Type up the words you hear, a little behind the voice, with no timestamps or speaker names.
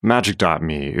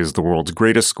Magic.me is the world's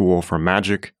greatest school for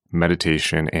magic,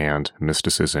 meditation, and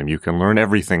mysticism. You can learn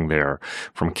everything there,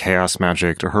 from chaos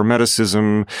magic to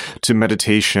hermeticism to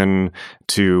meditation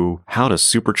to how to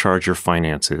supercharge your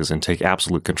finances and take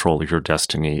absolute control of your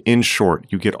destiny. In short,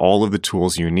 you get all of the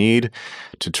tools you need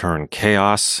to turn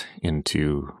chaos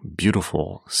into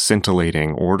beautiful,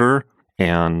 scintillating order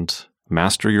and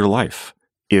master your life.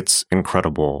 It's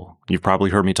incredible. You've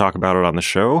probably heard me talk about it on the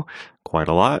show quite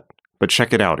a lot. But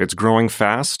check it out. It's growing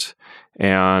fast.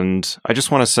 And I just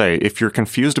want to say, if you're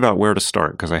confused about where to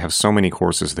start, because I have so many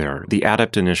courses there, the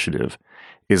Adept Initiative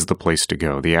is the place to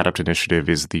go. The Adept Initiative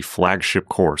is the flagship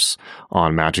course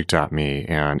on Magic.me,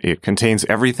 and it contains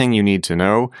everything you need to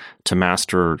know to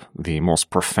master the most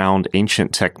profound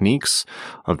ancient techniques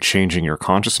of changing your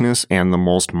consciousness and the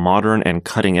most modern and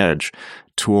cutting-edge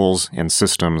tools and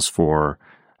systems for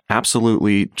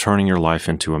absolutely turning your life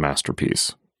into a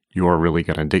masterpiece. You are really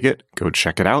going to dig it. Go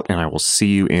check it out, and I will see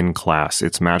you in class.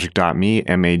 It's magic.me,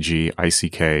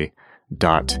 magick.me.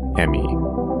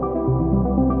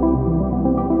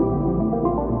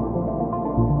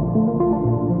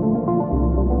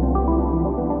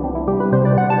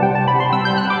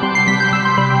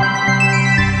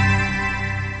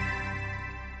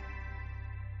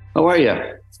 How are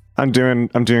you? I'm doing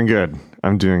good.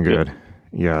 Good.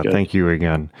 Yeah, good. Thank you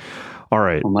again. All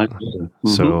right.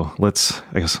 So let's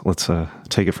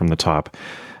take it from the top.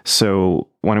 So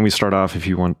why don't we start off, if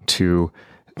you want to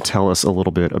tell us a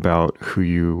little bit about who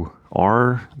you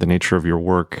are, the nature of your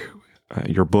work,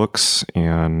 your books,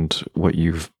 and what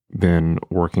you've been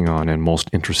working on and most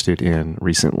interested in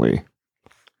recently.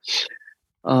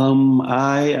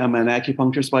 I am an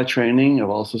acupuncturist by training. I've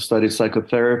also studied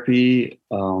psychotherapy.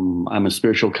 I'm a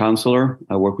spiritual counselor.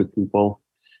 I work with people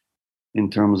in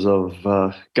terms of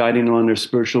guiding them on their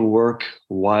spiritual work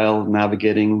while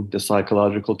navigating the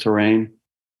psychological terrain.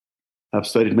 I've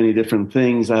studied many different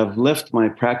things. I've left my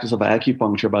practice of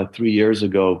acupuncture about 3 years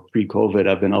ago, pre-COVID.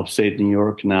 I've been upstate New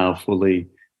York now fully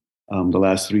the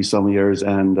last 3-some years,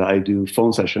 and I do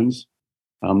phone sessions.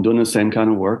 I'm doing the same kind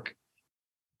of work.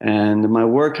 And my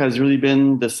work has really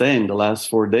been the same the last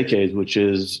 4 decades, which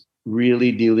is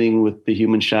really dealing with the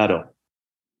human shadow,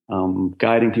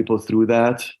 guiding people through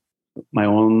that. My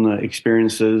own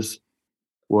experiences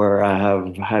where I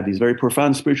have had these very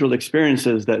profound spiritual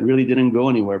experiences that really didn't go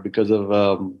anywhere because of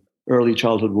early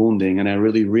childhood wounding. And I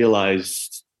really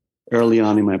realized early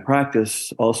on in my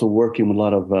practice, also working with a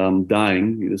lot of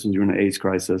dying, this was during the AIDS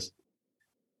crisis,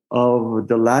 of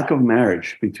the lack of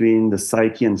marriage between the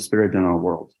psyche and spirit in our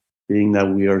world, being that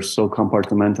we are so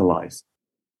compartmentalized.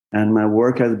 And my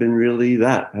work has been really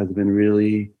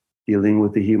dealing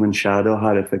with the human shadow,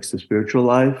 how it affects the spiritual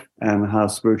life, and how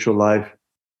spiritual life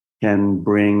can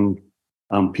bring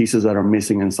pieces that are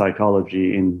missing in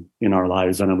psychology in our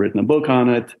lives. And I've written a book on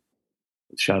it,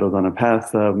 Shadows on a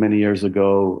Path, many years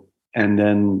ago. And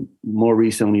then more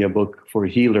recently, a book for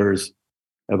healers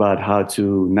about how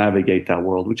to navigate that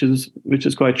world, which is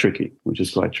quite tricky.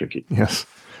 Yes.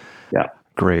 Yeah.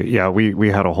 Great. Yeah. We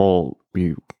had a whole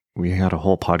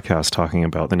podcast talking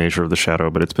about the nature of the shadow,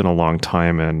 but it's been a long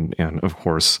time. And of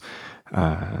course,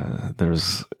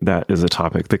 that is a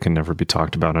topic that can never be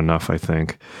talked about enough, I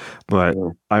think. But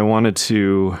I wanted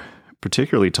to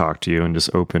particularly talk to you and just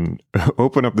open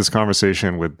up this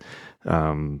conversation with,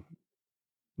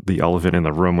 the elephant in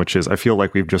the room, which is, I feel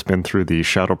like we've just been through the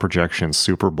shadow projection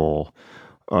Super Bowl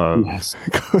of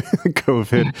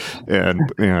COVID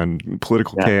and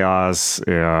political chaos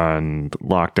and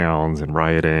lockdowns and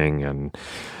rioting and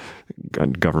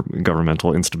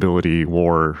governmental instability,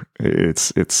 war.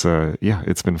 It's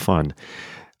been fun.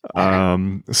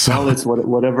 So it's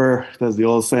whatever, as the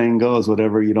old saying goes,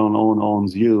 whatever you don't own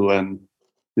owns you, and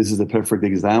this is a perfect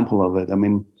example of it. I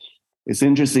mean, it's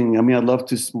interesting. I mean, I'd love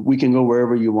to. We can go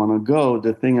wherever you want to go.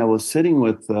 The thing I was sitting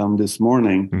with this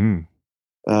morning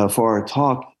for our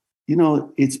talk,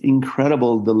 it's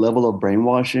incredible the level of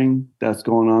brainwashing that's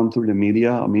going on through the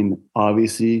media. I mean,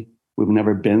 obviously, we've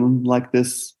never been like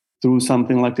this, through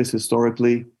something like this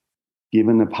historically,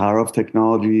 given the power of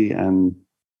technology and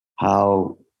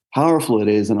how powerful it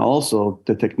is. And also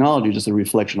the technology is just a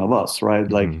reflection of us, right?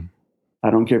 Like, I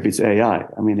don't care if it's AI.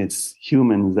 I mean, it's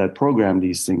humans that program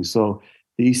these things. So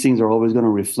these things are always going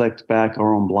to reflect back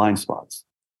our own blind spots.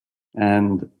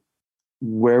 And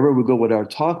wherever we go with our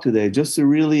talk today, just to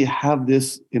really have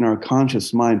this in our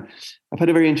conscious mind. I've had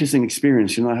a very interesting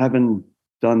experience. I haven't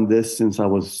done this since I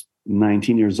was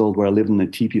 19 years old, where I lived in a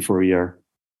teepee for a year.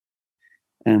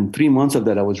 And 3 months of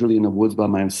that, I was really in the woods by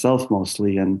myself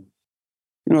mostly. And,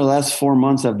 the last 4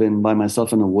 months, I've been by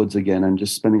myself in the woods again. I'm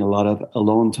just spending a lot of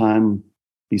alone time,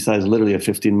 besides literally a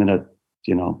 15-minute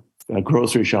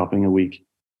grocery shopping a week.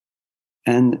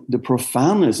 And the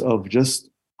profoundness of just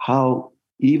how,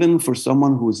 even for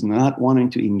someone who's not wanting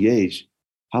to engage,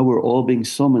 how we're all being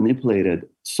so manipulated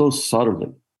so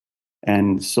subtly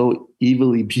and so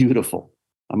evilly beautiful.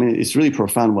 I mean, it's really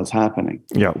profound what's happening.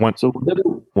 Yeah. One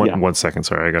second.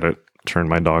 Sorry. I got to turn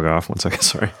my dog off. 1 second.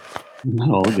 Sorry.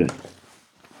 No, all good.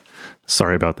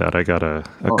 Sorry about that. I got a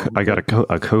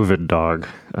COVID dog,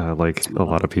 like a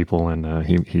lot of people, and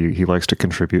he likes to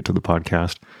contribute to the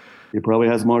podcast. He probably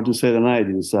has more to say than I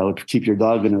do. So keep your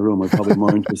dog in a room. It's probably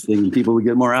more interesting. People would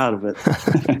get more out of it.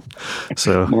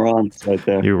 So more honest right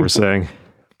there. You were saying?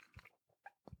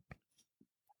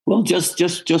 Well, just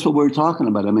what we're talking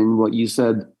about. I mean, what you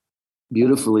said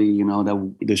beautifully,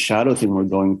 that the shadow thing we're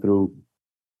going through.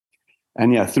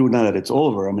 And yeah, through now that it's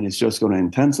over, I mean, it's just going to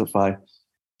intensify.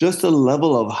 Just the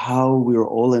level of how we're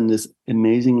all in this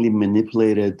amazingly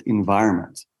manipulated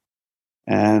environment.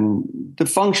 And the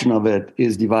function of it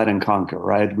is divide and conquer,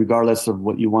 right? Regardless of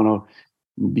what you want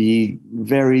to be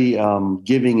very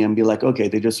giving and be like, okay,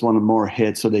 they just want more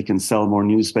hits so they can sell more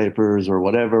newspapers or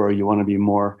whatever, or you want to be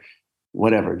more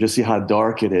whatever, just see how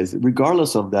dark it is.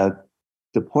 Regardless of that,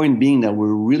 the point being that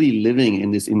we're really living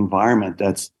in this environment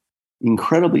that's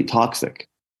incredibly toxic.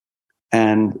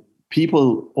 And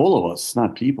people, all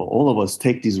of us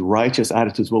take these righteous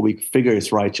attitudes, what we figure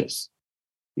is righteous,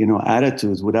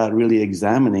 attitudes without really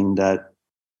examining that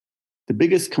the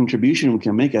biggest contribution we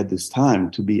can make at this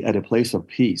time to be at a place of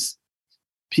peace.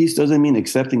 Peace doesn't mean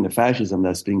accepting the fascism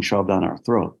that's being shoved down our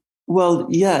throat. Well,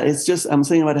 yeah, it's just, I'm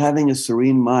saying about having a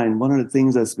serene mind. One of the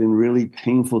things that's been really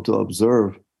painful to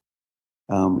observe,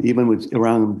 even with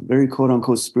around very quote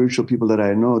unquote spiritual people that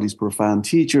I know, these profound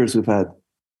teachers who've had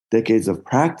decades of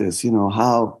practice,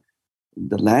 how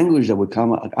the language that would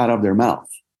come out of their mouth,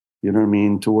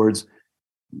 towards,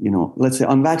 let's say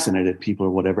unvaccinated people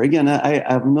or whatever. Again, I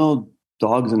have no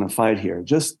dogs in a fight here,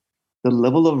 just the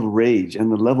level of rage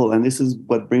and the level, and this is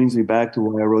what brings me back to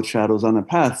why I wrote Shadows on the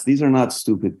Path. These are not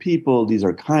stupid people. These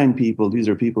are kind people. These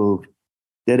are people who've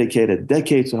dedicated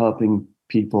decades to helping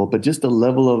people, but just the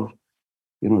level of,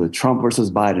 the Trump versus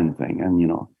Biden thing and,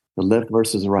 the left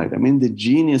versus right. I mean, the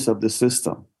genius of the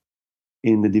system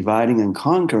in the dividing and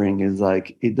conquering is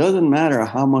like, it doesn't matter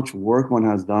how much work one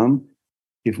has done.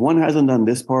 If one hasn't done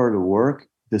this part of the work,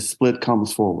 the split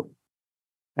comes forward.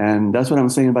 And that's what I'm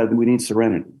saying about we need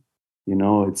serenity.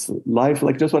 It's life,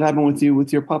 like just what happened with you,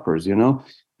 with your puppers,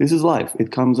 this is life.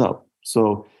 It comes up.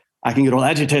 So I can get all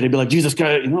agitated, be like, Jesus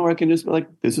Christ, or I can just be like,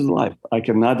 this is life. I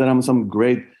cannot that I'm some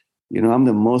great, I'm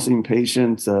the most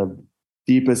impatient,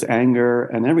 deepest anger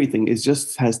and everything. It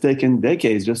just has taken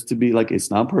decades just to be like,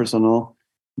 it's not personal.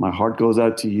 My heart goes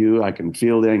out to you. I can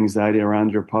feel the anxiety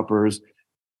around your puppers.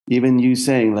 Even you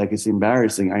saying like, it's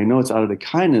embarrassing. I know it's out of the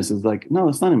kindness. It's like, no,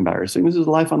 it's not embarrassing. This is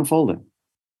life unfolding.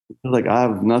 It's like, I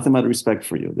have nothing but respect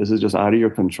for you. This is just out of your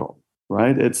control,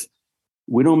 right?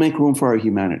 We don't make room for our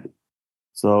humanity.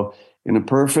 So in a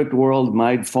perfect world,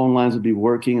 my phone lines would be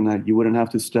working and you wouldn't have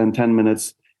to spend 10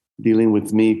 minutes dealing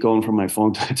with me going from my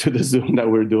phone to the Zoom that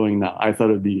we're doing now. I thought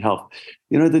it'd be helpful.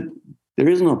 That there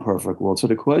is no perfect world. So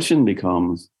the question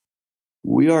becomes,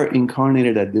 we are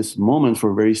incarnated at this moment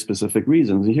for very specific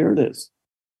reasons. And here it is.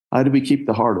 How do we keep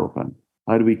the heart open?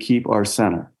 How do we keep our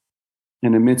center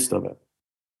in the midst of it?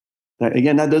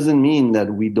 Again, that doesn't mean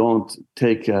that we don't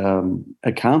take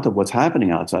account of what's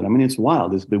happening outside. I mean, it's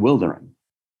wild. It's bewildering.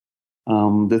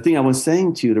 The thing I was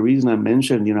saying to you, the reason I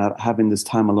mentioned, having this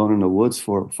time alone in the woods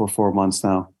for 4 months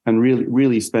now and really,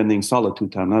 really spending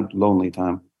solitude time, not lonely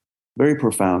time, very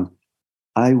profound.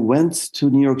 I went to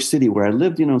New York City where I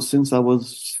lived, since I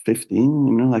was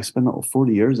 15, I spent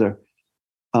 40 years there.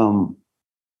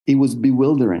 It was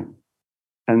bewildering.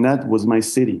 And that was my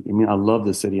city. I mean, I love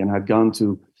the city and I'd gone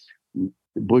to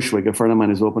Bushwick. A friend of mine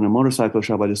has opened a motorcycle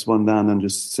shop. I just went down and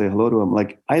just say hello to him.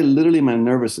 Like my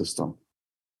nervous system.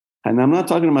 And I'm not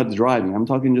talking about driving. I'm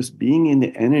talking just being in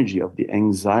the energy of the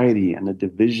anxiety and the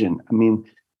division. I mean,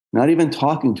 not even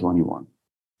talking to anyone.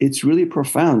 It's really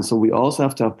profound. So we also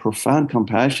have to have profound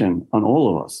compassion on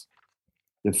all of us.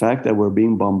 The fact that we're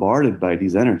being bombarded by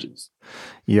these energies.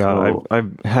 Yeah, so,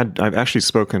 I've actually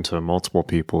spoken to multiple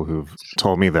people who've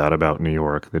told me that about New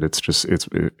York, that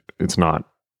it's not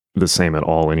the same at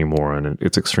all anymore, and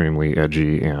it's extremely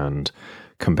edgy and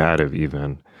combative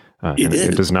even.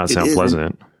 It does not sound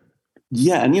pleasant.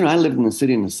 Yeah, and I lived in the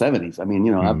city in the 70s. I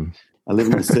mean, I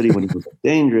lived in the city when it was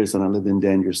dangerous, and I lived in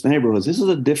dangerous neighborhoods. This is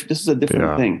a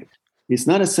different thing. It's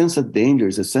not a sense of danger;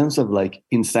 it's a sense of like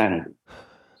insanity.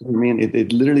 I mean,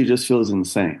 it literally just feels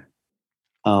insane.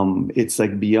 It's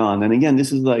like beyond. And again,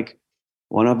 this is like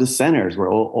one of the centers where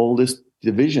all this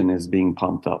division is being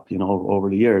pumped up, over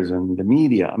the years, and the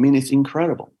media. I mean, it's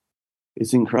incredible.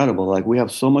 It's incredible. Like, we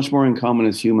have so much more in common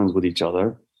as humans with each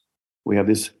other. We have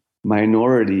this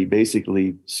minority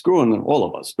basically screwing all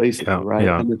of us, basically, right?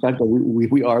 Yeah. And the fact that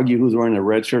we argue who's wearing a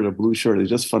red shirt or blue shirt is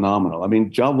just phenomenal. I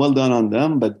mean, job well done on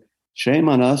them, but shame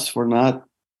on us for not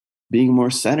being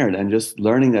more centered and just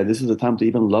learning that this is a time to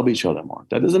even love each other more.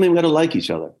 That doesn't mean we got to like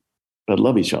each other, but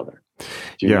love each other.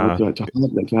 To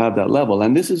have that level.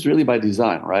 And this is really by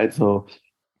design, right? So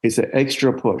it's an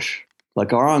extra push.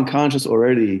 Like, our unconscious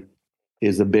already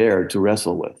is a bear to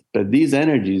wrestle with, but these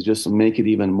energies just make it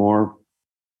even more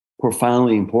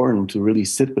profoundly important to really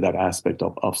sit with that aspect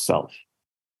of self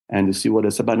and to see what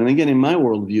it's about. And again, in my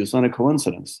worldview, it's not a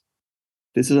coincidence.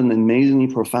 This is an amazingly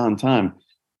profound time.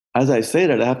 As I say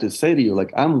that, I have to say to you,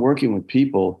 like, I'm working with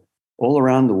people all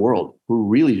around the world who are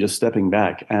really just stepping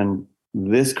back. And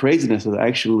this craziness has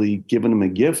actually given them a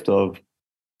gift of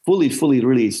fully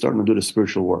really starting to do the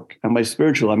spiritual work. And by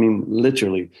spiritual, I mean,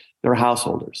 literally, they're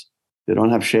householders. They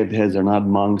don't have shaved heads. They're not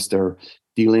monks. They're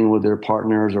dealing with their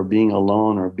partners or being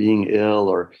alone or being ill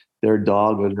or their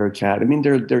dog or their cat. I mean,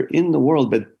 they're in the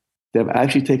world, but they've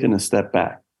actually taken a step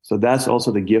back. So that's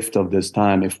also the gift of this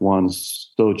time if one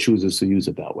so chooses to use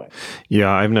it that way.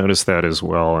 Yeah, I've noticed that as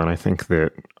well. And I think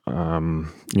that,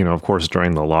 of course,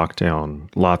 during the lockdown,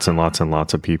 lots and lots and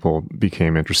lots of people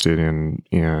became interested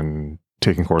in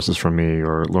taking courses from me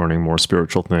or learning more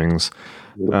spiritual things.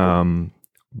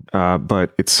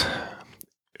 But it's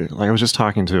like, I was just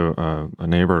talking to a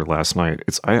neighbor last night.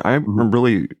 I'm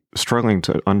really struggling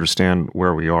to understand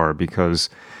where we are because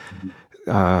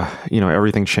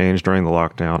everything changed during the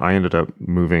lockdown. I ended up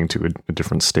moving to a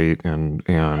different state and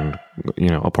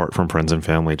apart from friends and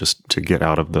family, just to get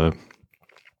out of the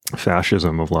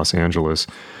fascism of Los Angeles.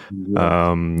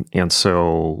 And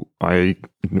so I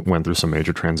went through some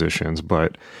major transitions,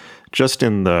 but just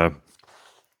in the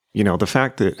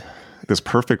fact that this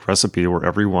perfect recipe where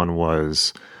everyone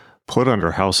was put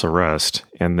under house arrest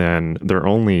and then their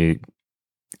only,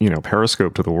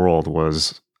 periscope to the world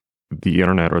was the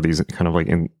internet or these kind of like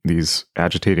in these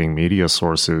agitating media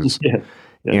sources.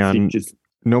 And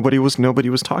nobody was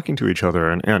talking to each other.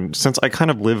 And since I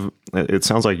kind of live, it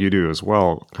sounds like you do as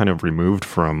well, kind of removed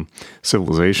from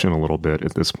civilization a little bit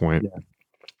at this point.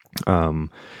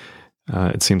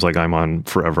 It seems like I'm on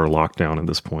forever lockdown at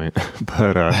this point,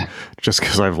 but just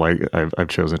because I've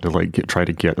chosen to try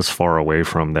to get as far away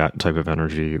from that type of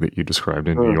energy that you described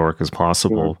in New York as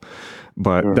possible.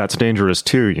 But that's dangerous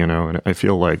too, and I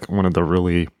feel like one of the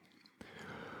really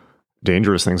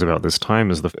dangerous things about this time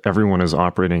is that everyone is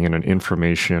operating in an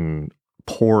information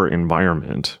poor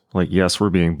environment. Like, yes, we're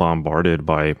being bombarded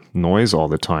by noise all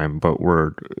the time, but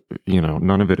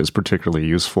none of it is particularly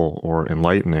useful or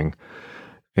enlightening.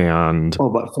 And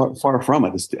but far from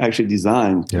it. It's actually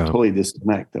designed to totally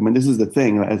disconnect. I mean, this is the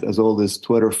thing. As all this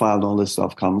Twitter file and all this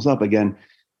stuff comes up again,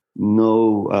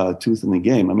 no tooth in the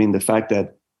game. I mean, the fact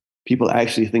that people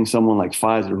actually think someone like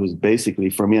Pfizer, who's basically,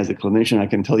 for me as a clinician, I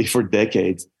can tell you for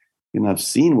decades, I've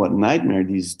seen what nightmare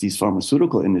these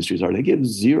pharmaceutical industries are. They give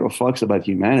zero fucks about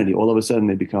humanity. All of a sudden,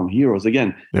 they become heroes.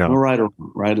 Again, no right or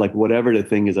wrong, right? Like, whatever the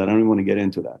thing is, I don't even want to get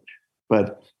into that.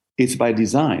 But it's by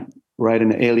design. Right,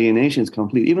 and the alienation is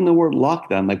complete. Even the word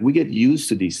lockdown, like, we get used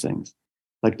to these things.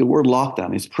 Like, the word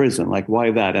lockdown is prison. Like,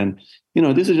 why that? And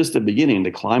this is just the beginning.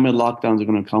 The climate lockdowns are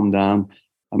going to come down.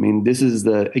 I mean, this is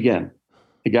again,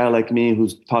 a guy like me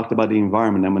who's talked about the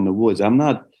environment. I'm in the woods. I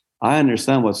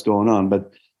understand what's going on,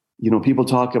 but people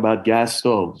talk about gas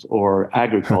stoves or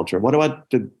agriculture. What about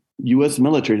the U.S.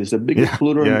 military? It's the biggest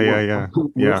polluter in the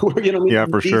world.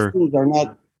 For sure. Things are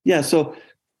not. So.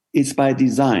 It's by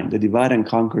design. The divide and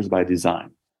conquer is by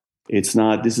design. This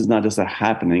is not just a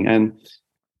happening. And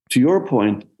to your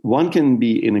point, one can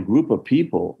be in a group of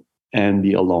people and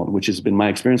be alone, which has been my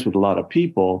experience with a lot of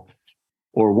people,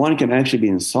 or one can actually be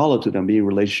in solitude and be in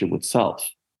relationship with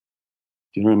self.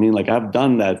 Do you know what I mean? Like, I've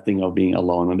done that thing of being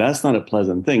alone, and that's not a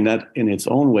pleasant thing. That in its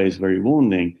own way is very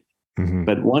wounding. Mm-hmm.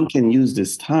 But one can use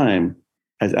this time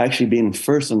as actually being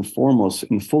first and foremost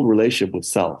in full relationship with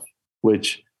self,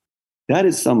 which that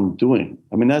is some doing.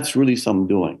 I mean, that's really some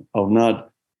doing of not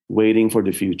waiting for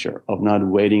the future, of not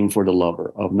waiting for the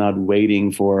lover, of not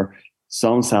waiting for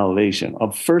some salvation,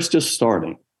 of first just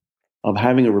starting, of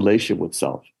having a relationship with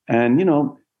self. And,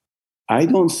 I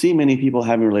don't see many people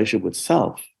having a relationship with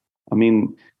self. I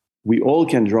mean, we all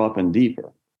can drop in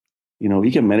deeper.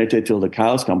 We can meditate till the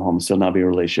cows come home, still not be in a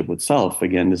relationship with self.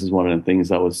 Again, this is one of the things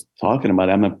I was talking about.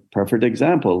 I'm a perfect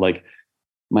example. Like,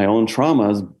 my own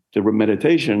traumas, the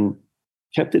meditation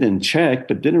kept it in check,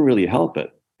 but didn't really help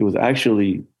it. It was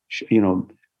actually,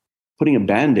 putting a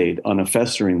Band-Aid on a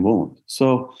festering wound.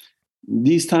 So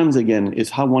these times, again,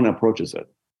 is how one approaches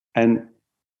it. And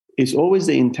it's always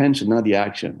the intention, not the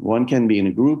action. One can be in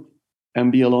a group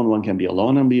and be alone. One can be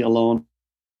alone and be alone.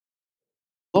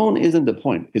 Alone isn't the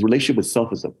point. His relationship with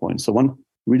self is the point. So one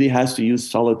really has to use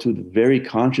solitude very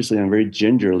consciously and very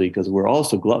gingerly, because we're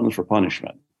also gluttons for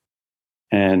punishment.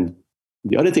 And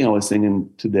the other thing I was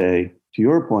thinking today, to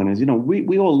your point, is,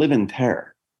 we all live in terror.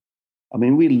 I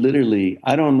mean, we literally,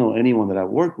 I don't know anyone that I've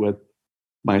worked with,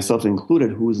 myself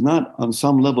included, who is not on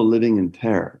some level living in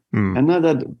terror. And not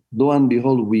that, lo and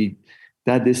behold,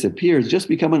 that disappears. Just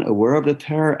becoming aware of the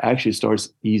terror actually starts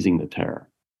easing the terror,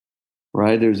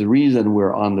 right? There's a reason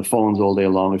we're on the phones all day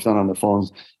long. If not on the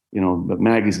phones, but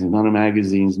magazines, not on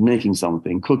magazines, making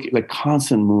something, cooking, like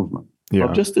constant movement. Yeah.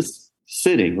 Of just this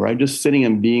sitting, right? Just sitting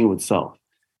and being with self.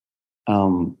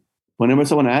 Whenever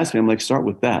someone asks me, I'm like, start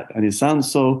with that. And it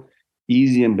sounds so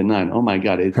easy and benign. Oh my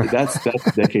God, that's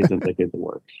decades and decades of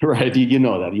work, right? You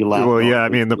know that. You laugh. Well, yeah, I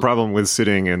mean, the problem with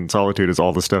sitting in solitude is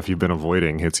all the stuff you've been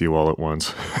avoiding hits you all at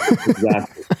once.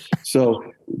 Exactly. So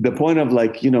the point of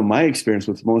my experience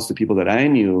with most of the people that I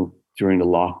knew during the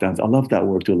lockdowns, I love that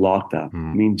word too, lockdown.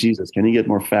 I mean, Jesus, can you get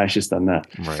more fascist than that?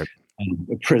 Right.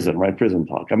 Prison, right? Prison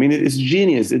talk. I mean, it's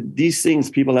genius. These things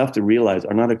people have to realize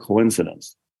are not a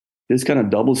coincidence. This kind of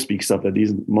double-speak stuff that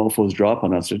these mofos drop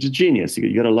on us, it's genius.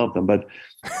 You got to love them. But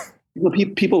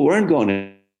people weren't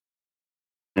going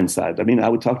inside. I mean, I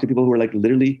would talk to people who were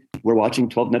literally, we're watching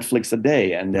 12 Netflix a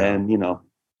day. And then,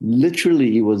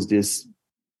 literally we're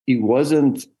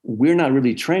not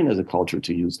really trained as a culture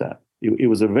to use that. It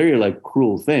was a very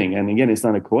cruel thing. And again, it's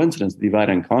not a coincidence. Divide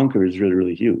and conquer is really,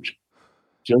 really huge,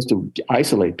 just to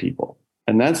isolate people.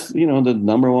 And that's, the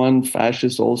number one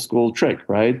fascist old school trick,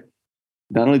 right?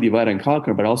 Not only divide and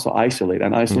conquer, but also isolate.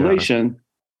 And isolation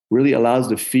really allows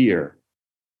the fear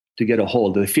to get a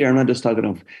hold. The fear, I'm not just talking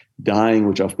of dying,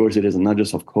 which of course it is, and not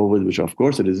just of COVID, which of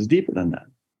course it is deeper than that.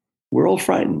 We're all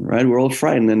frightened, right? We're all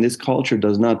frightened. And this culture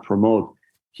does not promote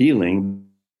healing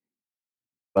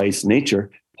by its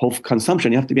nature.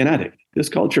 Consumption, you have to be an addict. This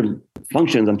culture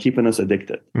functions on keeping us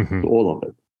addicted to all of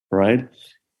it, right?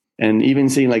 And even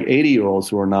seeing 80-year-olds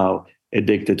who are now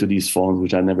addicted to these phones,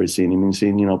 which I've never seen. I mean,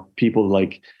 seeing, people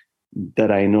that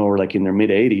I know are in their mid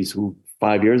 80s who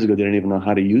 5 years ago didn't even know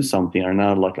how to use something are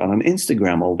now on an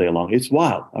Instagram all day long. It's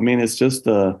wild. I mean, it's just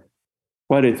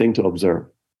quite a thing to observe.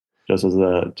 Just as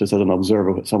an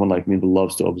observer, someone like me who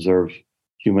loves to observe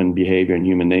human behavior and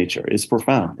human nature. It's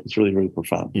profound. It's really, really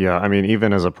profound. Yeah. I mean,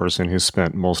 even as a person who's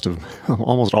spent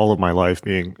almost all of my life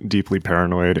being deeply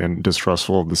paranoid and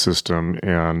distrustful of the system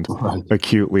and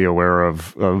acutely aware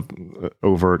of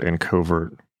overt and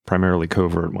covert, primarily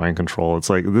covert mind control, it's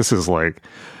this is a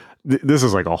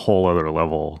whole other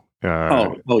level.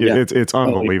 It's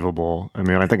unbelievable. I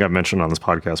mean, I think I've mentioned on this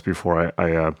podcast before,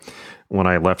 I when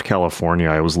I left California,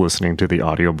 I was listening to the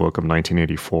audiobook of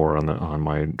 1984 on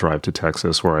my drive to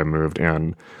Texas where I moved,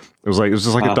 and it was just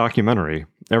like a documentary.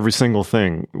 Every single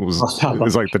thing was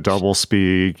the double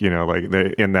speak,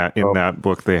 in that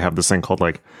book they have this thing called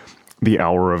The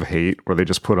Hour of Hate, where they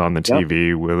just put on the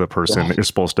TV with a person that you're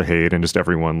supposed to hate, and just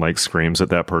everyone screams at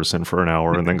that person for an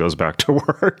hour and then goes back to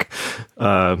work.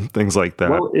 Things like that.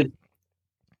 Well,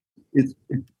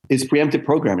 it's preemptive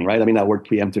programming, right? I mean, that word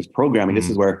preemptive programming, this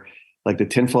is where the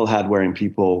tinfoil hat wearing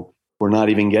people were not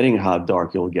even getting how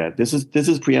dark you'll get. This is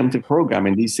preemptive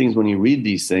programming. These things, when you read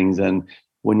these things and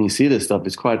when you see this stuff,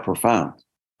 it's quite profound.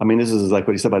 I mean, this is what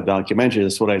you said about documentary.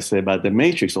 That's what I say about The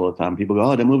Matrix all the time. People go,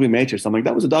 oh, the movie Matrix. I'm like,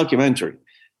 that was a documentary.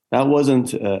 That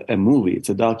wasn't a movie. It's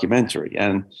a documentary.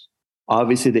 And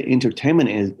obviously the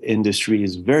entertainment industry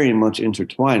is very much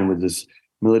intertwined with this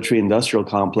military industrial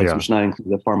complex, which now includes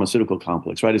the pharmaceutical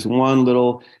complex, right? It's one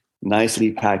little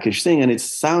nicely packaged thing. And it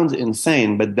sounds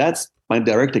insane, but that's my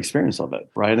direct experience of it,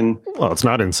 right? And well, it's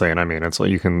not insane. I mean, it's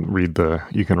you can read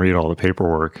all the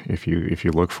paperwork if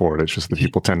you look for it. It's just that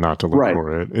people tend not to look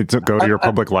for it. Go to your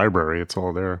public library. It's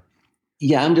all there.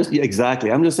 Yeah,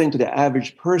 exactly. I'm just saying, to the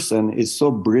average person, is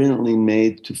so brilliantly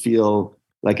made to feel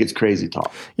like it's crazy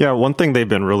talk. Yeah, one thing they've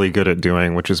been really good at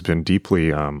doing, which has been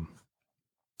deeply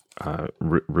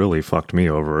really fucked me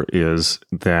over, is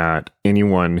that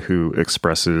anyone who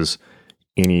expresses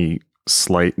any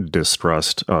slight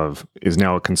distrust of is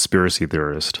now a conspiracy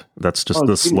theorist. That's just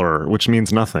the slur, which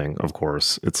means nothing, of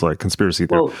course. It's conspiracy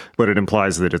theory, but it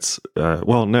implies that it's,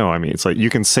 no, I mean, it's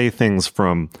you can say things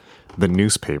from the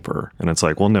newspaper and it's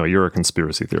well, no, you're a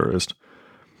conspiracy theorist.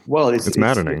 Well, it's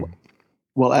maddening.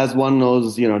 Well, as one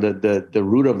knows, the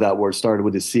root of that word started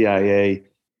with the CIA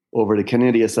over the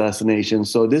Kennedy assassination.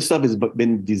 So this stuff has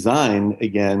been designed,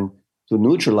 again,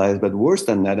 neutralize. But worse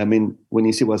than that, I mean, when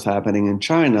you see what's happening in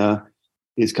China,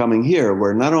 is coming here,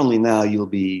 where not only now you'll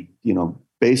be,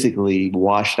 basically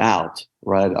washed out,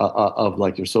 right, of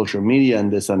like your social media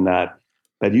and this and that,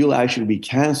 but you'll actually be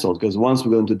canceled, because once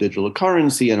we go into digital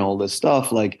currency and all this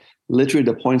stuff, like literally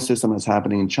the point system that's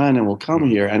happening in China will come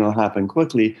here and it'll happen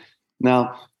quickly.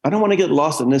 Now, I don't want to get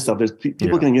lost in this stuff. There's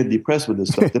people can get depressed with this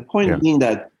stuff. The point being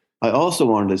that I also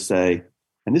wanted to say,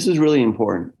 and this is really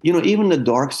important, even the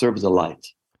dark serves the light.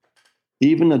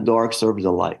 Even the dark serves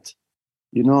the light.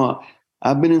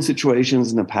 I've been in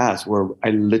situations in the past where I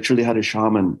literally had a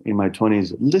shaman in my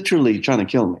 20s literally trying to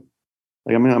kill me.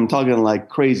 Like, I mean, I'm talking like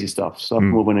crazy stuff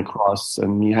moving across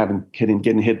and me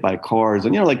getting hit by cars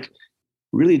and, like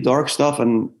really dark stuff.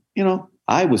 And,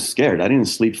 I was scared. I didn't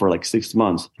sleep for like 6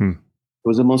 months. It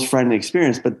was the most frightening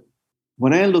experience. But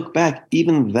when I look back,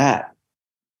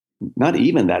 not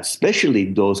even that,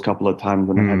 especially those couple of times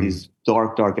when I had these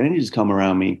dark energies come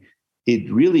around me, it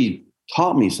really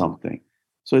taught me something.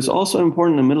 So it's also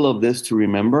important in the middle of this to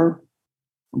remember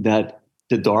that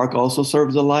the dark also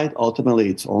serves the light. Ultimately,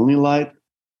 it's only light.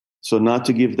 So not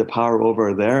to give the power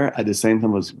over there, at the same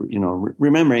time was,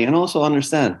 remembering and also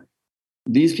understand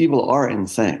these people are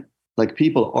insane. Like,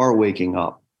 people are waking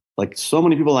up. Like, so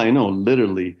many people I know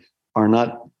literally are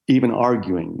not even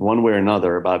arguing one way or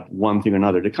another about one thing or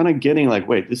another. They're kind of getting like,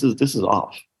 wait, this is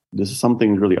off. This is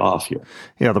something really off here.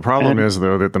 Yeah, the problem is,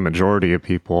 though, that the majority of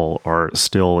people are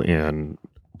still in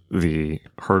the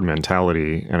herd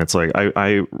mentality. And it's like,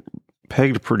 I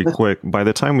pegged pretty quick. By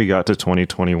the time we got to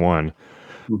 2021,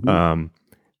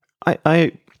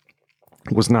 I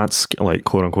was not like,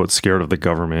 quote unquote, scared of the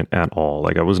government at all.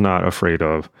 Like, I was not afraid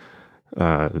of,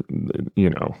 that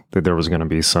there was going to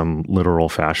be some literal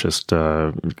fascist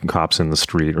cops in the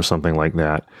street or something like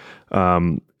that.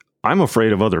 I'm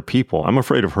afraid of other people. I'm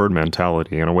afraid of herd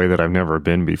mentality in a way that I've never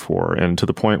been before, and to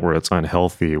the point where it's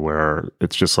unhealthy, where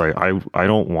it's just like I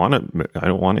don't want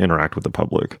to interact with the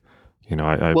public.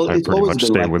 I pretty much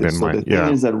stay within my. The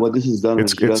thing is that what this has done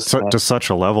it's to such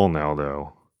a level now,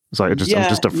 though. It's like I'm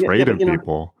just afraid of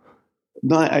people.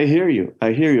 No, I hear you.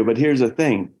 But here's the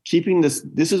thing: keeping this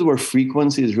is where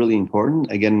frequency is really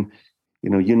important. Again,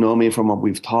 you know me from what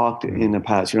we've talked in the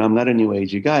past. I'm not a new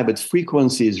agey guy, but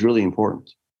frequency is really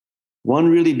important. One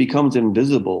really becomes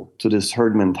invisible to this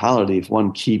herd mentality if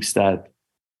one keeps that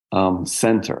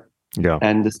center. Yeah.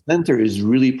 And the center is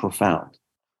really profound,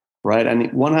 right?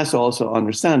 And one has to also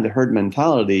understand the herd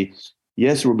mentality.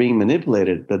 Yes, we're being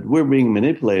manipulated, but we're being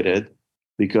manipulated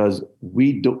because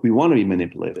we want to be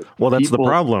manipulated. Well, that's the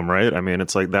problem, right? I mean,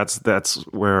 it's like that's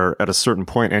where at a certain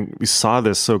point, and we saw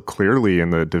this so clearly in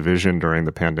the division during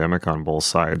the pandemic on both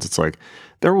sides. It's like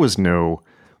there was no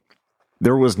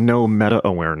meta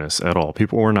awareness at all.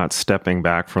 People were not stepping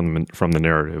back from the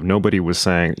narrative. Nobody was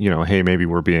saying, hey, maybe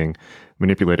we're being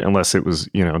manipulated, unless it was,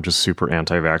 just super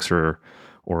anti-vaxxer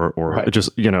or right. Just,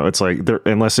 it's like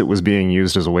unless it was being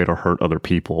used as a way to hurt other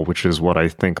people, which is what I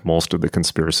think most of the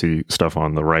conspiracy stuff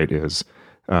on the right is.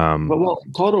 Well,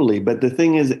 totally. But the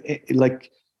thing is,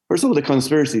 like, first of all, the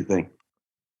conspiracy thing,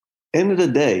 end of the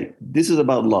day, this is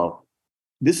about love.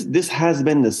 This has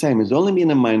been the same. It's only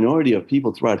been a minority of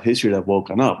people throughout history that have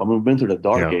woken up. I mean, we've been through the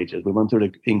Dark Ages. We went through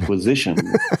the Inquisition.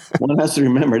 One has to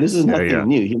remember, this is nothing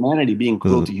new. Humanity being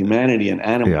cruel to humanity and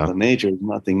animals and nature is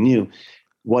nothing new.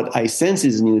 What I sense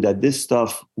is new, that this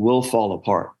stuff will fall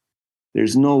apart.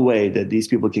 There's no way that these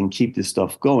people can keep this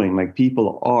stuff going. Like,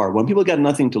 when people got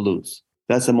nothing to lose,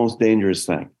 that's the most dangerous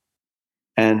thing.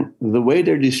 And the way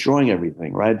they're destroying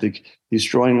everything, right?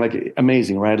 Destroying, like,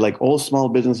 amazing, right? Like, all small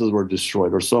businesses were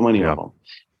destroyed, or so many of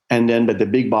them. But the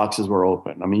big boxes were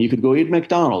open. I mean, you could go eat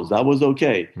McDonald's. That was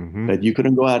okay. But you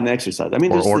couldn't go out and exercise. I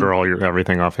mean, or order all your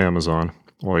everything off Amazon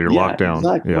while you're locked down.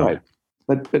 Exactly, right.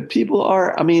 But people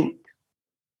are, I mean,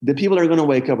 the people that are going to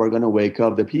wake up are going to wake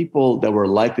up. The people that were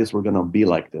like this were going to be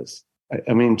like this.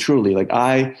 I mean, truly, like,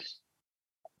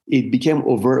 it became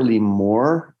overtly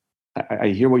more. I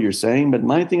hear what you're saying, but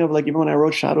my thing of, like, even when I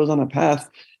wrote Shadows on a Path,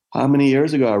 how many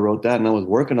years ago I wrote that, and I was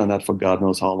working on that for God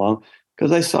knows how long,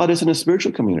 because I saw this in a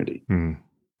spiritual community.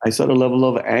 I saw the level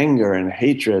of anger and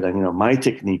hatred and, my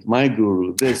technique, my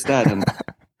guru, this, that. And,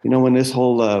 when this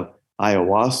whole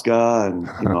ayahuasca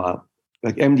and,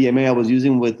 like MDMA I was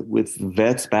using with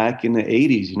vets back in the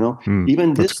 80s,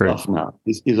 even this stuff now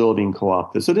is all being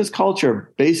co-opted. So this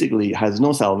culture basically has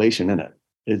no salvation in it.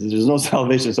 There's no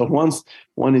salvation. So once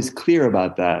one is clear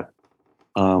about that,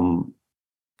 and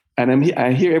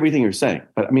I hear everything you're saying,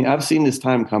 but I mean, I've seen this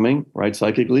time coming, right?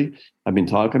 Psychically, I've been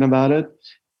talking about it.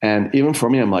 And even for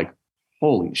me, I'm like,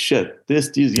 holy shit,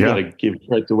 you got to give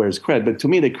credit to where it's credit. But to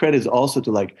me, the credit is also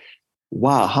to, like,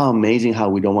 wow, how amazing how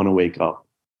we don't want to wake up.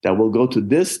 That we'll go to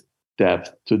this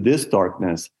depth, to this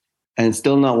darkness, and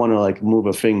still not want to like move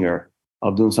a finger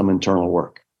of doing some internal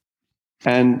work.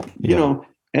 And,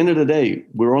 end of the day,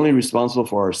 we're only responsible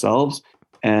for ourselves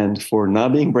and for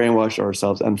not being brainwashed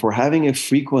ourselves and for having a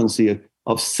frequency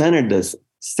of centeredness,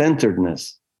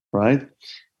 right?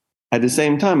 At the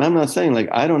same time, I'm not saying like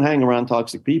I don't hang around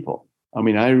toxic people. I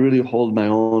mean, I really hold my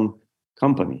own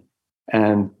company.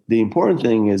 And the important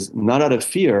thing is not out of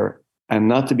fear and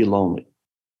not to be lonely.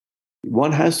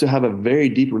 One has to have a very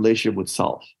deep relationship with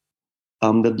self.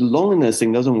 The loneliness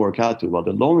thing doesn't work out too well.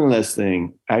 The loneliness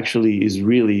thing actually is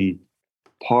really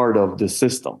part of the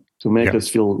system to make us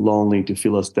feel lonely, to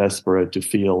feel us desperate, to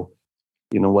feel,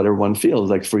 what everyone feels.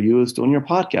 Like for you, it's doing your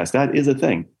podcast. That is a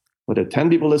thing. Whether 10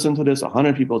 people listen to this,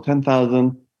 100 people,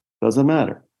 10,000, doesn't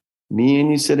matter. Me and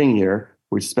you sitting here,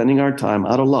 we're spending our time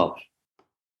out of love.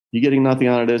 You're getting nothing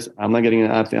out of this. I'm not getting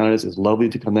nothing out of this. It's lovely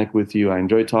to connect with you. I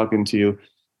enjoy talking to you.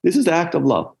 This is the act of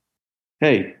love.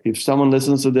 Hey, if someone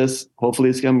listens to this, hopefully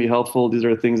it's going to be helpful. These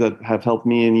are things that have helped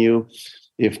me and you.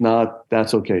 If not,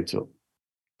 that's okay too.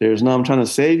 There's no, I'm trying to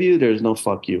save you. There's no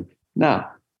fuck you. Now,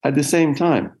 at the same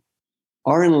time,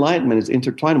 our enlightenment is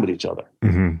intertwined with each other,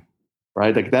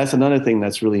 right? Like that's another thing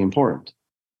that's really important.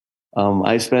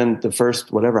 I spent the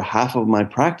first, half of my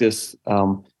practice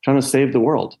trying to save the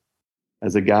world.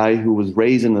 As a guy who was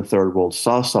raised in the third world,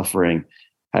 saw suffering,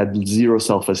 had zero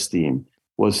self-esteem,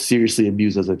 was seriously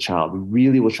abused as a child,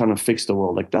 really was trying to fix the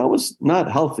world. Like that was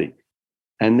not healthy.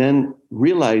 And then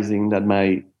realizing that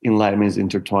my enlightenment is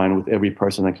intertwined with every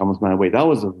person that comes my way, that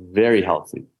was very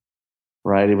healthy,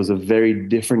 right? It was a very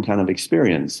different kind of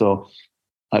experience. So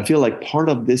I feel like part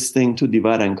of this thing to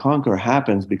divide and conquer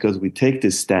happens because we take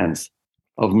this stance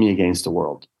of me against the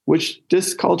world, which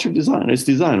this culture it's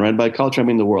designed, right? By culture, I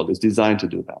mean the world is designed to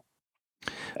do that.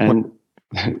 And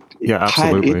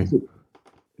absolutely.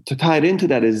 To tie it into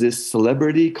that is this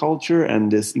celebrity culture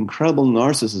and this incredible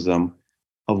narcissism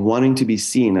of wanting to be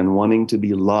seen and wanting to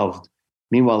be loved.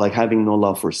 Meanwhile, like having no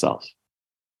love for self,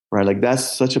 right? Like that's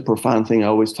such a profound thing. I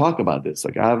always talk about this.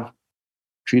 Like I've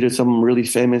treated some really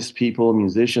famous people,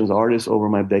 musicians, artists over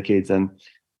my decades. And,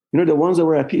 the ones that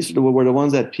were at peace were the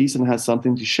ones at peace and had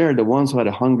something to share. The ones who had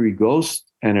a hungry ghost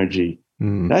energy,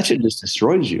 that shit just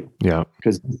destroys you. Yeah.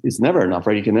 Because it's never enough,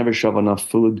 right? You can never shove enough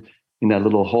food in that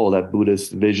little hole, that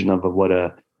Buddhist vision of what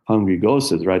a hungry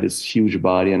ghost is, right? This huge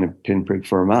body and a pinprick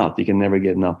for a mouth. You can never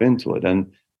get enough into it.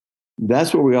 And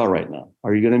that's where we are right now.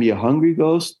 Are you going to be a hungry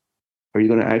ghost? Or are you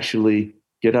going to actually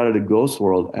get out of the ghost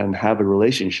world and have a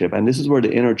relationship? And this is where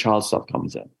the inner child stuff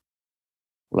comes in.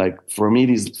 Like for me,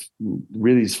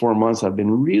 these 4 months have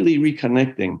been really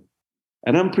reconnecting.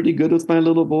 And I'm pretty good with my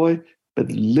little boy,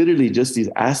 but literally just these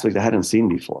aspects I hadn't seen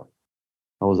before.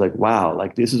 I was like, wow,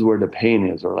 like this is where the pain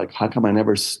is, or like, how come I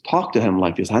never talk to him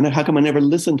like this? How come I never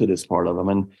listen to this part of him?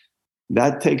 And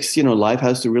that takes, life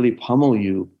has to really pummel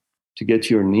you to get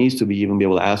to your knees to even be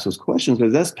able to ask those questions,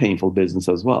 because that's painful business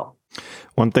as well.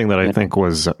 One thing that I think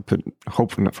was,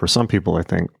 hopefully for some people, I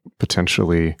think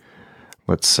potentially,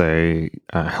 let's say,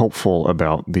 helpful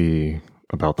about the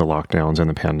lockdowns and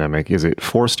the pandemic is it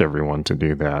forced everyone to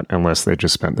do that, unless they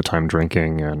just spent the time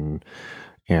drinking and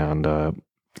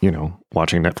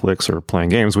watching Netflix or playing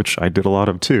games, which I did a lot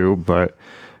of too. But,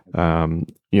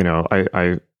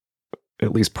 I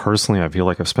at least personally, I feel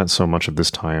like I've spent so much of this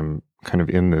time kind of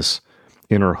in this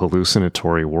inner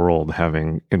hallucinatory world,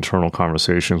 having internal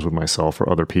conversations with myself or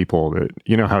other people that,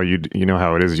 how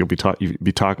it is. You'll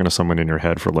be talking to someone in your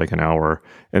head for like an hour,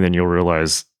 and then you'll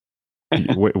realize,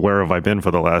 where have I been for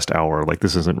the last hour? Like,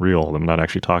 this isn't real. I'm not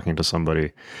actually talking to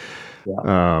somebody.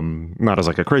 Yeah. Not as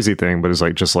like a crazy thing, but as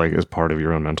as part of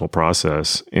your own mental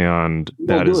process. And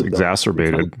that is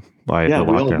exacerbated by the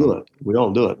lockdown. We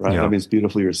all do it, right? Yeah. I mean, it's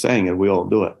beautiful you're saying it. We all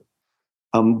do it.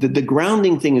 The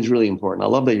grounding thing is really important. I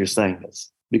love that you're saying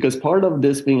this, because part of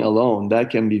this being alone,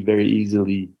 that can be very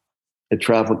easily a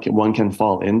trap one can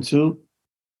fall into.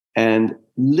 And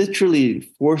literally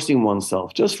forcing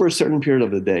oneself just for a certain period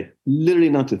of the day, literally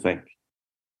not to think.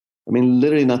 I mean,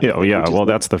 literally not. Well,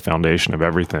 that's the foundation of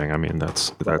everything. I mean,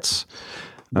 that's.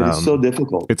 But it's so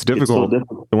difficult. It's difficult.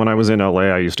 When I was in LA,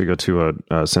 I used to go to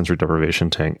a sensory deprivation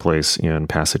tank place in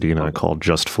Pasadena called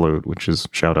Just Float, which is,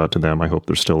 shout out to them. I hope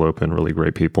they're still open. Really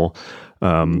great people.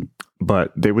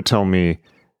 But they would tell me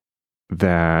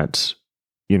that,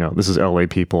 this is LA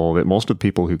people, that most of the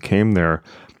people who came there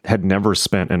had never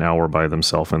spent an hour by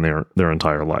themselves in their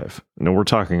entire life. We're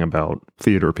talking about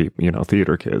theater people,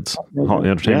 theater kids,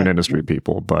 entertainment industry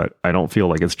people, but I don't feel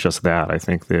like it's just that. I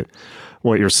think that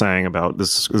what you're saying about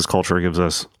this culture gives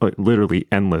us literally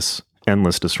endless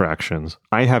endless distractions.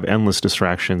 I have endless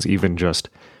distractions even just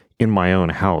in my own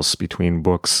house between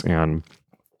books and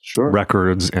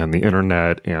records and the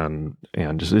internet and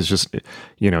it's just,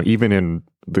 even in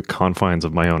the confines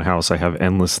of my own house, I have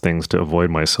endless things to avoid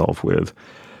myself with.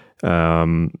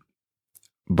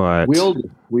 But we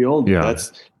all do. Yeah.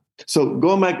 So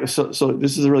going back, so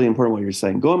this is really important what you're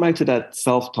saying. Going back to that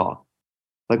self-talk,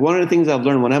 like one of the things I've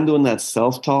learned when I'm doing that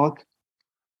self-talk,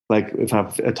 like if I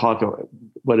have a talk,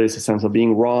 whether it's a sense of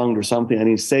being wronged or something, I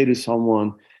need to say to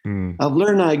someone, I've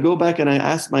learned I go back and I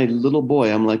ask my little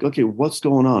boy, I'm like, okay, what's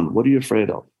going on? What are you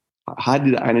afraid of?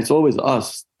 And it's always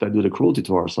us that do the cruelty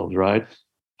to ourselves, right?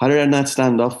 How did I not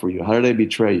stand up for you? How did I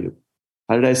betray you?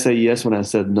 How did I say yes when I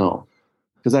said no?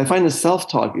 Because I find the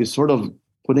self-talk is sort of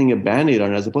putting a Band-Aid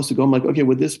on it as opposed to going like, okay,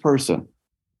 with this person,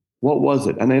 what was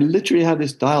it? And I literally have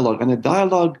this dialogue. And a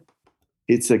dialogue,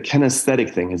 it's a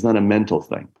kinesthetic thing. It's not a mental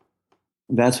thing.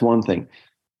 That's one thing.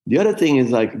 The other thing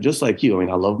is like, just like you, I mean,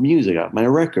 I love music. I have my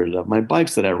records, I have my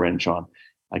bikes that I wrench on.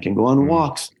 I can go on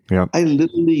walks. Yeah. I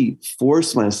literally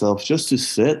force myself just to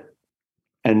sit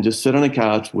on a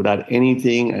couch without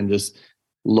anything and just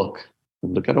look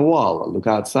at a wall, look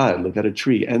outside, look at a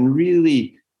tree, and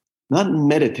really not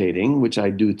meditating, which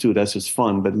I do too. That's just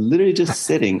fun, but literally just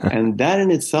sitting. And that in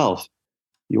itself,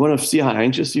 you want to see how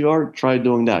anxious you are, try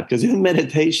doing that. Because even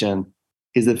meditation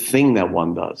is a thing that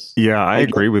one does. Yeah, I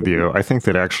agree with you. I think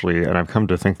that actually, and I've come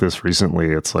to think this recently,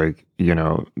 it's like,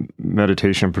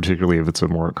 meditation, particularly if it's a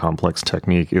more complex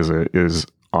technique, is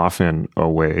often a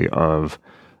way of,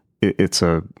 it's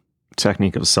a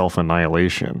technique of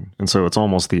self-annihilation. And so it's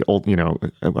almost the old,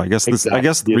 I guess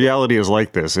the reality is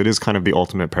like this. It is kind of the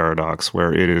ultimate paradox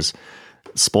where it is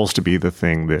supposed to be the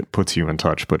thing that puts you in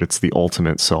touch, but it's the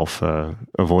ultimate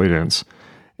avoidance.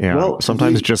 And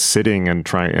sometimes just sitting and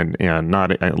trying and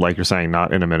not, like you're saying,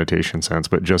 not in a meditation sense,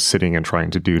 but just sitting and trying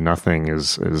to do nothing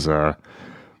is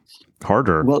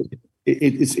harder. Well,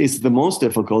 it's the most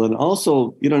difficult. And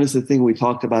also, it's the thing we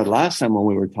talked about last time when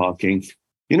we were talking.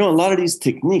 A lot of these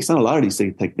techniques, not a lot of these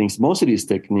techniques, most of these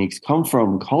techniques come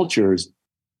from cultures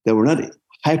that were not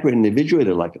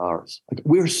hyper-individuated like ours. Like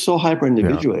we're so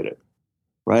hyper-individuated. Yeah.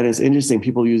 Right. It's interesting.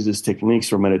 People use these techniques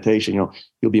for meditation.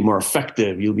 You'll be more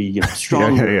effective. You'll be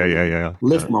stronger. Yeah.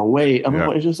 Lift more weight.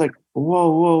 It's just like,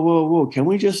 whoa. Can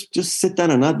we just sit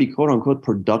down and not be quote unquote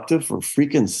productive for a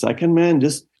freaking second, man?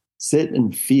 Just sit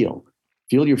and feel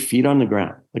your feet on the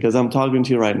ground. Like as I'm talking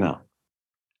to you right now,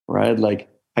 right? Like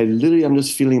I'm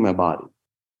just feeling my body.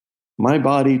 My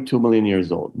body, 2 million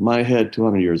years old. My head,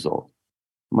 200 years old.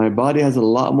 My body has a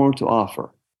lot more to offer.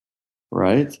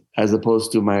 Right? As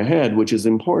opposed to my head, which is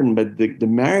important, but the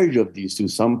marriage of these two,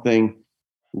 something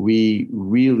we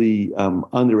really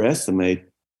underestimate.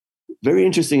 Very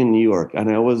interesting in New York. And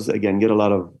I always, again, get a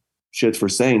lot of shit for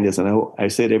saying this. And I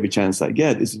say it every chance I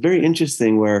get. It's very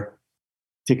interesting where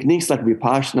techniques like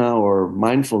Vipassana or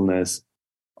mindfulness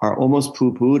are almost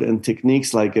poo-pooed, and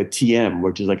techniques like a TM,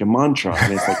 which is like a mantra,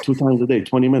 and it's like 2 times a day,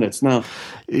 20 minutes. Now,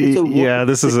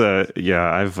 this is a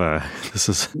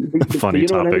funny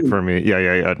topic for me.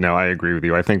 Yeah. No, I agree with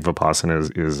you. I think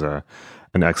Vipassana is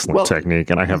an excellent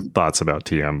technique, and I have thoughts about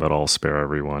TM, but I'll spare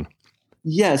everyone.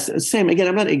 Yes, same. Again,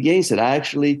 I'm not against it.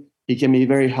 It can be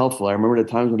very helpful. I remember the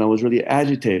times when I was really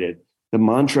agitated. The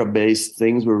mantra-based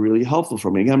things were really helpful for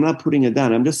me. Again, I'm not putting it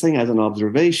down. I'm just saying as an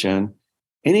observation,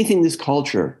 anything this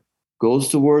culture goes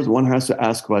towards, one has to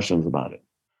ask questions about it.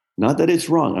 Not that it's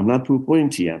wrong. I'm not poo-pooing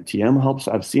TM. TM helps.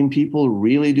 I've seen people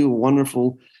really do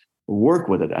wonderful work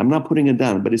with it. I'm not putting it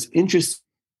down, but it's interesting.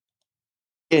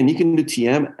 And you can do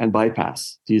TM and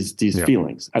bypass these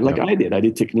feelings. I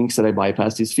did techniques that I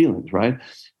bypass these feelings, right?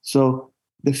 So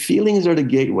the feelings are the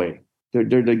gateway. They're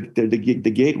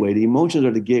the gateway. The emotions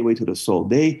are the gateway to the soul.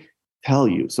 They tell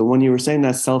you. So when you were saying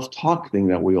that self-talk thing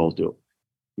that we all do,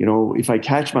 if I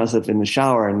catch myself in the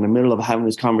shower in the middle of having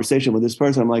this conversation with this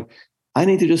person, I'm like, I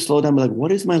need to just slow down and be like,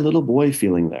 what is my little boy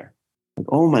feeling there? Like,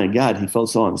 oh my God, he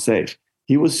felt so unsafe.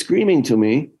 He was screaming to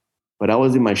me, but I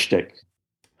was in my shtick.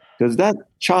 Because that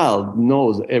child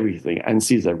knows everything and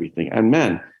sees everything. And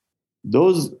man,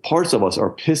 those parts of us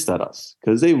are pissed at us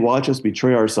because they watch us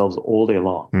betray ourselves all day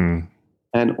long. Mm.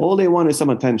 And all they want is some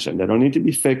attention. They don't need to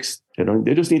be fixed.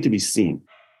 They just need to be seen.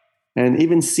 And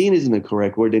even seen isn't the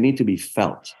correct word. They need to be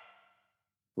felt,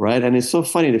 right? And it's so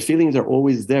funny. The feelings are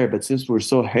always there, but since we're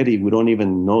so heady, we don't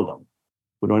even know them.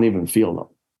 We don't even feel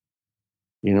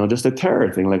them. Just a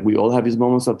terror thing. Like we all have these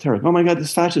moments of terror. Oh my God,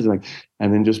 this fascism.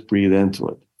 And then just breathe into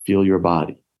it. Feel your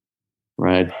body,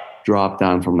 right? Drop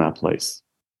down from that place.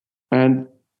 And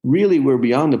really, we're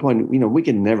beyond the point. We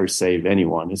can never save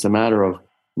anyone. It's a matter of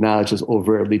Now it's just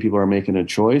overtly people are making a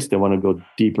choice. They want to go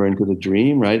deeper into the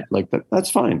dream, right? Like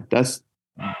that's fine. Those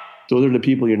are the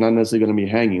people you're not necessarily going to be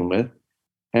hanging with.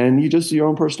 And you just do your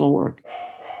own personal work,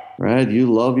 right?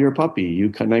 You love your puppy. You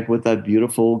connect with that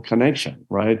beautiful connection,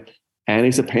 right? And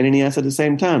it's a pain in the ass at the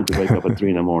same time to wake up at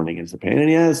 3 a.m. It's a pain in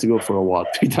the ass to go for a walk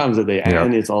 3 times a day.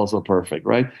 And it's also perfect,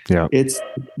 right? Yeah. It's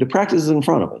the practice is in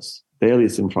front of us. Daily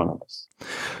it's in front of us.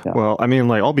 Yeah. Well, I mean,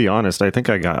 like, I'll be honest. I think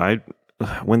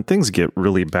when things get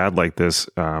really bad like this,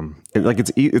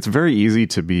 it's very easy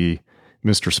to be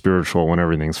Mr. Spiritual when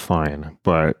everything's fine.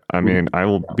 But I mean, I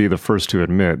will be the first to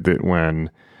admit that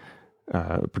when,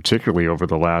 particularly over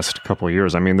the last couple of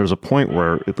years, I mean, there's a point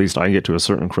where at least I get to a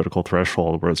certain critical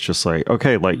threshold where it's just like,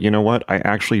 okay, like, you know what? I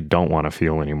actually don't want to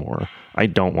feel anymore. I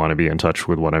don't want to be in touch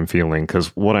with what I'm feeling,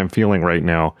 because what I'm feeling right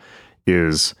now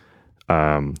is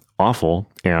awful,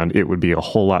 and it would be a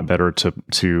whole lot better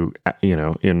to you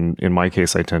know, in my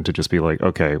case, I tend to just be like,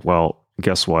 okay, well,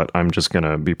 guess what? I'm just going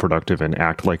to be productive and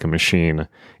act like a machine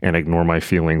and ignore my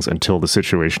feelings until the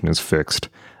situation is fixed.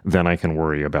 Then I can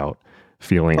worry about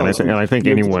feeling. And I think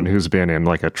anyone who's been in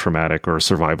like a traumatic or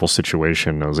survival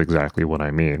situation knows exactly what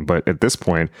I mean. But at this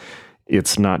point,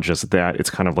 it's not just that. It's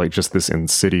kind of like just this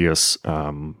insidious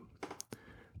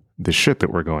the shit that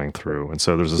we're going through. And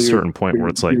so there's a certain point where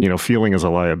it's like, you know, feeling is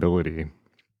a liability.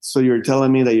 So you're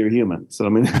telling me that you're human. So I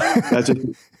mean,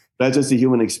 that's just a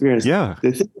human experience. Yeah.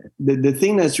 The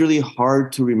thing that's really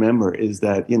hard to remember is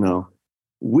that, you know,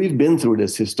 we've been through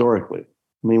this historically.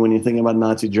 I mean, when you think about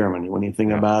Nazi Germany, when you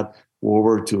think about World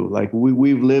War II, like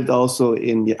we've lived also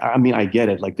I mean, I get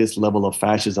it, like this level of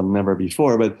fascism never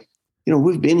before, but you know,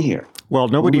 we've been here. Well,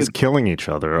 nobody's killing each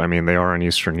other. I mean, they are in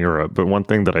Eastern Europe. But one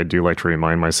thing that I do like to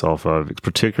remind myself of,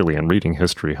 particularly in reading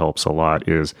history helps a lot,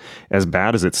 is as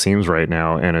bad as it seems right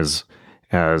now and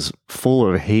as full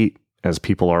of hate as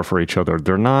people are for each other,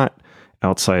 they're not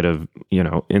outside of, you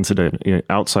know,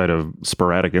 outside of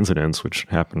sporadic incidents, which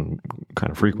happen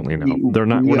kind of frequently now. We're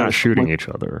not shooting each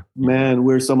other. Man,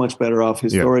 we're so much better off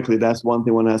historically. Yeah. That's one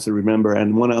thing one has to remember.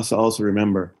 And one has to also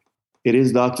remember, it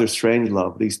is Dr.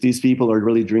 Strangelove. These people are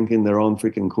really drinking their own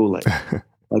freaking Kool-Aid.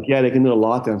 Like, yeah, they can do a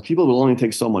lockdown. People will only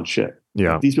take so much shit.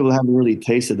 Yeah. These people haven't really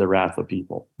tasted the wrath of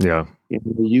people. Yeah.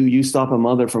 You stop a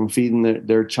mother from feeding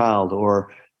their child,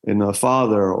 or a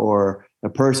father, or a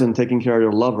person taking care of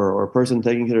their lover, or a person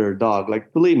taking care of their dog.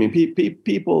 Like, believe me,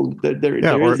 people.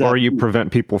 Or you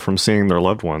prevent people from seeing their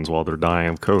loved ones while they're dying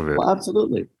of COVID. Well,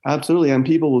 absolutely, and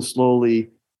people will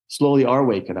slowly are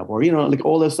waking up, or, you know, like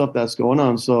all that stuff that's going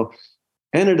on. So,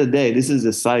 end of the day, this is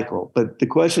a cycle. But the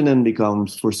question then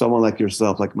becomes, for someone like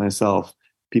yourself, like myself,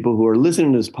 people who are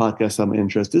listening to this podcast, some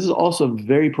interest, this is also a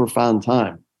very profound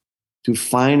time to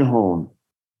fine hone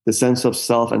the sense of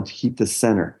self and to keep the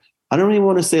center. I don't even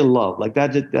want to say love, like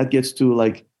that gets too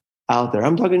like out there.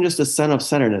 I'm talking just a sense of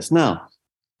centeredness. Now,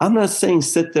 I'm not saying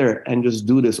sit there and just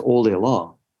do this all day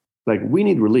long. Like, we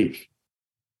need relief.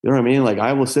 You know what I mean? Like,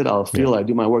 I will sit, I'll feel, I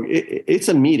do my work. It's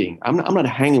a meeting. I'm not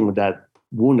hanging with that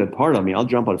wounded part of me. I'll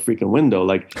jump out a freaking window.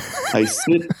 Like, I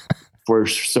sit for a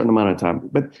certain amount of time.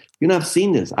 But, you know, I've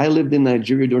seen this. I lived in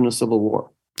Nigeria during the Civil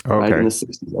War, right, in the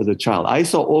 60s as a child. I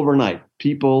saw overnight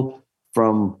people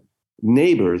from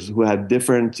neighbors who had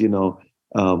different, you know,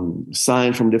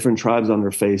 signs from different tribes on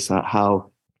their face,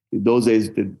 how those days,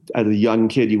 as a young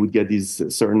kid, you would get these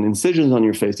certain incisions on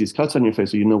your face, these cuts on your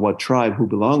face, so you know what tribe, who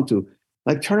belonged to,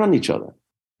 like, turn on each other.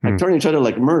 Like, turn each other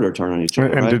like murder, turn on each other.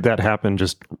 And right? Did that happen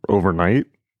just overnight?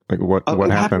 Like, what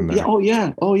happened there?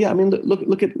 Yeah, oh yeah. I mean,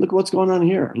 look at what's going on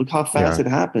here. Look how fast it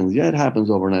happens. Yeah, it happens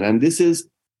overnight. And this is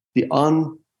the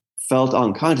unfelt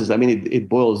unconscious. I mean, it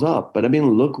boils up. But I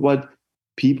mean, look what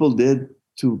people did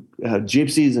to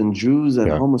gypsies and Jews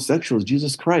and homosexuals.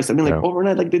 Jesus Christ. I mean, like,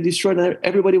 overnight, like, they destroyed it.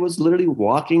 Everybody was literally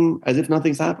walking as if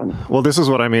nothing's happened. Well, this is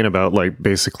what I mean about, like,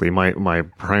 basically my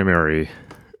primary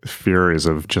fear is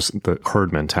of just the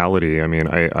herd mentality. I mean,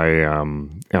 I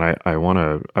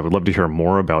would love to hear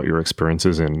more about your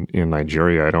experiences in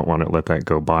Nigeria. I don't want to let that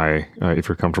go by if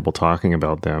you're comfortable talking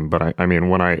about them. But I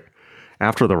mean,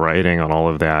 after the writing on all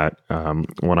of that,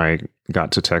 when I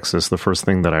got to Texas, the first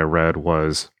thing that I read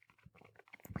was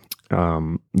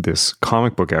this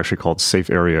comic book actually called Safe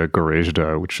Area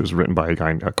Garejda, which was written by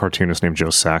a cartoonist named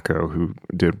Joe Sacco, who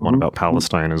did one about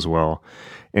Palestine as well.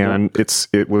 And it's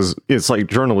like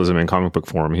journalism in comic book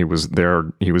form. He was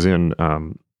in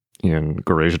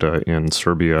Garejda in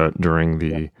Serbia during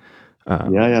the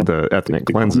ethnic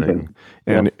cleansing.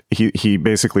 And he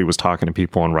basically was talking to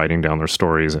people and writing down their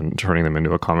stories and turning them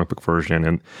into a comic book version.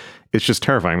 And it's just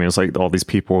terrifying. I mean, it's like all these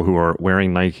people who are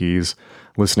wearing Nikes,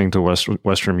 listening to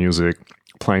Western music,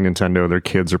 playing Nintendo, their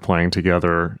kids are playing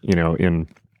together, you know, in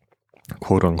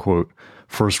quote unquote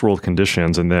first world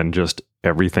conditions, and then just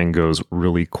everything goes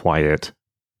really quiet.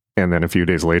 And then a few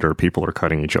days later, people are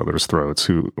cutting each other's throats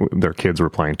who their kids were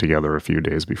playing together a few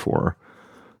days before.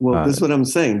 Well, this is what I'm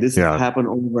saying. This has happened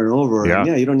over and over. Yeah.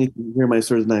 And you don't need to hear my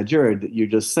stories in Nigeria. You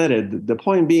just said it. The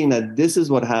point being that this is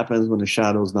what happens when the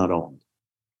shadow is not owned.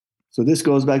 So this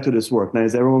goes back to this work. Now,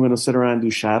 is everyone going to sit around and do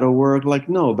shadow work? Like,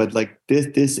 no, but like there's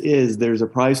a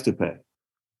price to pay.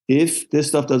 If this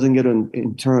stuff doesn't get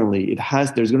internally,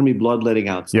 there's going to be bloodletting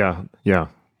outside. Yeah.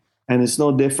 And it's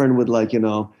no different with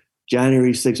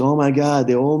January 6th. Oh my God,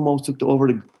 they almost took over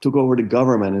the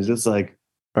government. It's just like,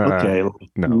 okay,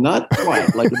 no. Not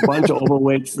quite. Like a bunch of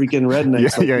overweight freaking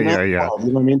rednecks. Yeah. You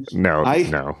know what I mean?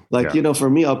 No. For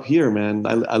me up here, man,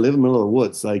 I live in the middle of the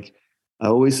woods. Like I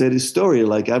always say this story.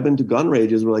 Like I've been to gun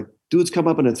ranges where like dudes come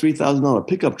up in a $3,000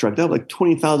 pickup truck. They have like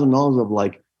 $20,000 of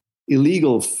like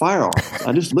illegal firearms.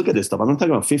 I just look at this stuff. I'm not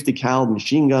talking about 50 cal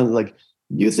machine guns. Like,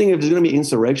 you think if there's going to be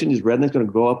insurrection, these rednecks going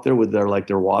to go up there with their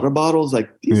water bottles? Like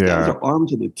these guys are armed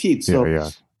to the teeth. So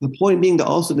the point being that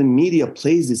also the media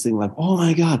plays this thing like, oh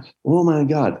my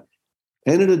God.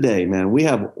 End of the day, man, we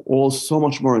have all so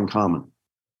much more in common,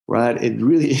 right? It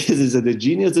really is. The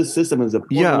genius of the system is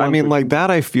I mean, like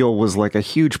that I feel was like a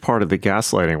huge part of the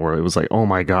gaslighting where it was like, oh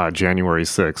my God, January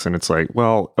 6th. And it's like,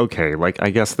 well, okay, like I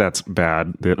guess that's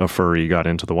bad that a furry got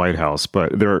into the White House,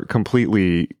 but they're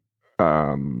completely...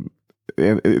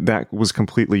 that was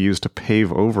completely used to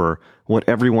pave over what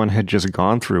everyone had just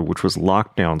gone through, which was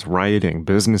lockdowns, rioting,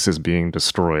 businesses being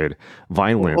destroyed,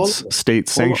 violence,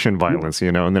 state-sanctioned violence,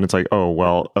 and then it's like, oh,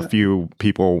 well, a few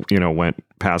people, went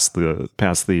past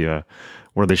the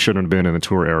where they shouldn't have been in the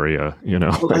tour area,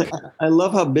 Well, I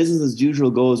love how business as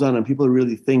usual goes on, and people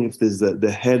really think if there's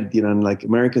the head, and like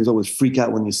Americans always freak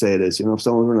out when you say this, if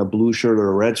someone's wearing a blue shirt or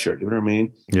a red shirt, you know what I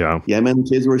mean? Yeah. Yeah, man,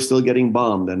 kids were still getting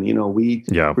bombed, and we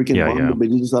bombed the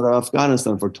beaches out of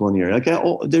Afghanistan for 20 years.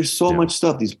 Like, there's so much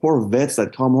stuff. These poor vets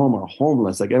that come home are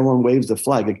homeless. Like, everyone waves the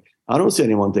flag. Like, I don't see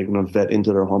anyone taking a vet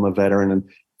into their home, a veteran, and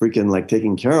freaking like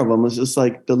taking care of them. It's just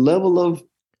like the level of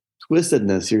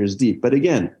twistedness here is deep. But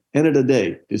again, end of the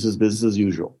day, this is business as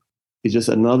usual. It's just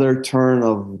another turn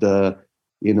of the,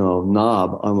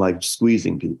 knob on like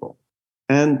squeezing people.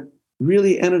 And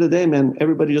really, end of the day, man,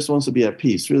 everybody just wants to be at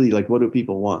peace. Really, like, what do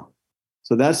people want?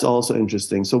 So that's also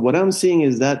interesting. So what I'm seeing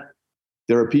is that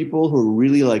there are people who are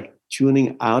really like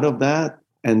tuning out of that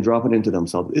and dropping into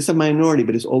themselves. It's a minority,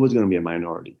 but it's always going to be a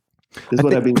minority. This is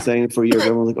what I've been saying for years.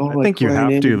 Everyone's like, oh, I think you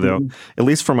have to, though, at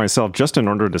least for myself, just in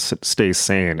order to stay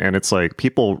sane. And it's like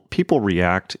people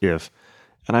react and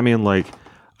I mean, like,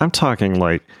 I'm talking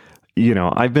like,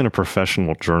 I've been a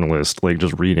professional journalist, like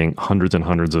just reading hundreds and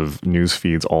hundreds of news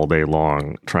feeds all day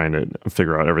long, trying to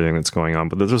figure out everything that's going on.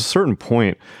 But there's a certain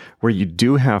point where you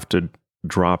do have to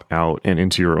drop out and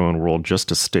into your own world just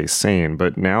to stay sane.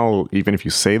 But now, even if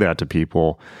you say that to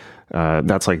people,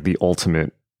 that's like the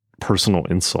ultimate personal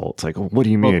insult. It's like, what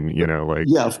do you mean?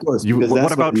 Yeah, of course.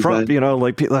 What about Trump?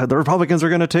 Like the Republicans are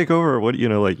going to take over. What,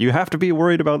 like you have to be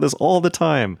worried about this all the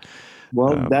time.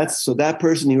 Well, that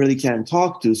person you really can't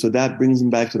talk to. So that brings him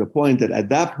back to the point that at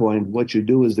that point, what you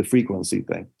do is the frequency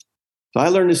thing. So I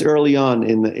learned this early on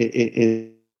in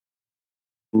the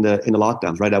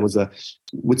lockdowns, right? I was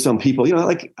with some people,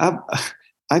 like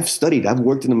I've studied, I've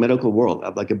worked in the medical world. I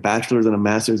have like a bachelor's and a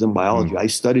master's in biology. I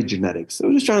studied genetics. I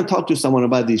was just trying to talk to someone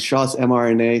about these shots,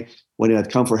 mRNA, when it had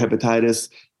come for hepatitis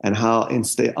and how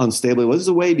unstable it was. This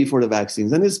is way before the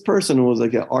vaccines. And this person who was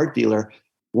like an art dealer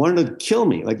wanted to kill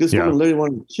me. Like this woman literally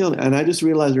wanted to kill me. And I just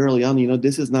realized early on,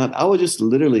 this is not, I was just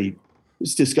literally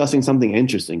just discussing something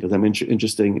interesting because I'm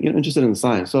interested in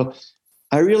science. So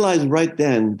I realized right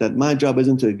then that my job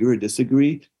isn't to agree or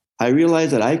disagree. I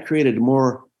realized that I created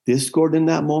more discord in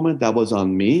that moment. That was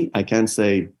on me. I can't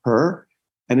say her.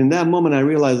 And in that moment, I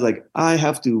realized like I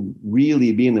have to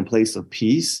really be in a place of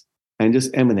peace and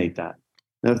just emanate that.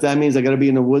 Now, if that means I got to be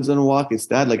in the woods on a walk, it's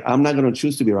that. Like I'm not going to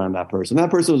choose to be around that person.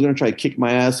 That person was going to try to kick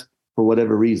my ass for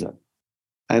whatever reason.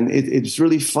 And it's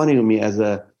really funny to me as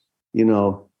a,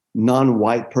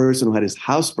 non-white person who had his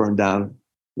house burned down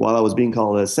while I was being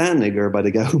called a sand nigger by the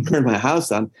guy who burned my house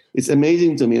down. It's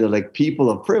amazing to me that like people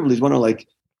of privilege want to like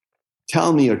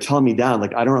tell me down.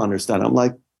 Like, I don't understand. I'm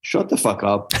like, shut the fuck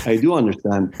up. I do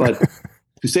understand. But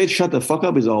to say shut the fuck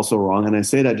up is also wrong. And I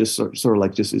say that just sort of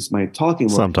like, just it's my talking.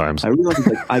 Sometimes. I realize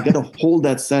like, I got to hold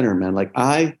that center, man. Like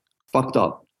I fucked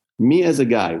up. Me as a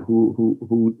guy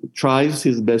who tries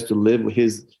his best to live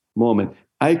his moment,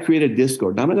 I created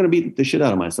discord. Now I'm not going to beat the shit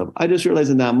out of myself. I just realized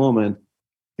in that moment,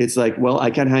 it's like, well, I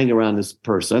can't hang around this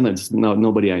person. It's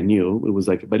nobody I knew. It was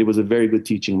like, but it was a very good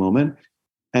teaching moment.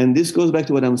 And this goes back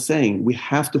to what I'm saying. We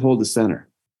have to hold the center,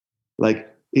 Like,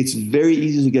 it's very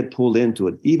easy to get pulled into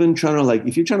it. Even trying to, like,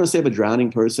 if you're trying to save a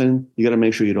drowning person, you got to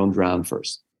make sure you don't drown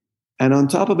first. And on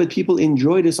top of it, people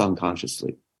enjoy this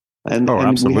unconsciously. And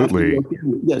absolutely.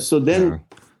 So then,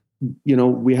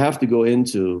 we have to go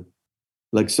into,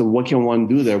 like, so what can one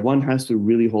do there? One has to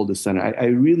really hold the center. I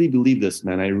really believe this,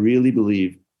 man. I really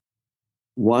believe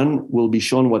one will be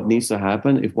shown what needs to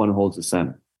happen if one holds the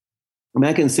center. I mean,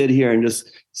 I can sit here and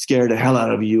just scare the hell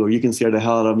out of you, or you can scare the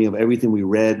hell out of me of everything we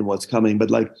read and what's coming.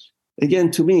 But, like,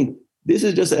 again, to me, this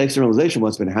is just an externalization of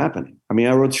what's been happening. I mean,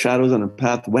 I wrote Shadows on a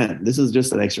Path when. This is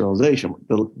just an externalization.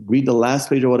 Read the last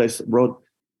page of what I wrote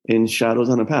in Shadows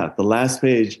on a Path. The last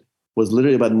page was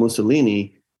literally about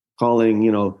Mussolini calling,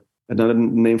 another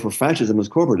name for fascism was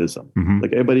corporatism. Mm-hmm.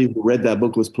 Like, everybody who read that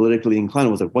book was politically inclined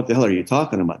and was like, what the hell are you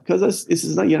talking about? Because this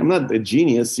is not, I'm not a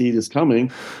genius, see this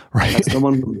coming. Right. As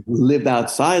someone who lived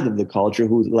outside of the culture,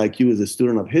 who, like you, is a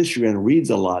student of history and reads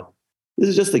a lot, this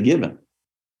is just a given.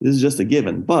 This is just a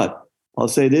given. But I'll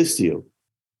say this to you.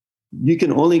 You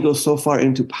can only go so far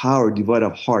into power devoid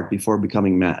of heart before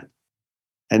becoming mad.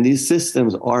 And these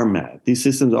systems are mad. These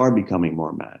systems are becoming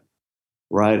more mad,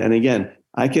 right? And again,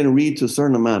 I can read to a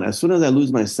certain amount. As soon as I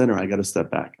lose my center, I got to step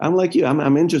back. I'm like you.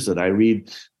 I'm interested. I read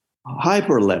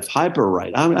hyper left, hyper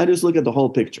right. I just look at the whole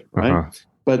picture, right? Uh-huh.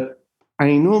 But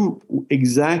I know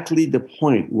exactly the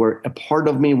point where a part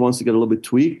of me wants to get a little bit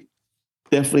tweaked.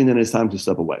 Definitely then it's time to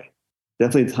step away.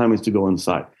 Definitely the time is to go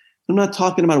inside. I'm not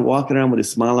talking about walking around with a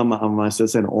smile on my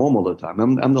face and all the time.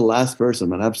 I'm the last person,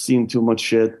 man. I've seen too much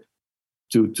shit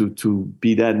to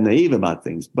be that naive about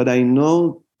things. But I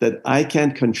know that I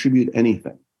can't contribute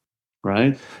anything,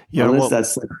 right? Yeah. Unless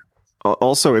that's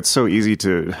also, it's so easy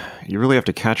you really have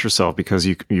to catch yourself, because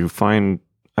you find,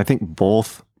 I think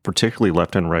both, particularly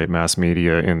left and right mass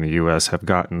media in the US, have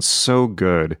gotten so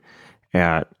good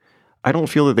at, I don't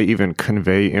feel that they even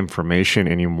convey information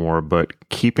anymore, but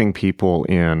keeping people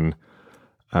in,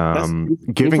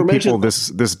 giving people this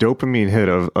dopamine hit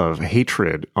of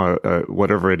hatred,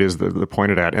 whatever it is that they're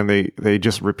pointed at, and they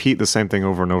just repeat the same thing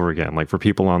over and over again. Like, for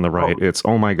people on the right, it's,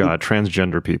 oh my God,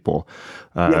 transgender people.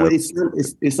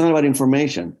 It's not about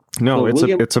information. No, so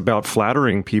it's about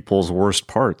flattering people's worst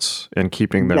parts and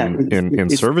keeping them in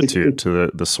servitude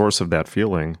to the source of that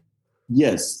feeling.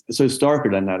 Yes, so it's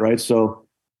darker than that, right? So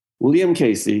William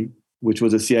Casey, which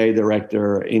was a CIA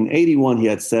director, in 1981, he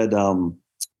had said,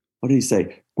 what did he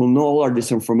say? We'll know all our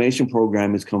disinformation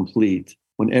program is complete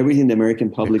when everything the American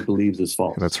public believes is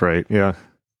false. That's right. Yeah.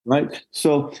 Right.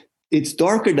 So it's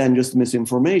darker than just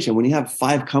misinformation. When you have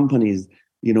 5 companies,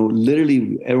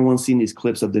 literally everyone's seen these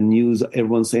clips of the news,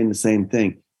 everyone's saying the same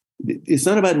thing. It's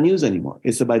not about news anymore.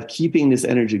 It's about keeping this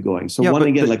energy going. So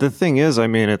the thing is, I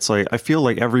mean, it's like, I feel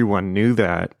like everyone knew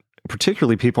that,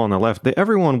 particularly people on the left,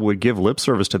 everyone would give lip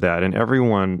service to that, and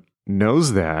everyone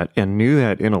knows that and knew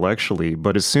that intellectually.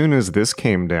 But as soon as this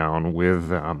came down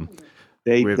with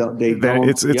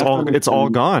it's all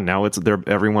gone now.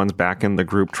 Everyone's back in the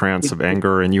group trance of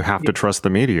anger, and you have to trust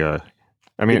the media.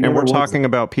 I mean, and we're talking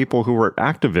about people who were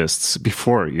activists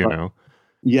before, know.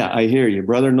 Yeah, I hear you,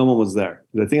 brother. No one was there.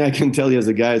 The thing I can tell you as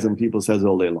a guy is when people says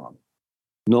all day long,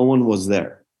 no one was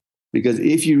there, because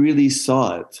if you really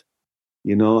saw it,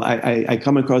 I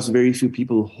come across very few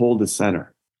people who hold the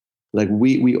center. Like,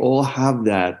 we all have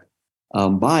that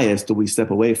bias till we step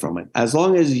away from it. As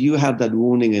long as you have that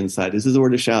wounding inside, this is where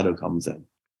the shadow comes in.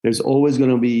 There's always going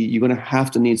to be, you're going to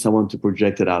have to need someone to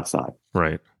project it outside.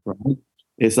 Right.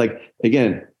 It's like,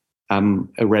 again, I'm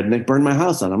a redneck, burn my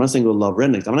house down. I'm not saying go love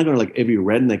rednecks. I'm not going to, like, every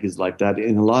redneck is like that.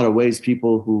 In a lot of ways,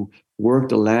 people who work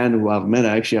the land, who I've met,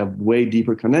 I actually have way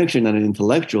deeper connection than an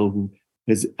intellectual who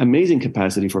has amazing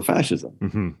capacity for fascism.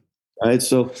 Mm-hmm. Right.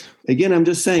 So again, I'm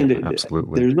just saying that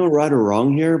there's no right or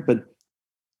wrong here, but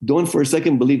don't for a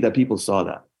second believe that people saw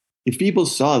that. If people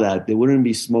saw that, they wouldn't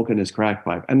be smoking this crack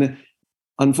pipe. And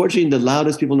unfortunately, the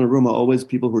loudest people in the room are always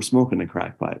people who are smoking a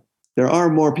crack pipe. There are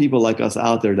more people like us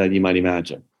out there than you might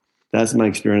imagine. That's my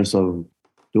experience of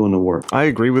doing the work. I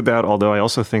agree with that, although I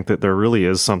also think that there really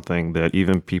is something that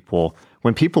even people,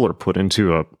 when people are put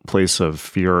into a place of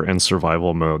fear and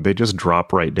survival mode, they just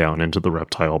drop right down into the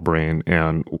reptile brain,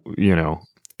 and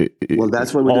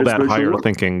that's what all that higher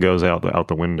thinking goes out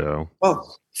the window.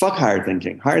 Well, fuck higher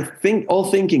thinking. All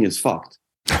thinking is fucked.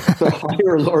 So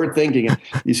higher or lower thinking.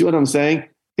 You see what I'm saying?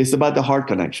 It's about the heart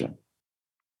connection.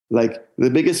 Like, the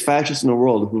biggest fascists in the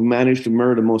world who managed to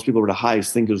murder the most people were the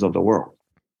highest thinkers of the world.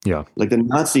 Yeah, like the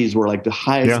Nazis were like the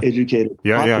highest educated.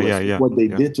 Yeah. What they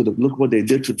did to look what they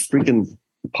did to the freaking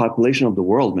population of the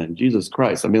world, man. Jesus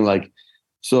Christ. I mean, like,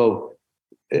 so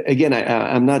again,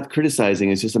 I'm not criticizing.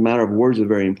 It's just a matter of words are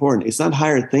very important. It's not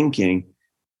higher thinking.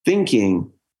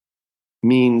 Thinking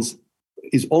means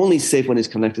is only safe when it's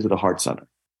connected to the heart center,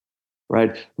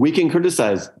 right? We can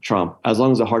criticize Trump as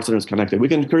long as the heart center is connected. We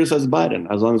can criticize Biden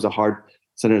as long as the heart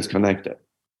center is connected.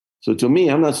 So to me,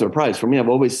 I'm not surprised. For me, I've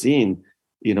always seen,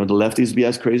 the lefties be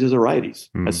as crazy as the righties.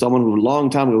 As someone who a long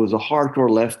time ago was a hardcore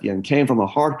lefty and came from a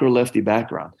hardcore lefty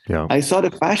background. Yeah. I saw the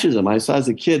fascism. I saw as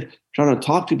a kid trying to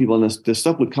talk to people, and the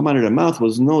stuff would come out of their mouth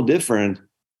was no different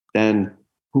than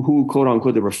who quote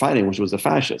unquote, they were fighting, which was the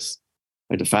fascists.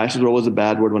 Like the fascist word was a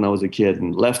bad word when I was a kid,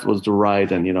 and left was the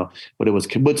right, and but it was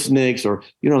kibbutzniks, or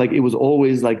like it was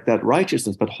always like that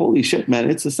righteousness. But holy shit, man,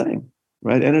 it's the same,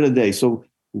 right? End of the day. So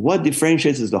what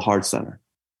differentiates is the heart center.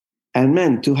 And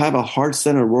man, to have a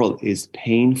heart-centered world is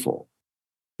painful.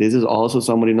 This is also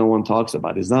somebody no one talks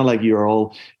about. It's not like you're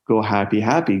all go happy,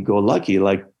 go lucky.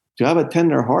 Like to have a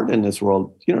tender heart in this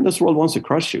world, this world wants to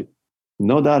crush you.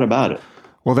 No doubt about it.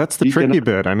 Well, that's the tricky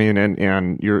bit. I mean,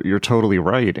 and you're totally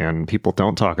right. And people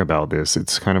don't talk about this.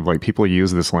 It's kind of like people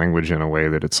use this language in a way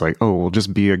that it's like, oh, well,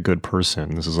 just be a good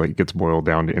person. This is like, it gets boiled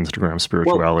down to Instagram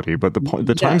spirituality. But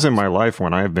the times in my life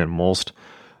when I have been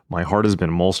my heart has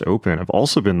been most open, have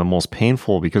also been the most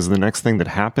painful, because the next thing that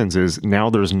happens is now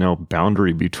there's no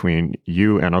boundary between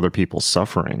you and other people's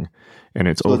suffering. And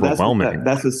it's overwhelming.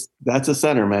 That's a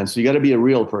center, man. So you got to be a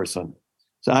real person.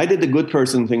 So I did the good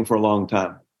person thing for a long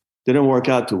time. Didn't work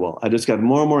out too well. I just got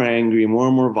more and more angry, more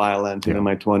and more violent in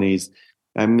my 20s.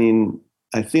 I mean,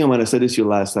 I think I might have said this to you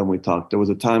last time we talked. There was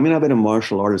a time, I've been a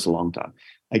martial artist a long time.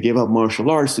 I gave up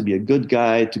martial arts to be a good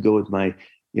guy, to go with my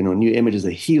new image as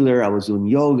a healer. I was doing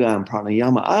yoga and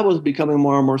pranayama. I was becoming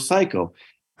more and more psycho.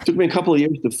 It took me a couple of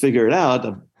years to figure it out.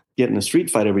 Of getting a street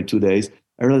fight every 2 days.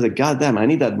 I realized that, goddamn, I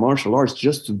need that martial arts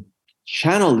just to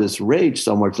channel this rage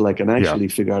somewhere till I can actually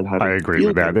figure out how to. I agree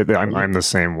with that. I'm the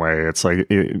same way. It's like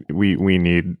we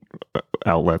need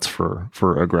outlets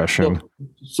for aggression.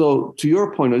 So to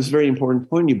your point, it's a very important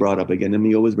point you brought up again. And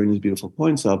me always bring these beautiful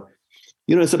points up.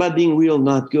 It's about being real,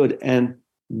 not good. And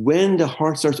when the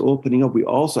heart starts opening up, we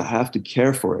also have to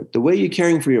care for it. The way you're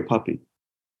caring for your puppy,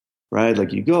 right?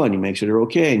 Like you go and you make sure they're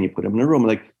okay and you put them in a room.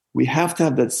 Like we have to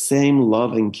have that same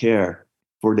love and care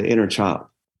for the inner child.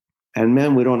 And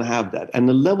man, we don't have that. And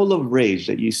the level of rage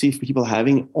that you see people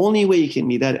having, only way you can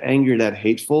be that angry, that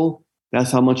hateful,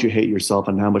 that's how much you hate yourself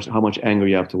and how much anger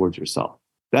you have towards yourself.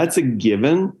 That's a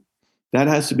given. That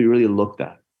has to be really looked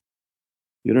at.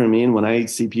 You know what I mean? When I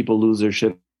see people lose their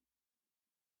shit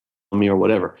on me or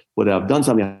whatever, whether I've done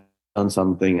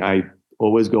something, I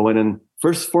always go in and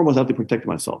first and foremost, I have to protect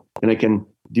myself. And I can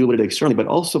deal with it externally, but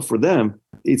also for them,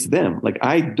 it's them. Like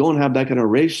I don't have that kind of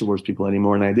rage towards people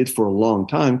anymore. And I did for a long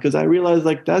time because I realized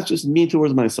like that's just me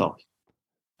towards myself.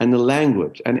 And the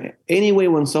language. And anyway,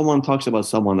 when someone talks about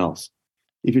someone else,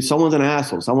 if someone's an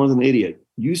asshole, someone's an idiot,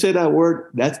 you say that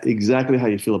word, that's exactly how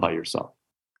you feel about yourself.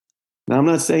 Now, I'm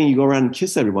not saying you go around and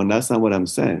kiss everyone. That's not what I'm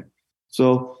saying.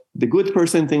 So the good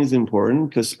person thing is important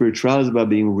because spirituality is about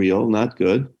being real, not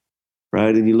good,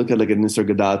 right? And you look at like a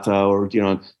Nisargadatta or,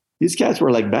 these cats were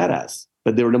like badass,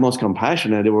 but they were the most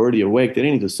compassionate. They were already awake. They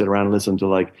didn't need to sit around and listen to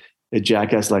like a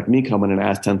jackass like me come in and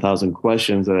ask 10,000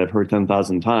 questions that I've heard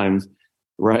 10,000 times,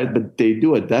 right? But they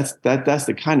do it. That's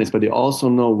the kindness, but they also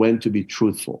know when to be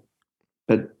truthful.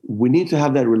 But we need to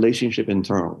have that relationship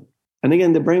internally. And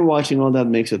again, the brainwashing, all that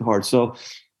makes it hard. So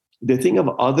the thing of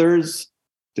others,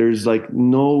 there's like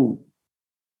once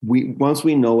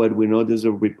we know it, we know there's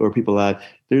where people are at,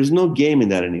 there's no game in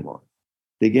that anymore.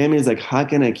 The game is like, how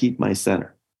can I keep my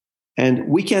center? And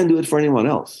we can't do it for anyone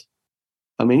else.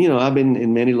 I mean, I've been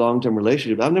in many long-term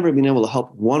relationships. I've never been able to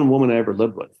help one woman I ever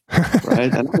lived with,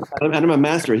 right? and I'm a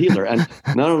master healer. And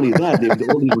not only that,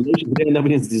 all these relationships end up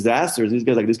in these disasters. This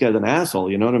guy's an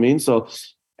asshole, you know what I mean? So,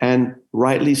 and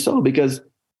rightly so, because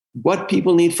what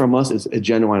people need from us is a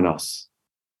genuine us.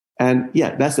 And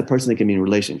yeah, that's the person that can be in a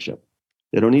relationship.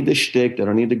 They don't need the shtick. They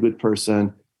don't need the good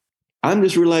person. I'm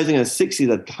just realizing at 60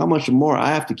 that how much more I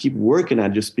have to keep working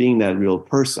at just being that real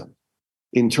person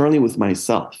internally with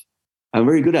myself. I'm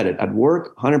very good at it. At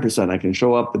work, 100%. I can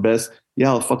show up the best. Yeah,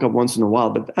 I'll fuck up once in a while,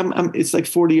 but it's like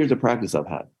 40 years of practice I've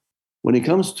had. When it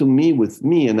comes to me with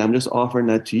me, and I'm just offering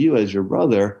that to you as your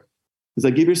brother, is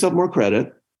like give yourself more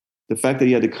credit. The fact that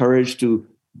you had the courage to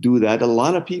do that. A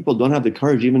lot of people don't have the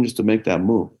courage even just to make that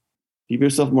move. Give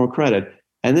yourself more credit.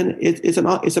 And then it's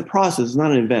a process. It's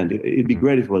not an event. It'd be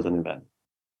great if it was an event.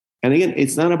 And again,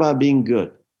 it's not about being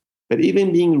good, but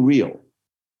even being real.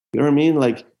 You know what I mean?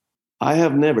 Like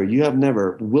you have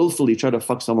never willfully tried to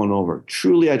fuck someone over.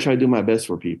 Truly, I try to do my best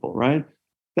for people, right?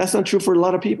 That's not true for a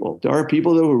lot of people. There are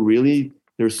people that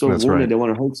they're so wounded, they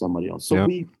want to hurt somebody else. So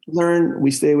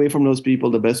we stay away from those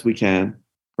people the best we can,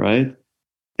 right?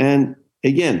 And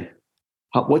again,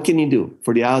 What can you do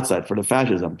for the outside, for the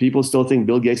fascism? People still think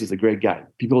Bill Gates is a great guy.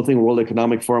 People think World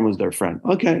Economic Forum is their friend.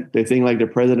 Okay. They think like the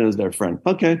president is their friend.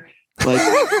 Okay. Like,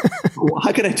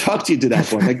 how can I talk to you to that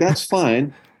point? Like, that's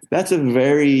fine. That's a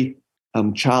very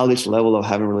childish level of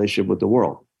having a relationship with the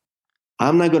world.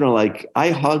 I'm not going to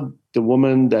I hug the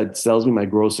woman that sells me my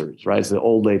groceries, right? It's the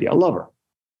old lady. I love her.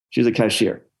 She's a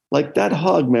cashier. Like that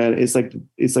hug, man, it's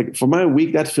like for my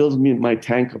week, that fills me my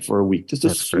tank for a week. Just the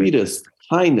sweetest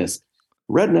kindness.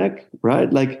 Redneck,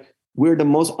 right? Like we're the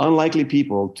most unlikely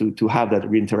people to have that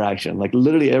interaction. Like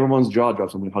literally everyone's jaw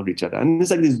drops when we hug each other. And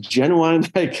it's like this genuine,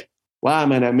 like, wow,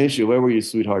 man, I miss you. Where were you,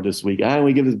 sweetheart, this week? And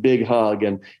we give this big hug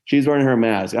and she's wearing her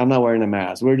mask. I'm not wearing a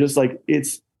mask. We're just like,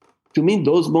 to me,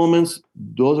 those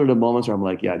are the moments where I'm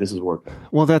like, yeah, this is working.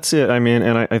 Well, that's it. I mean,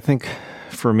 and I think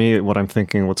for me, what I'm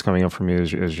thinking, what's coming up for me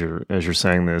as you're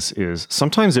saying this is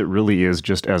sometimes it really is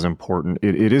just as important.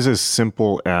 It is as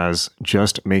simple as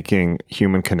just making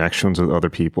human connections with other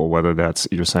people, whether that's,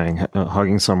 you're saying,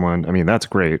 hugging someone. I mean, that's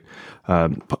great.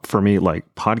 For me, like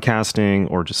podcasting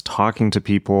or just talking to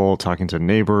people, talking to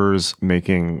neighbors,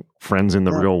 making friends in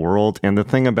the real world. And the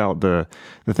thing about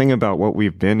what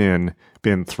we've been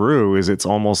through is it's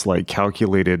almost like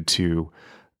calculated to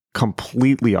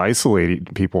completely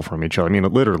isolate people from each other. I mean,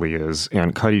 it literally is,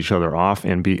 and cut each other off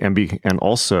and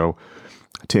also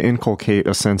to inculcate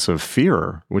a sense of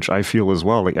fear, which I feel as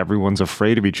well. Like everyone's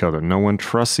afraid of each other. No one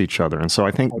trusts each other. And so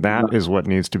I think that is what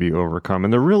needs to be overcome.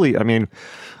 And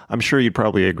I'm sure you'd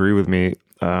probably agree with me.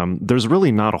 There's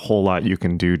really not a whole lot you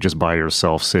can do just by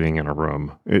yourself sitting in a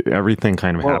room. Everything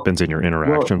kind of happens in your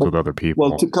interactions with other people.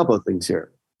 Well, a couple of things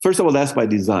here. First of all, that's by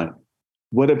design.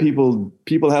 What do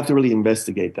people have to really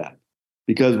investigate that?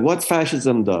 Because what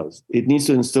fascism does, it needs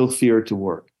to instill fear to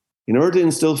work. In order to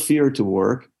instill fear to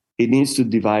work, it needs to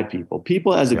divide people.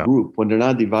 People as a group, when they're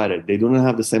not divided, they do not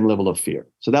have the same level of fear.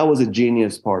 So that was a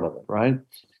genius part of it, right?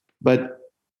 But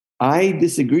I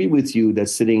disagree with you that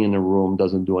sitting in a room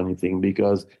doesn't do anything,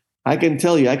 because I can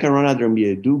tell you, I can run out there and be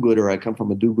a do-gooder. I come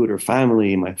from a do-gooder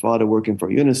family. My father working for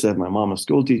UNICEF, my mom a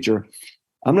school teacher.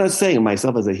 I'm not saying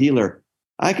myself as a healer.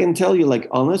 I can tell you, like,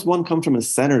 unless one comes from a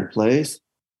centered place,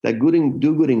 that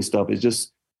do-gooding stuff is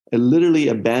just literally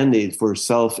a Band-Aid for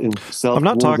self. I'm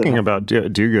not talking about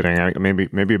do-gooding.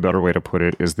 Maybe a better way to put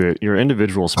it is that your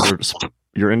individual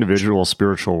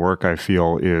spiritual work, I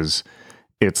feel,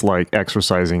 it's like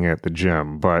exercising at the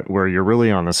gym, but where you're really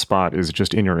on the spot is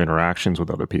just in your interactions with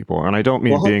other people. And I don't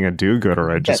mean being a do-gooder.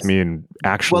 I just mean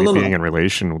actually being in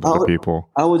relation with other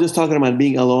people. I was just talking about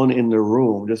being alone in the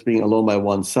room, just being alone by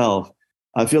oneself.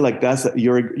 I feel like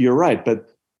you're right. But,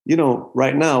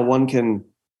 right now one can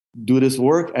do this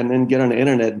work and then get on the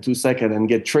internet in 2 seconds and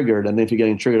get triggered. And if you're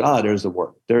getting triggered, there's the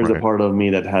work. There's a part of me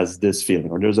that has this feeling,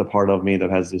 or there's a part of me that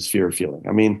has this fear feeling.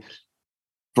 I mean,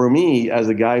 for me, as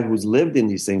a guy who's lived in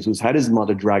these things, who's had his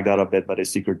mother dragged out of bed by the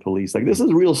secret police, like, this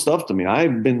is real stuff to me.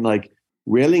 I've been like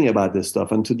railing about this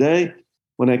stuff. And today,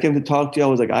 when I came to talk to you, I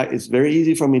was like, it's very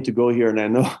easy for me to go here. And I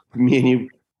know me and you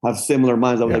have similar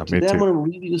minds. I was like, today I'm going to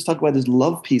really just talk about this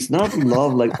love piece, not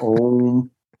love like,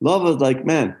 love is like,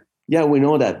 man, yeah, we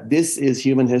know that this is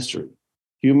human history.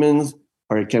 Humans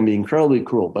can be incredibly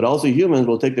cruel, but also humans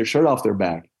will take their shirt off their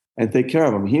back and take care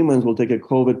of them. Humans will take a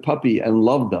COVID puppy and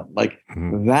love them. Like,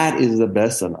 that is the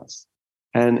best in us.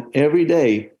 And every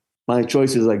day, my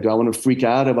choice is like, do I want to freak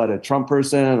out about a Trump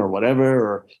person or whatever,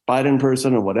 or Biden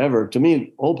person or whatever? To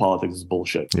me, all politics is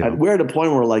bullshit. Yeah. We're at a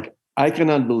point where, like, I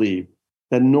cannot believe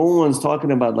that no one's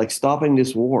talking about, like, stopping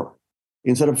this war.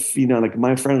 Instead of, like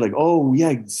my friend, like, oh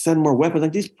yeah, send more weapons.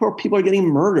 Like, these poor people are getting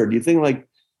murdered. Do you think like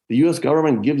the U.S.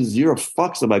 government gives zero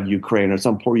fucks about Ukraine or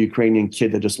some poor Ukrainian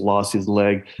kid that just lost his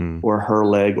leg or her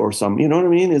leg or some, you know what I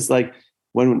mean? It's like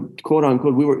when, quote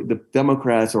unquote, the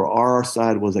Democrats or our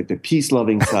side was like the peace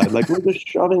loving side. Like, we're just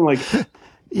shoving like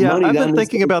money I've down been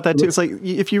thinking about that too. It's like,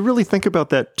 if you really think about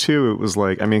that too, it was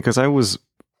like, I mean, because I was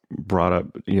brought up,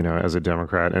 as a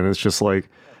Democrat, and it's just like,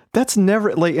 that's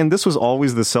never like, and this was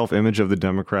always the self-image of the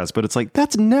Democrats, but it's like,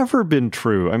 that's never been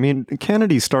true. I mean,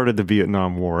 Kennedy started the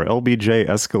Vietnam War. LBJ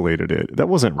escalated it. That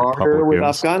wasn't Republicans. With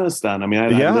Afghanistan. I mean, I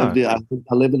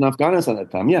lived in Afghanistan at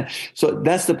the time. Yeah. So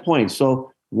that's the point.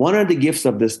 So one of the gifts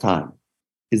of this time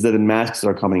is that the masks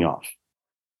are coming off.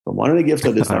 So one of the gifts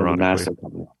of this time, the masks are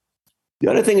coming off.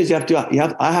 The other thing is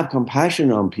I have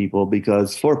compassion on people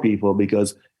because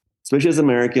especially as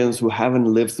Americans who haven't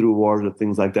lived through wars or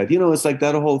things like that. It's like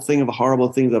that whole thing of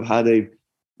horrible things of how they,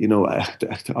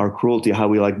 our cruelty, how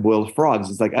we like boiled frogs.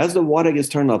 It's like, as the water gets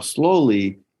turned up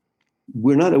slowly,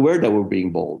 we're not aware that we're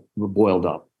being boiled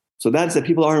up. So that's that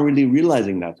people aren't really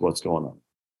realizing that's what's going on.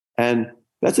 And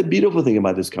that's a beautiful thing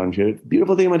about this country.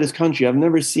 Beautiful thing about this country, I've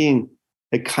never seen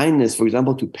a kindness, for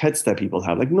example, to pets that people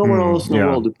have. Like nowhere else in the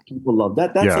world do people love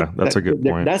that. That's a good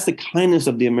point. That's the kindness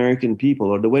of the American people,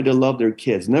 or the way they love their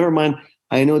kids. Never mind.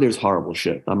 I know there's horrible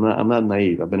shit. I'm not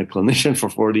naive. I've been a clinician for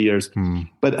 40 years,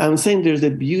 but I'm saying there's a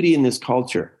beauty in this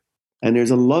culture, and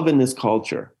there's a love in this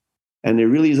culture, and there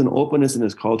really is an openness in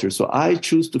this culture. So I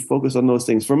choose to focus on those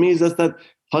things. For me, it's just that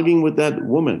hugging with that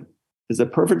woman is a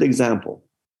perfect example.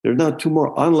 There's not two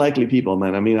more unlikely people,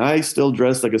 man. I mean, I still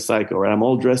dress like a psycho, right? I'm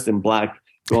all dressed in black,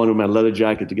 going with my leather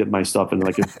jacket to get my stuff in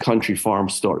like a country farm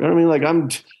store. You know what I mean?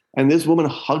 And this woman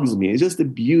hugs me. It's just the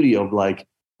beauty of like,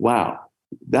 wow,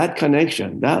 that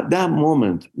connection, that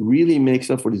moment really makes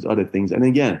up for these other things. And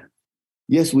again,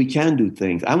 yes, we can do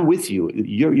things. I'm with you.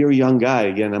 You're a young guy.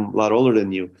 Again, I'm a lot older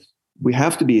than you. We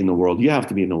have to be in the world. You have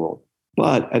to be in the world.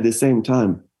 But at the same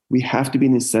time, we have to be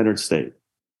in a centered state.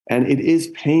 And it is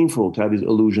painful to have these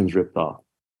illusions ripped off.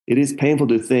 It is painful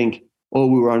to think, oh,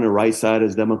 we were on the right side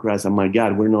as Democrats. Oh my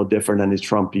God, we're no different than these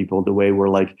Trump people, the way we're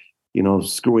like,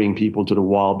 screwing people to the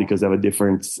wall because they have a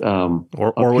different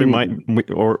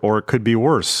or it could be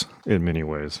worse in many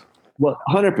ways. Well,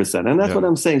 100%. And that's what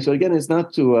I'm saying. So again, it's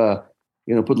not to,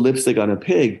 put lipstick on a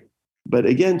pig, but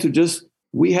again,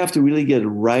 we have to really get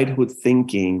righthood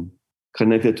thinking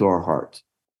connected to our heart.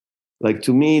 Like,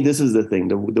 to me, this is the thing,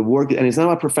 the work, and it's not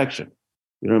about perfection.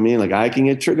 You know what I mean? Like, I can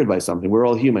get triggered by something. We're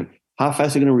all human. How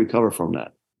fast are you going to recover from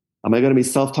that? Am I going to be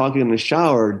self-talking in the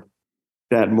shower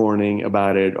that morning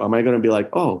about it? Or am I going to be like,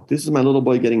 oh, this is my little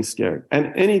boy getting scared?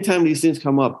 And anytime these things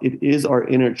come up, it is our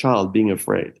inner child being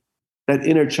afraid. That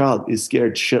inner child is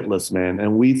scared shitless, man.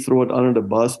 And we throw it under the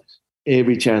bus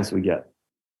every chance we get.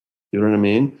 You know what I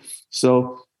mean?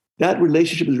 So that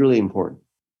relationship is really important.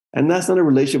 And that's not a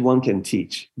relationship one can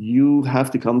teach. You have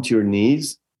to come to your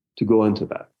knees to go into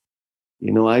that.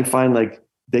 I find like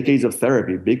decades of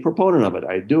therapy, big proponent of it.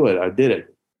 I do it. I did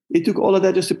it. It took all of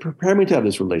that just to prepare me to have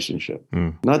this relationship.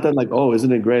 Not that like, oh,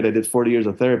 isn't it great? I did 40 years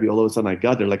of therapy. All of a sudden I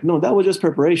got there. Like, no, that was just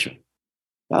preparation.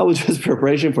 That was just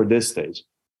preparation for this stage,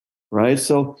 right?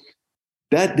 So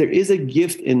that there is a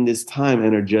gift in this time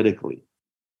energetically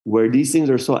where these things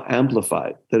are so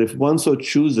amplified that if one so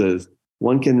chooses,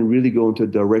 one can really go into a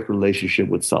direct relationship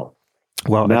with self.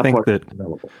 Well, I think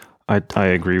that I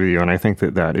agree with you. And I think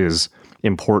that is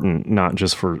important, not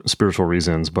just for spiritual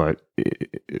reasons, but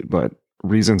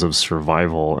reasons of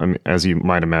survival. I mean, as you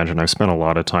might imagine, I've spent a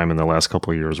lot of time in the last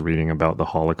couple of years reading about the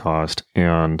Holocaust.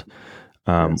 And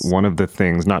one of the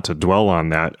things, not to dwell on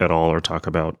that at all or talk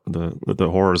about the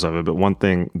horrors of it, but one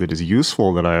thing that is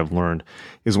useful that I have learned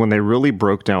is when they really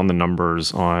broke down the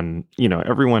numbers on,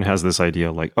 everyone has this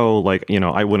idea like, oh, like,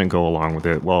 I wouldn't go along with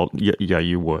it. Well, yeah,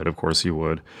 you would. Of course you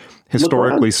would.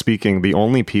 Historically speaking, the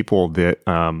only people that,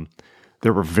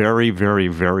 there were very, very,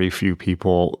 very few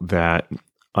people that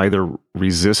either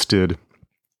resisted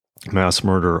mass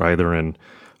murder, either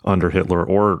under Hitler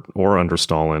or under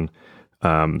Stalin,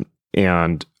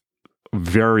 and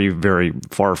very, very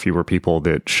far fewer people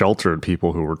that sheltered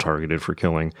people who were targeted for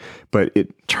killing. But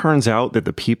it turns out that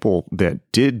the people that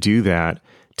did do that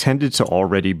tended to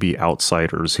already be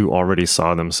outsiders who already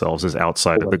saw themselves as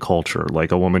outside of the culture,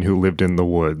 like a woman who lived in the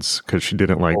woods because she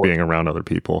didn't like being around other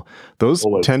people. Those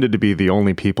tended to be the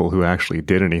only people who actually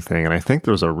did anything. And I think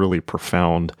there's a really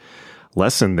profound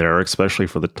lesson there, especially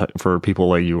for people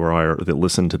like you or I that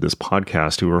listen to this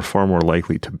podcast, who are far more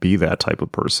likely to be that type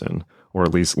of person, or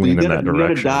at least lean in that direction. You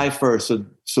got to die first.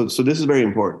 So this is very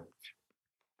important.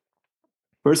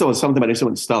 First of all, something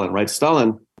about Stalin, right?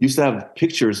 Stalin used to have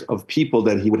pictures of people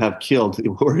that he would have killed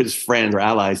who were his friends or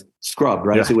allies scrubbed,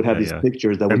 right? So he would have these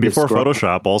pictures that. And before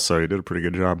Photoshop, also, he did a pretty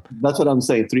good job. That's what I'm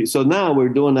saying. So now we're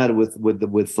doing that with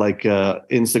like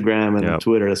Instagram and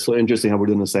Twitter. It's so interesting how we're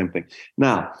doing the same thing.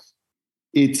 Now,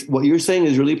 it's what you're saying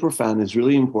is really profound. It's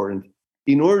really important.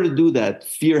 In order to do that,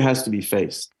 fear has to be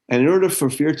faced. And in order for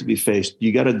fear to be faced,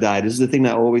 you got to die. This is the thing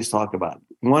that I always talk about.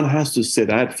 One has to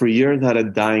sit. For years, I had a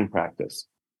dying practice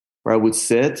where I would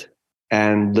sit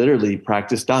and literally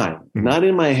practice dying, not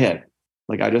in my head.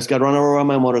 Like, I just got run over on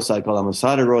my motorcycle. I'm on the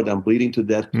side of the road. I'm bleeding to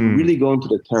death. Really go into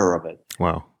the terror of it.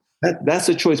 Wow. That's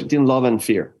a choice between love and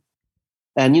fear.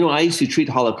 And, I used to treat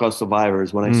Holocaust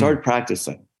survivors when I started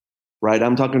practicing, right?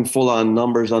 I'm talking full on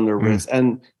numbers on their wrist.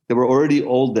 And they were already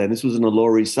old then. This was in the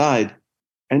Lower East Side.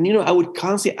 And, I would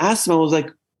constantly ask them, I was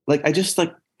like, I just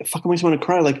like, fuck, I just want to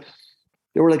cry. Like,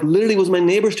 they were like, literally, it was my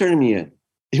neighbors turning me in.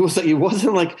 It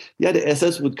wasn't like, the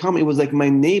SS would come. It was like my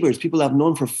neighbors, people I've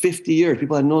known for 50 years.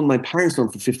 People I've known my parents known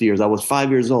for 50 years. I was 5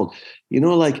 years old.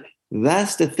 Like,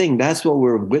 that's the thing. That's what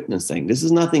we're witnessing. This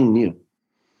is nothing new.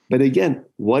 But again,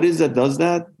 what is that does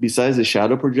that besides the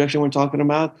shadow projection we're talking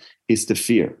about? It's the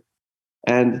fear.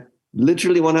 And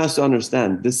literally one has to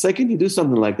understand the second you do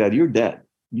something like that, you're dead.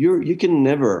 You can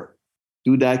never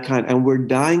do that kind. And we're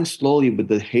dying slowly with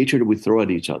the hatred we throw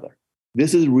at each other.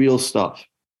 This is real stuff.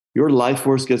 Your life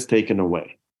force gets taken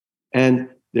away. And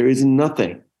there is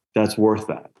nothing that's worth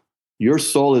that. Your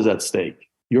soul is at stake.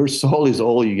 Your soul is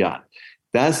all you got.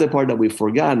 That's the part that we've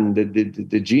forgotten.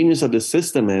 The genius of the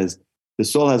system is the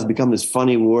soul has become this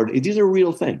funny word. These are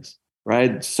real things,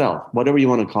 right? Self, whatever you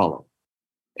want to call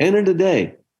it. End of the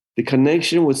day, the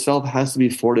connection with self has to be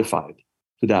fortified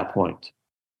to that point.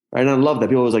 Right? And I love that.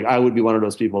 People always like, I would be one of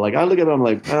those people. Like, I look at them, I'm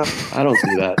like, I don't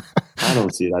see that. I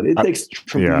don't see that. It takes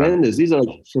tremendous, these are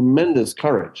like tremendous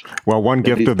courage. Well, one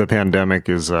gift of the pandemic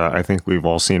is I think we've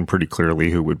all seen pretty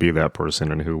clearly who would be that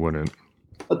person and who wouldn't.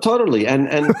 Totally. And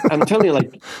I'm telling you,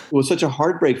 like, it was such a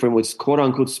heartbreak for him with quote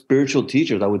unquote spiritual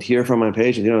teachers. I would hear from my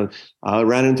patients, I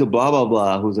ran into blah, blah,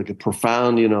 blah, who's like a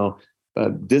profound,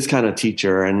 this kind of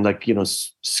teacher and like,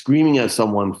 screaming at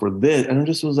someone for this. And I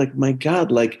just was like, my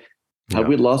God, like, have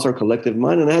we lost our collective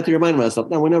mind? And I had to remind myself,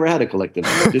 no, we never had a collective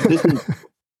mind.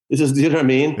 This is, you know what I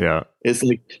mean? Yeah. It's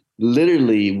like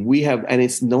literally we have, and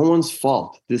it's no one's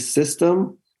fault. This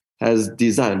system has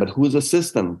designed, but who's the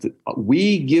system?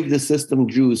 We give the system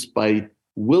juice by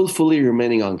willfully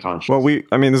remaining unconscious. Well, this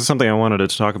is something I wanted to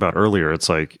talk about earlier. It's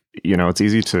like, it's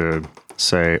easy to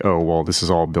say, oh, well, this is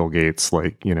all Bill Gates,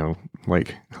 like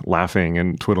laughing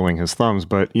and twiddling his thumbs.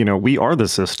 But, we are the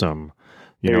system.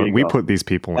 We put these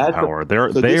people in power.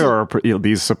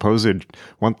 These supposed.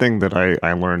 One thing that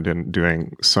I learned in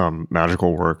doing some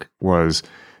magical work was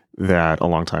that a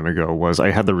long time ago was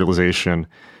I had the realization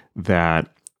that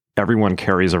everyone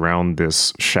carries around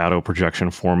this shadow projection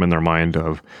form in their mind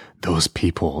of those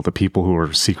people, the people who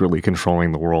are secretly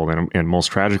controlling the world. And most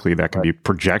tragically, that can be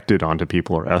projected onto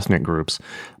people or ethnic groups.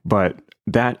 But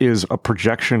that is a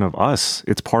projection of us.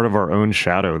 It's part of our own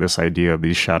shadow, this idea of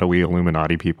these shadowy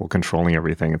Illuminati people controlling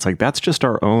everything. It's like, that's just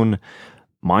our own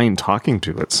mind talking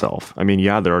to itself. I mean,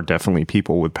 yeah, there are definitely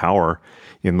people with power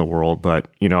in the world, but,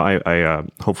 I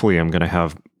hopefully I'm going to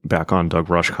have back on Doug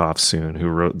Rushkoff soon, who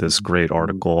wrote this great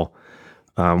article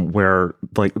where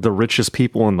like the richest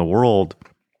people in the world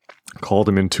called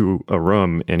him into a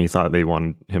room and he thought they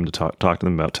wanted him to talk to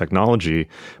them about technology,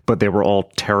 but they were all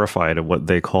terrified of what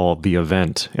they call the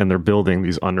event. And they're building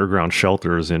these underground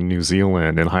shelters in New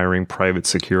Zealand and hiring private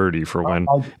security for when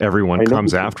everyone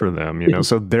comes after them,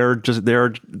 so they're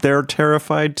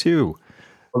terrified too.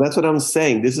 Well, that's what I'm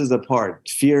saying. This is the part.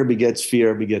 Fear begets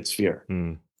fear begets fear.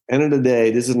 End of the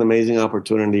day, this is an amazing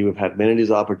opportunity. We've had many of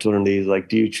these opportunities. Like,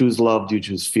 do you choose love? Do you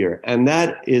choose fear? And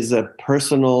that is a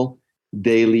personal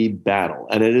daily battle.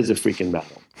 And it is a freaking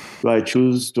battle. Do I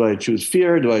choose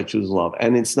fear? Do I choose love?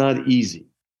 And it's not easy.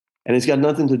 And it's got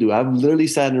nothing to do. I've literally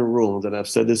sat in rooms, and I've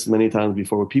said this many times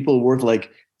before, where people worth like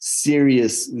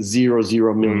serious zero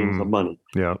millions of money.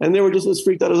 Yeah. And they were just as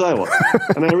freaked out as I was.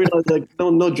 And I realized, like,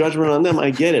 no judgment on them.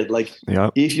 I get it. Like,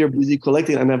 if you're busy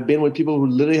collecting, and I've been with people who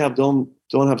literally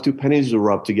don't have two pennies to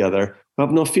rub together, who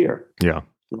have no fear. Yeah.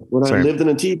 When I lived in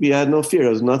a teepee, I had no fear.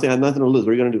 I had nothing to lose.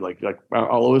 What are you going to do? Like I'll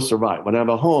always survive. When I have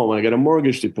a home, I get a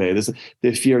mortgage to pay.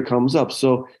 The fear comes up.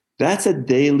 So that's a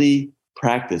daily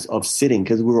practice of sitting,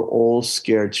 because we're all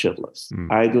scared shitless.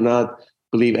 I do not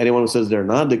believe anyone who says they're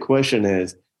not. The question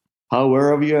is, how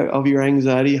aware of your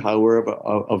anxiety, how aware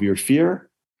of your fear,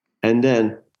 and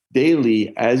then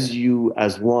daily,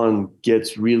 as one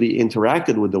gets really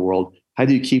interacted with the world, how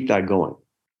do you keep that going?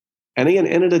 And again,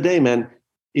 end of the day, man,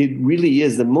 it really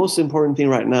is the most important thing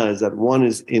right now is that one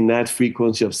is in that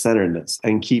frequency of centeredness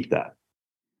and keep that.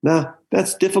 Now,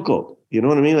 that's difficult. You know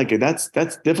what I mean? Like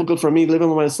that's difficult for me living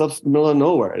with myself in the middle of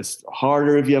nowhere. It's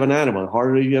harder if you have an animal,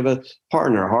 harder if you have a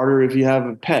partner, harder if you have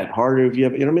a pet, harder if you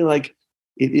have, you know what I mean? Like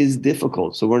it is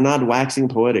difficult. So we're not waxing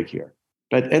poetic here.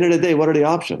 But at the end of the day, what are the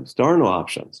options? There are no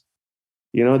options.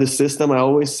 The system, I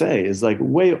always say, is like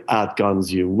way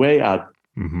outguns you, way out,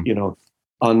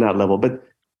 on that level. But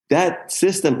that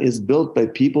system is built by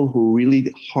people who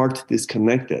really heart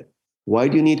disconnected. Why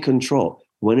do you need control?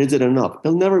 When is it enough?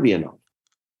 It'll never be enough.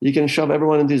 You can shove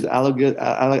everyone into these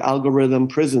algorithm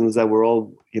prisons that we're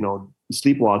all,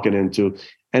 sleepwalking into,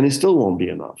 and it still won't be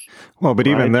enough. Well, but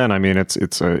even then, I mean, it's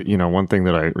one thing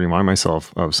that I remind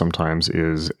myself of sometimes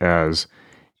is, as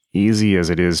easy as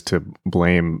it is to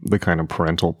blame the kind of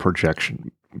parental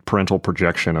projection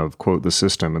of, quote, the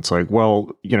system, it's like, well,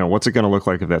 what's it going to look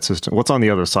like if that system, what's on the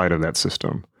other side of that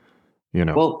system?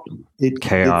 Well,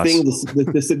 chaos.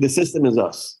 The system is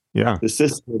us. Yeah. The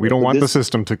system. We don't want the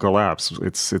system to collapse.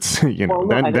 It's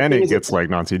then it gets like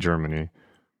Nazi Germany.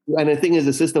 And the thing is,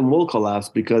 the system will collapse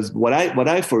because what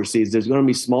I foresee is there's going to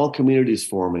be small communities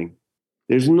forming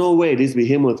There's no way this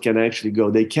behemoth can actually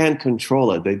go. They can't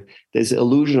control it. There's an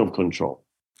illusion of control.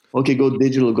 Okay, go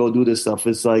digital, go do this stuff.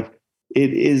 It's like,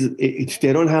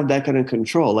 they don't have that kind of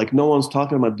control. Like, no one's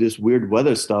talking about this weird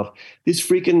weather stuff. These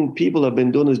freaking people have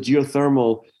been doing this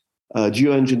geothermal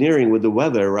geoengineering with the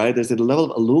weather, right? There's a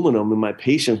level of aluminum in my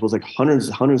patients was like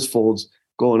hundreds folds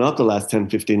going up the last 10,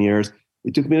 15 years.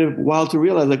 It took me a while to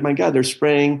realize, like, my God, they're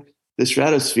spraying the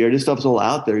stratosphere. This stuff's all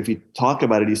out there. If you talk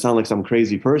about it, you sound like some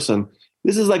crazy person.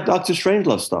 This is like Dr.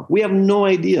 Strangelove stuff. We have no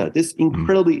idea. This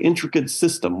incredibly intricate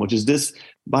system, which is this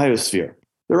biosphere.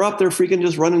 They're up there freaking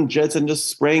just running jets and just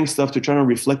spraying stuff to try to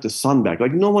reflect the sun back.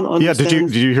 Like, no one understands. Yeah,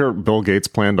 did you hear Bill Gates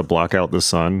plan to block out the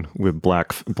sun with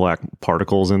black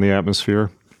particles in the atmosphere?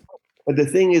 But the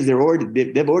thing is, they've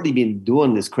already been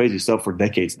doing this crazy stuff for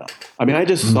decades now. I mean, I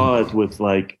just saw it with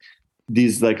like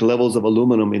these like levels of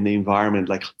aluminum in the environment,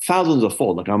 like thousands of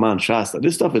fold, like on Mount Shasta.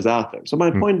 This stuff is out there. So my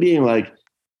point being, like,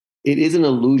 it is an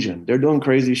illusion. They're doing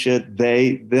crazy shit.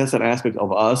 That's an aspect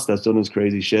of us that's doing this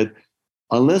crazy shit.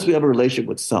 Unless we have a relationship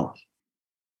with self,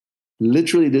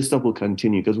 literally this stuff will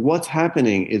continue, because what's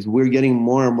happening is we're getting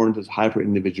more and more into this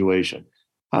hyper-individuation.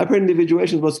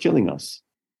 Hyper-individuation is what's killing us.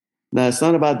 Now, it's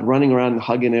not about running around and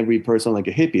hugging every person like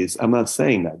a hippie. I'm not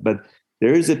saying that. But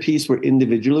there is a piece where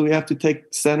individually we have to take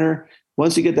center.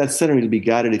 Once you get that center, you'll be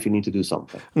guided if you need to do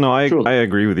something. No, I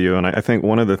agree with you. And I think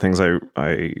one of the things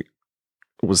I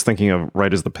was thinking of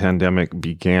right as the pandemic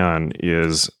began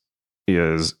is,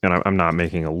 and I'm not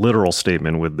making a literal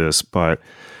statement with this, but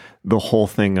the whole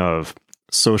thing of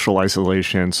social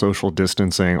isolation, social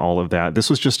distancing, all of that, this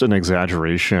was just an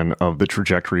exaggeration of the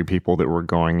trajectory people that were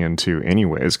going into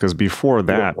anyways. Because before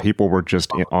that, people were just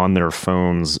on their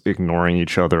phones, ignoring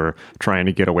each other, trying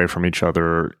to get away from each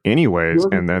other anyways.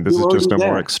 And then this is just a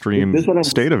more extreme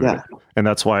state of it. And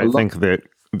that's why I think that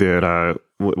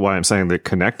why I'm saying that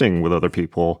connecting with other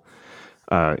people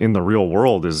in the real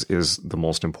world is the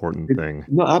most important thing.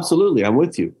 No, absolutely. I'm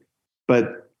with you.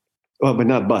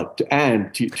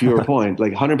 And to your point,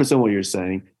 like 100% what you're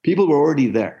saying, people were already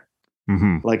there.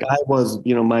 Mm-hmm. Like I was,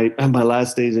 my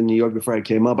last days in New York before I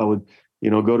came up, I would,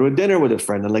 go to a dinner with a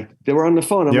friend, and like they were on the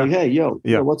phone. I'm like, hey,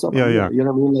 what's up? Yeah. You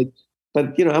know what I mean? Like,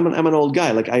 but I'm an old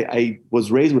guy. Like I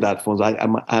was raised without phones. I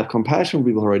have compassion for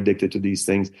people who are addicted to these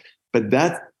things, but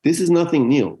this is nothing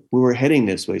new. We were heading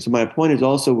this way. So my point is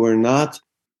also, we're not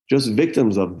just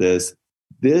victims of this.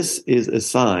 This is a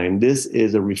sign. This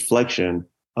is a reflection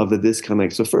of the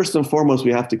disconnect. So first and foremost,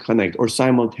 we have to connect, or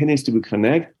simultaneously we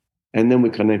connect, and then we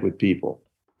connect with people.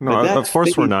 No, of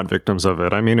course we're not victims of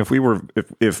it. I mean, if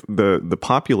the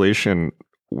population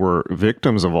were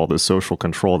victims of all this social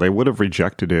control, they would have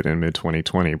rejected it in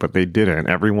mid-2020, but they didn't.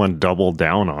 Everyone doubled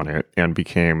down on it and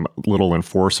became little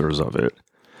enforcers of it.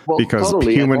 Well, because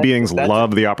human beings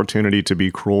love the opportunity to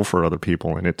be cruel for other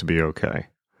people and it to be okay.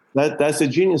 That's the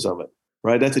genius of it.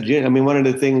 Right. That's I mean, one of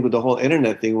the things with the whole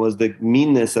internet thing was the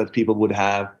meanness that people would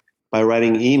have by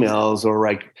writing emails or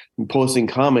like posting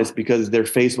comments because their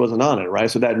face wasn't on it.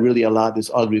 Right. So that really allowed this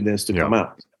ugliness to come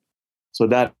out. So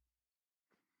that,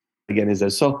 again, is that.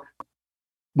 So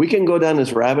we can go down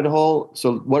this rabbit hole.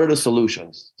 So what are the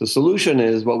solutions? The solution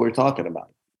is what we're talking about.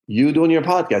 You doing your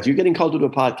podcast, you're getting called to do a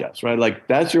podcast, right? Like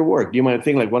that's your work. You might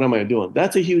think like, what am I doing?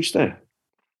 That's a huge thing.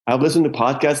 I've listened to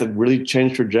podcasts that really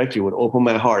changed trajectory, would open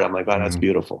my heart. I'm like, wow, that's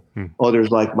beautiful. Oh,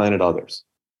 there's like-minded others.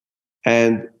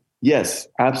 And yes,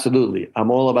 absolutely.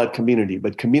 I'm all about community,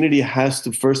 but community has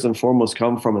to first and foremost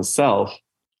come from a self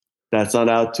that's not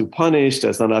out to punish,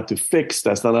 that's not out to fix,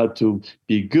 that's not out to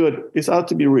be good. It's out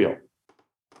to be real.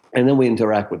 And then we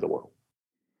interact with the world.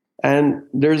 And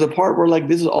there's a part where like,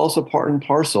 this is also part and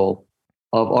parcel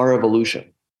of our evolution.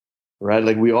 Right?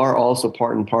 Like we are also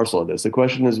part and parcel of this. The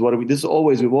question is, we've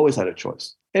always had a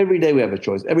choice. Every day we have a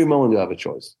choice. Every moment we have a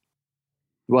choice.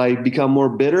 Do I become more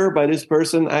bitter by this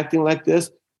person acting like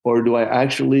this? Or do I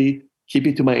actually keep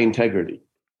it to my integrity?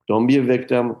 Don't be a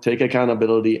victim, take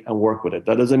accountability and work with it.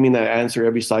 That doesn't mean I answer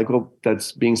every cycle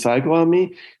that's being cycled on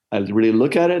me. I really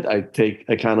look at it. I take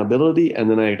accountability and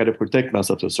then I got to protect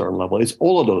myself to a certain level. It's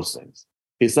all of those things.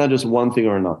 It's not just one thing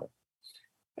or another.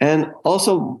 And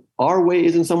also, our way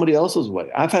isn't somebody else's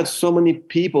way. I've had so many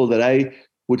people that I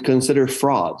would consider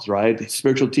frauds, right?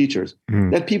 Spiritual teachers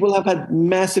that people have had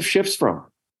massive shifts from.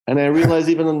 And I realized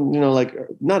even, like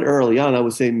not early on, I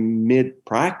would say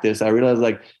mid-practice, I realized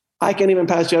like, I can't even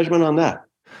pass judgment on that.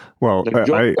 Well,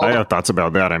 I have thoughts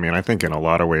about that. I mean, I think in a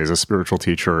lot of ways, a spiritual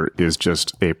teacher is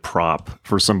just a prop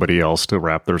for somebody else to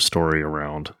wrap their story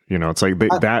around. It's like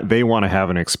they want to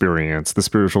have an experience. The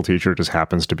spiritual teacher just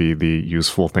happens to be the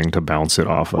useful thing to bounce it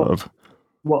off of.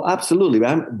 Well, absolutely.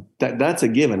 That's a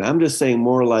given. I'm just saying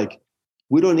more like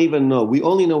we don't even know. We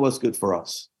only know what's good for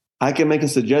us. I can make a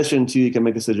suggestion to you. You can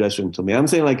make a suggestion to me. I'm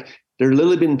saying like there have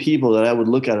literally been people that I would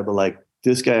look at it, but like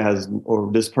this guy has,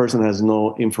 or this person has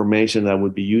no information that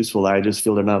would be useful. I just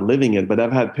feel they're not living it. But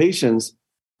I've had patients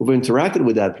who've interacted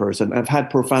with that person. I've had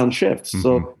profound shifts. Mm-hmm.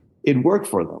 So it worked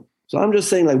for them. So I'm just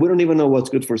saying like, we don't even know what's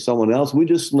good for someone else. We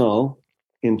just know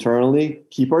internally,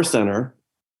 keep our center,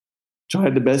 try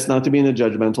the best not to be in a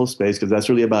judgmental space because that's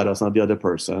really about us, not the other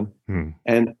person.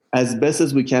 And as best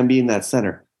as we can be in that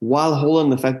center, while holding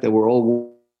the fact that we're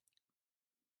all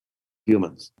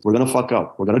humans. We're going to fuck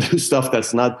up. We're going to do stuff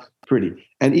that's not pretty.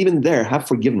 And even there, have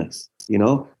forgiveness,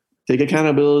 take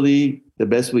accountability the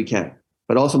best we can,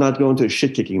 but also not go into a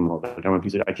shit-kicking mode. Like,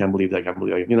 I can't believe that, I can't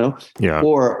believe that, Yeah.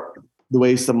 Or the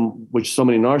way which so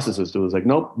many narcissists do is like,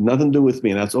 nope, nothing to do with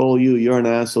me. And that's all you. You're an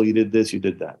asshole. You did this, you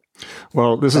did that.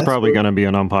 Well, this is probably going to be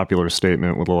an unpopular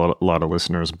statement with a lot of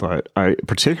listeners, but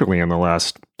particularly in the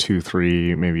last 2,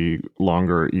 3, maybe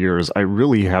longer years, I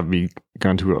really have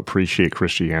begun to appreciate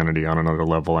Christianity on another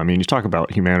level. I mean, you talk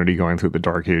about humanity going through the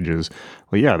Dark Ages.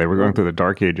 Well, yeah, they were going through the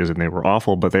Dark Ages and they were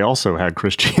awful, but they also had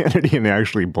Christianity and they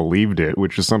actually believed it,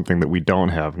 which is something that we don't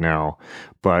have now.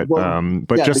 But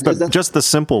just the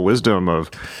simple wisdom of,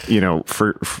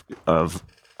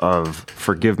 of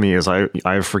forgive me as I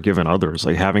have forgiven others,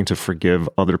 like having to forgive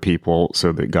other people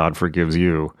so that God forgives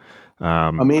you.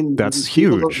 That's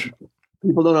huge.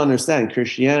 People don't understand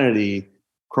Christianity.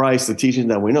 Christ, the teaching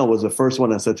that we know, was the first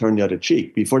one that said turn the other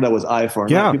cheek. Before that was eye for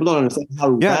an eye. People don't understand how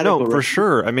radical. For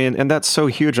sure. I mean, and that's so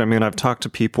huge. I mean, I've talked to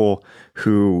people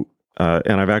who,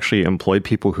 and I've actually employed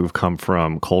people who've come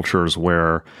from cultures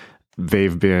where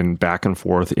they've been back and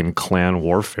forth in clan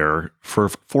warfare for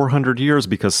 400 years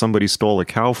because somebody stole a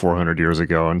cow 400 years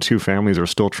ago, and 2 families are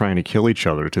still trying to kill each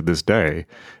other to this day.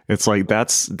 It's like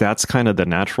that's kind of the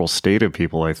natural state of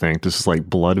people, I think. This is like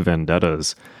blood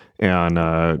vendettas.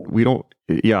 And we don't,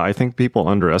 I think people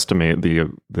underestimate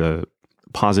the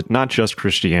positive, not just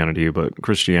Christianity, but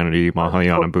Christianity,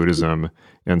 Mahayana Buddhism,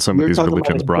 and some of these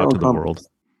religions brought to the world.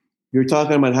 You're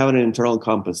talking about having an internal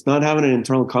compass. Not having an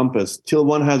internal compass, till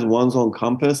one has one's own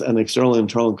compass, an external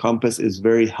internal compass is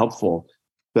very helpful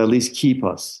to at least keep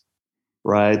us,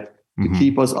 right? To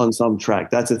keep us on some track.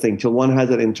 That's the thing. Till one has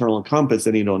that internal compass,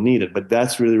 then you don't need it. But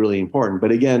that's really, really important.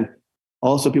 But again,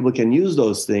 also people can use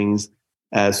those things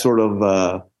as sort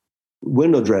of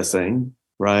window dressing,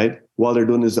 right? While they're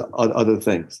doing these other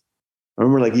things. I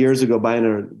remember like years ago buying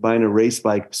a race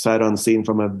bike sight unseen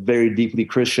from a very deeply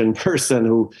Christian person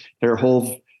who their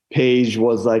whole page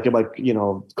was like about,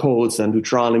 quotes and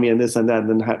Deuteronomy and this and that.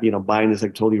 And then, buying this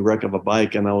like totally wreck of a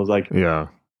bike. And I was like, yeah.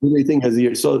 Really think as a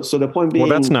year. So the point being,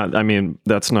 well, that's not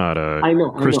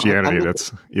Christianity.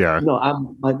 That's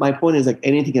No, my point is like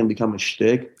anything can become a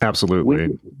shtick.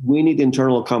 Absolutely. We need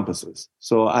internal compasses.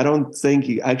 So I don't think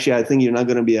I think you're not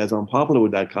going to be as unpopular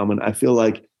with that comment. I feel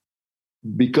like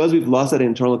because we've lost that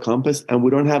internal compass and we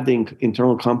don't have the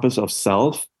internal compass of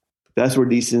self, that's where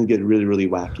these things get really, really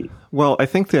wacky. Well, I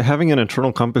think that having an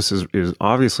internal compass is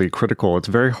obviously critical. It's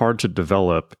very hard to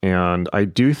develop. And I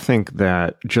do think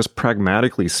that just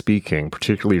pragmatically speaking,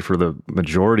 particularly for the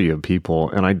majority of people,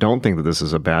 and I don't think that this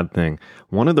is a bad thing,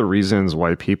 one of the reasons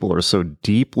why people are so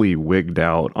deeply wigged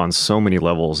out on so many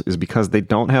levels is because they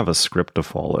don't have a script to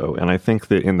follow. And I think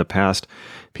that in the past,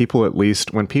 people, at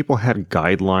least when people had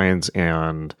guidelines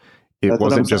and it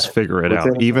wasn't just figure it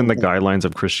out. Even the guidelines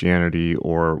of Christianity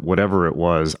or whatever it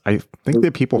was, I think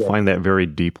that people find that very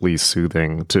deeply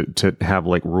soothing to have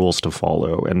like rules to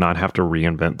follow and not have to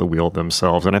reinvent the wheel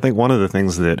themselves. And I think one of the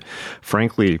things that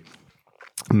frankly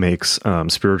makes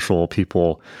spiritual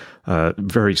people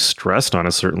very stressed on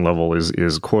a certain level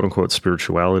is quote unquote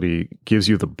spirituality gives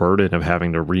you the burden of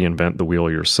having to reinvent the wheel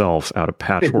yourself out of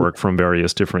patchwork from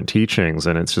various different teachings.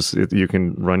 And it's just, you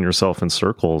can run yourself in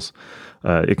circles.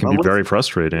 It can be very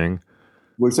frustrating.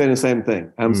 We're saying the same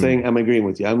thing. I'm agreeing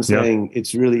with you. I'm saying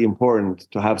It's really important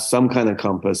to have some kind of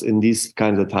compass in these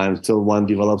kinds of times till one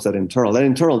develops that internal. That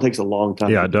internal takes a long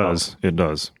time. Yeah, it does. It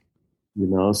does.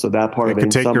 So that part of it can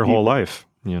take your whole life,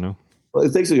 Well,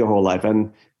 it takes your whole life.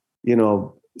 And,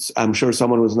 I'm sure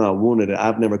someone who's not wounded,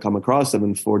 I've never come across them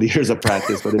in 40 years of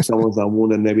practice, but if someone's not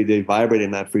wounded, maybe they vibrate in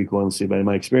that frequency. But in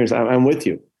my experience, I'm with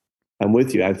you.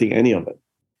 I think any of it.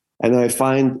 And I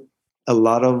find a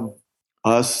lot of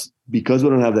us, because we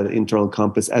don't have that internal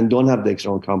compass and don't have the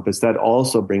external compass, that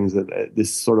also brings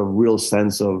this sort of real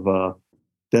sense of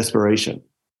desperation,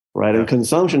 right? And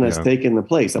consumption has taken the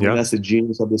place. I mean, that's the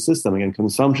genius of the system. Again,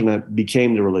 consumption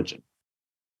became the religion,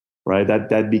 right?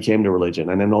 That became the religion.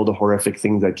 And then all the horrific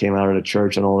things that came out of the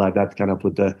church and all that kind of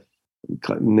put the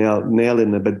nail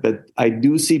in it. But I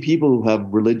do see people who have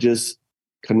religious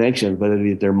connections,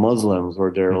 whether they're Muslims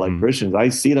or they're like Christians, I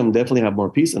see them definitely have more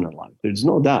peace in their life. There's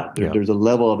no doubt. There's a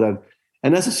level of that.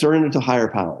 And that's a surrender to higher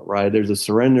power, right? There's a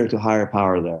surrender to higher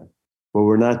power there, where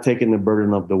we're not taking the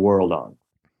burden of the world on.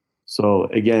 So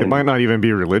again, it might not even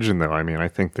be religion, though. I mean, I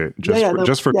think that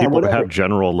just for people to have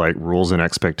general like rules and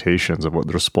expectations of what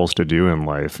they're supposed to do in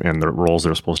life and the roles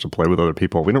they're supposed to play with other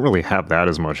people, we don't really have that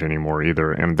as much anymore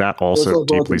either, and that also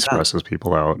deeply stresses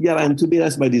people out. Yeah, and to me,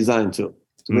 that's by design too.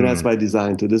 That's by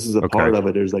design too. This is a part of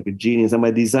it. There's like a genius, and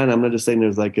by design, I'm not just saying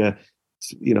there's like a,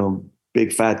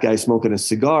 big fat guy smoking a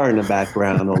cigar in the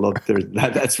background. Although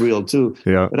that's real too.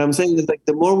 Yeah. But I'm saying that like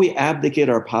the more we abdicate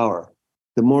our power,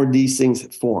 the more these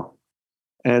things form.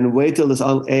 And wait till this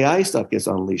AI stuff gets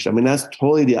unleashed. I mean, that's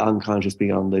totally the unconscious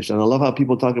being unleashed. And I love how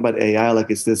people talk about AI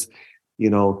like it's this,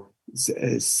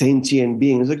 sentient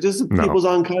being. It's like just people's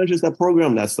unconscious that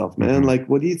program that stuff, man. Like,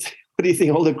 what do you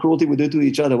think all the cruelty we do to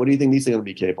each other? What do you think these things are going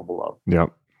to be capable of? Yeah.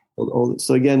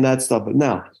 So again, that stuff. But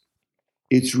now,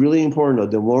 it's really important, though,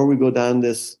 the more we go down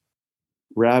this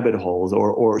rabbit holes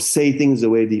or say things the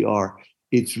way they are,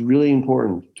 it's really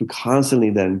important to constantly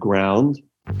then ground.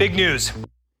 Big news.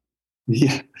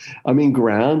 Yeah. I mean,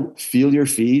 ground, feel your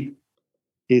feet.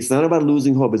 It's not about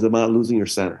losing hope. It's about losing your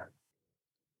center.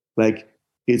 Like,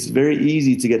 it's very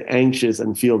easy to get anxious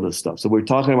and feel this stuff. So we're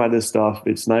talking about this stuff.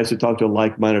 It's nice to talk to a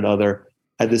like-minded other.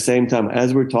 At the same time,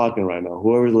 as we're talking right now,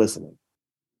 whoever's listening,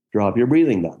 drop your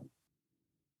breathing down.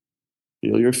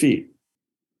 Feel your feet.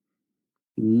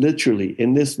 Literally,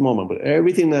 in this moment, with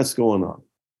everything that's going on,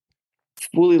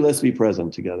 fully let's be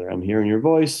present together. I'm hearing your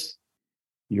voice.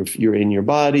 You're in your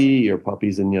body. Your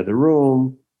puppy's in the other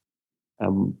room.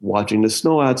 I'm watching the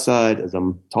snow outside as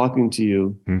I'm talking to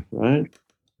you. Right?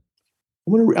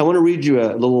 I want to read you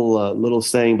a little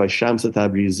saying by Shams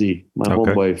Tabrizi, my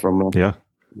homeboy from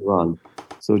Iran.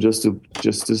 So just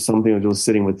something I was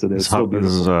sitting with today. This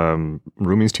is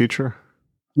Rumi's teacher.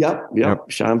 Yep.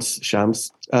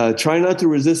 Shams. Try not to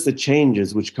resist the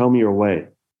changes which come your way.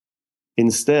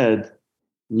 Instead,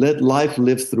 let life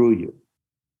live through you.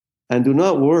 And do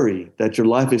not worry that your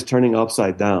life is turning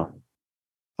upside down.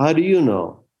 How do you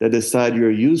know that the side you're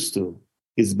used to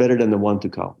is better than the one to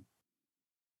come?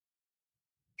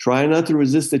 Try not to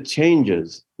resist the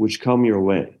changes which come your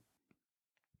way.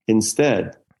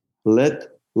 Instead, let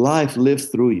life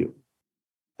live through you.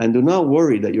 And do not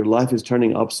worry that your life is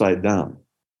turning upside down.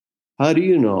 How do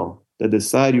you know that the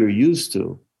side you're used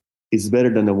to is better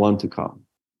than the one to come?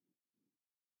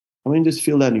 I mean, just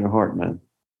feel that in your heart, man.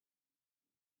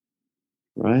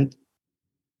 Right?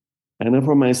 I know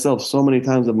for myself, so many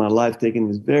times in my life, taking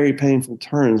these very painful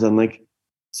turns, and like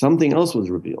something else was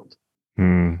revealed.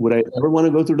 Would I ever want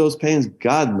to go through those pains?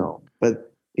 God, no.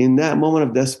 But in that moment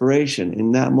of desperation,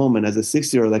 in that moment, as a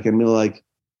 60-year-old, I can be like,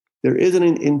 there is an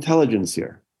intelligence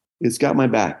here. It's got my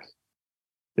back.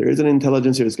 There is an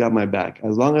intelligence here. It's got my back.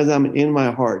 As long as I'm in my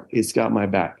heart, it's got my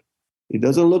back. It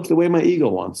doesn't look the way my ego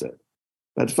wants it.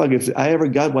 But fuck, if I ever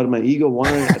got what my ego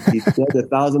wanted, I'd be dead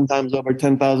 1,000 times over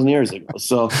 10,000 years ago.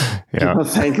 So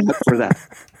thank God for that.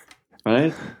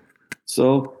 Right?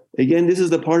 So again, this is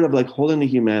the part of like holding the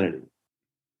humanity.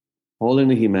 Holding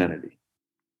the humanity.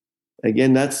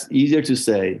 Again, that's easier to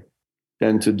say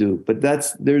than to do. But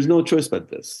there's no choice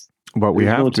but this. But we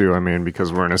have to, I mean,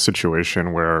 because we're in a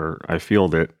situation where I feel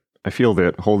that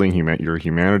holding your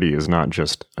humanity is not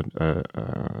just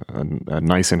a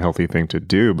nice and healthy thing to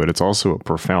do, but it's also a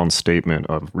profound statement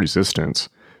of resistance,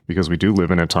 because we do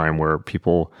live in a time where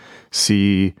people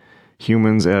see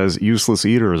humans as useless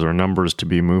eaters or numbers to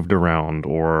be moved around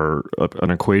or an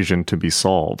equation to be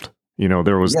solved.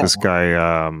 There was this guy,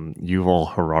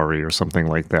 Yuval Harari or something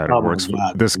like that. It works for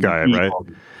this guy, right?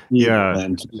 Yeah,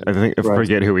 I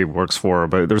forget who he works for,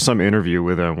 but there's some interview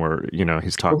with him where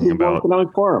he's talking about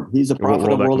Economic Forum. He's a prophet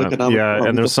of World Economic Forum.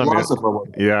 And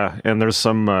there's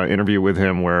some interview with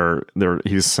him where they're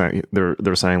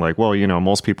saying like, well,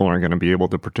 most people aren't going to be able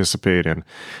to participate in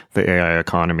the AI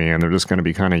economy, and they're just going to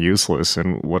be kind of useless.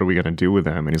 And what are we going to do with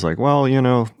them? And he's like, well,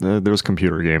 there's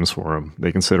computer games for them.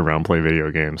 They can sit around and play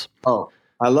video games. Oh.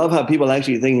 I love how people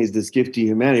actually think he's this gift to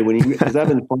humanity. Because I've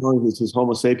been following his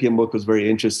Homo sapien book was very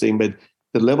interesting, but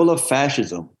the level of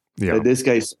fascism that this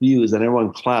guy spews and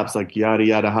everyone claps like yada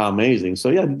yada, how amazing.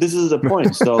 So this is the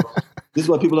point. So this is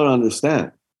what people don't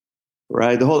understand,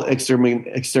 right? The whole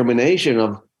extermination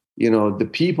of the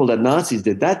people that Nazis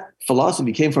did. That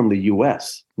philosophy came from the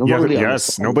U.S.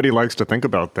 Nobody likes to think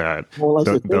about that.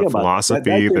 The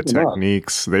philosophy, the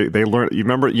techniques they learn. You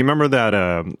remember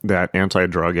that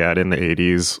anti-drug ad in the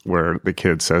 80s where the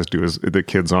kid says the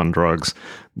kid's on drugs.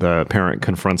 The parent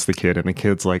confronts the kid, and the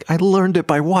kid's like, "I learned it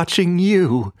by watching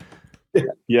you."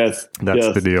 Yes, That's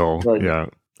the yes. deal. Right. Yeah.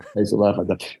 I used to laugh at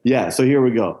that. Yeah, so here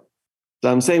we go.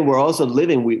 So I'm saying we're also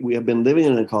living, we have been living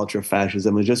in a culture of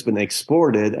fascism. It's just been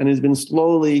exported and it's been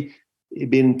slowly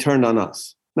been turned on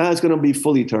us. Now it's going to be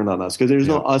fully turned on us because there's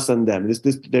no Yeah. us and them.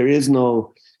 There is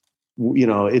no,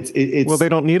 Well, it's, they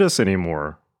don't need us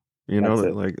anymore. that's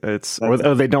it. Like it's, or That's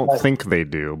it. they don't think they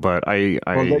do, but Well,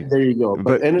 there you go. But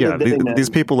but end of yeah, the day, these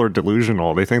man, people are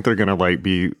delusional. They think they're going to like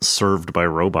be served by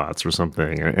robots or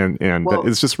something. And well,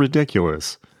 it's just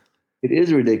ridiculous. it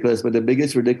is ridiculous. But the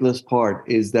biggest ridiculous part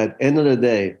is that end of the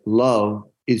day, love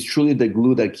is truly the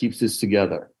glue that keeps us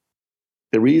together.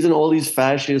 The reason all these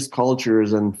fascist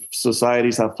cultures and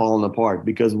societies have fallen apart,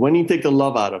 because when you take the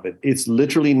love out of it, it's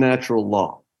literally natural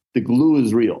law. The glue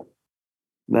is real.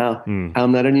 Now,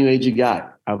 I'm not a new agey guy.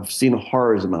 I've seen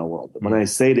horrors in my world. When I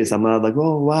say this, I'm not like,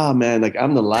 oh, wow, man, like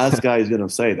I'm the last guy who's going to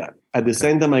say that. At the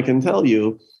same time, I can tell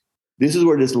you, this is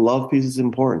where this love piece is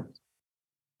important.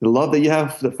 The love that you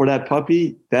have for that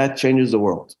puppy, that changes the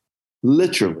world.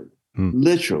 Literally,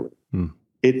 literally.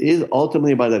 It is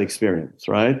ultimately about that experience,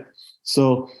 right?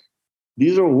 So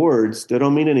these are words that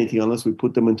don't mean anything unless we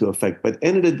put them into effect. But at the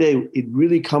end of the day, it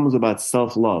really comes about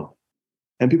self-love.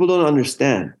 And people don't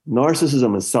understand.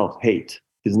 Narcissism is self-hate,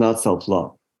 is not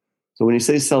self-love. So when you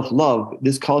say self-love,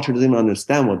 this culture doesn't even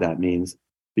understand what that means,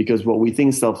 because what we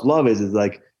think self-love is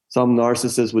like some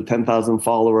narcissist with 10,000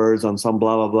 followers on some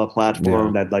blah, blah, blah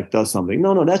platform that like does something.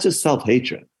 No, that's just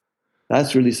self-hatred.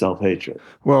 That's really self-hatred.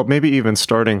 Well, maybe even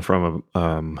starting from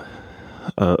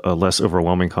a less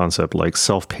overwhelming concept like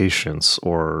self-patience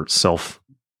or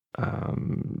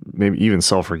maybe even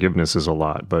self-forgiveness is a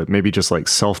lot, but maybe just like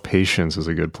self-patience is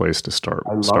a good place to start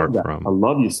from. I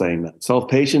love you saying that.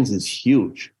 Self-patience is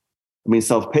huge. I mean,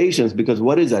 self-patience, because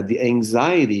what is that? The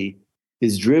anxiety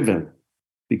is driven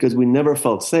because we never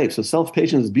felt safe. So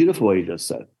self-patience is beautiful, what you just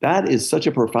said. That is such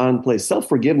a profound place.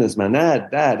 Self-forgiveness, man,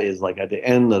 that is like at the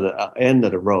end of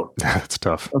the road. That's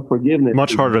tough. Forgiveness,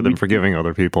 much harder than forgiving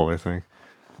other people, I think.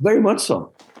 Very much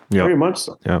so. Yep. Very much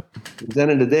so. Yeah. At the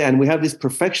end of the day, and we have this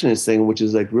perfectionist thing, which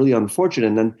is like really unfortunate.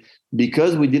 And then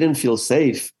because we didn't feel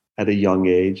safe at a young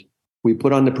age, we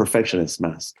put on the perfectionist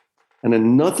mask. And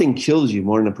then nothing kills you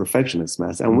more than a perfectionist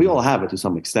mask. And we all have it to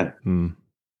some extent.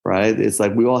 Right? It's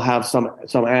like we all have some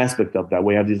aspect of that.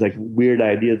 We have these like weird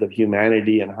ideas of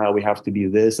humanity and how we have to be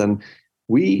this. And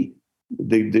the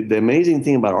amazing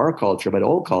thing about our culture, about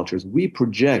all cultures, we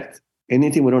project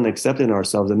anything we don't accept in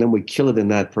ourselves, and then we kill it in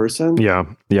that person. Yeah,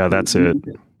 that's it.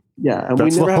 Yeah, and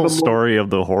that's the whole story of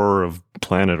the horror of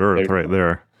planet Earth, right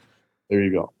there. There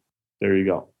you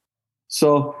go.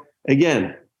 So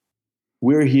again,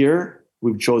 we're here.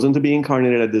 We've chosen to be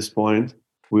incarnated at this point.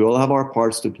 We all have our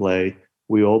parts to play.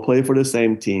 We all play for the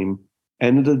same team.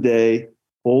 End of the day,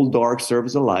 all dark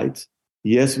serves a light.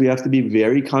 Yes, we have to be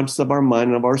very conscious of our mind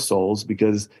and of our souls,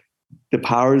 because the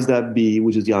powers that be,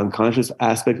 which is the unconscious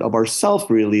aspect of ourself,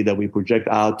 really, that we project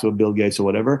out to a Bill Gates or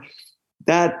whatever,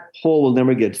 that hole will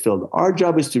never get filled. Our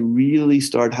job is to really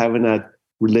start having that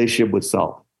relationship with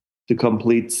self, to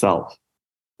complete self.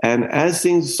 And as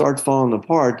things start falling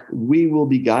apart, we will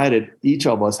be guided. Each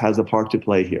of us has a part to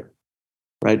play here,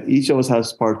 right? Each of us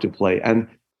has a part to play. And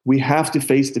we have to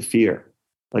face the fear.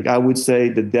 Like I would say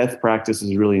the death practice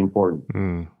is really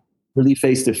important. Really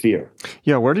face the fear.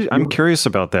 Yeah, I'm curious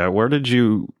about that. Where did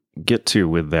you get to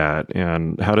with that,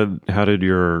 and how did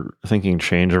your thinking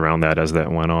change around that as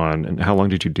that went on, and how long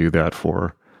did you do that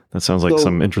for? That sounds like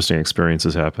some interesting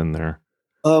experiences happened there.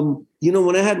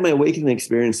 When I had my awakening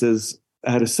experiences,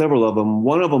 I had several of them.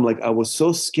 One of them, like I was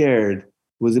so scared,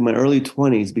 was in my early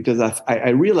 20s, because I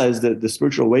realized that the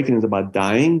spiritual awakening is about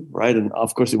dying, right? And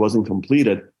of course, it wasn't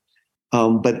completed.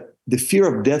 But the fear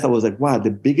of death, I was like, wow,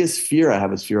 the biggest fear I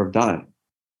have is fear of dying.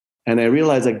 And I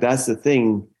realized like that's the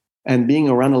thing. And being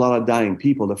around a lot of dying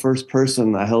people, the first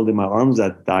person I held in my arms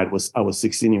that died I was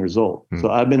 16 years old.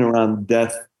 So I've been around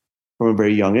death from a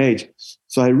very young age.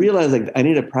 So I realized like I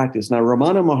need to practice. Now,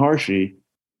 Ramana Maharshi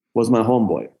was my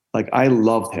homeboy. Like I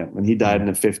loved him, and he died in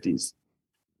the 50s.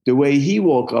 The way he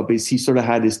woke up is he sort of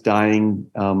had this dying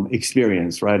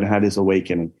experience, right? And had this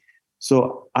awakening.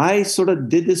 So I sort of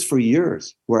did this for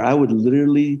years, where I would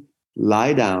literally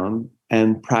lie down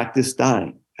and practice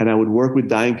dying. And I would work with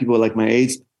dying people like my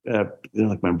age,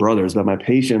 like my brothers, but my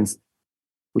patients,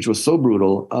 which was so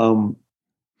brutal.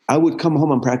 I would come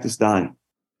home and practice dying.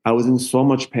 I was in so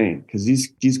much pain because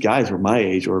these guys were my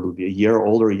age or a year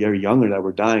older, a year younger, that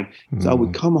were dying. So I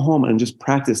would come home and just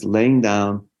practice laying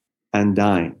down and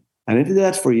dying. And I did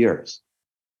that for years.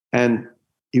 And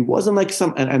it wasn't like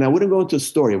and I wouldn't go into a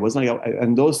story. It wasn't like,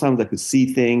 and those times I could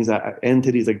see things,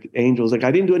 entities like angels. Like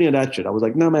I didn't do any of that shit. I was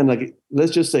like, no, man, like,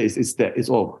 let's just say it's dead. It's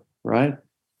over. right?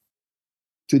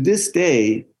 To this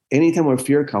day, anytime where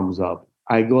fear comes up,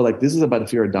 I go like, this is about the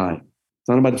fear of dying. It's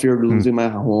not about the fear of losing my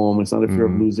home. It's not a fear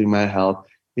of losing my health.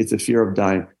 It's a fear of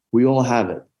dying. We all have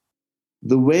it.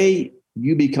 The way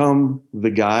you become the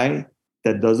guy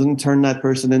that doesn't turn that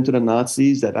person into the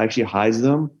Nazis, that actually hides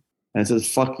them and says,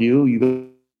 fuck you, you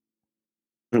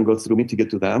don't go through me to get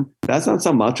to them. That's not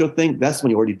some macho thing. That's when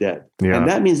you're already dead. Yeah. And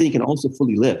that means that you can also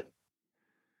fully live.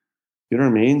 You know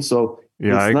what I mean? So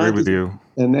yeah, I agree with you.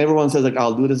 And everyone says like,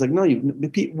 I'll do this. Like, no,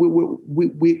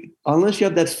 we unless you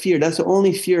have that fear, that's the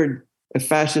only fear a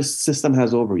fascist system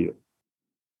has over you.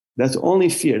 That's the only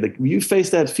fear. Like you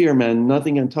face that fear, man,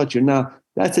 nothing can touch you. Now,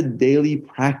 that's a daily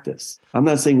practice. I'm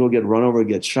not saying you'll get run over,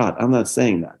 get shot. I'm not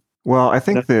saying that. Well, I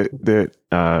think that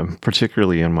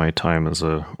particularly in my time as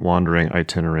a wandering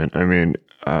itinerant, I mean,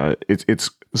 it's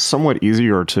somewhat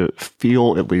easier to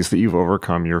feel at least that you've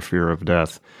overcome your fear of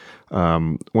death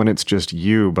when it's just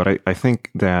you. But I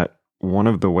think that one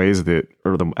of the ways that,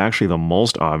 or actually the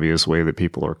most obvious way that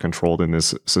people are controlled in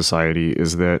this society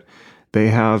is that they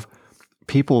have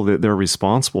people that they're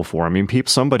responsible for. I mean,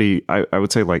 I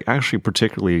would say like actually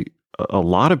particularly a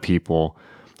lot of people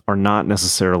are not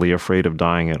necessarily afraid of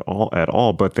dying at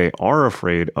all, but they are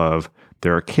afraid of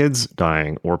their kids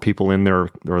dying or people in their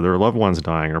loved ones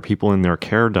dying or people in their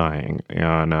care dying.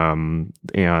 And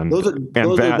those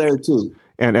are there too.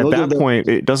 And at that point,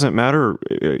 it doesn't matter.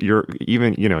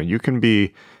 You can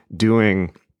be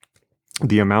doing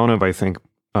the amount of, I think,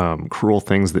 cruel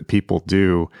things that people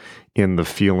do in the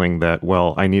feeling that,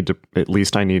 well, I need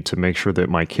to make sure that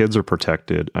my kids are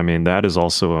protected. I mean, that is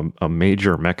also a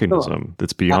major mechanism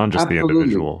that's beyond just the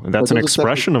individual. And that's an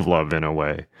expression of love in a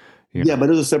way. Yeah, but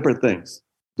those are separate things.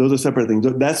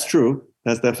 That's true.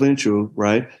 That's definitely true,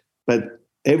 right? But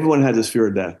everyone has this fear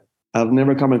of death. I've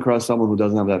never come across someone who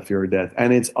doesn't have that fear of death.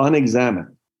 And it's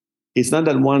unexamined. It's not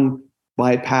that one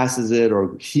bypasses it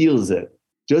or heals it.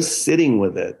 Just sitting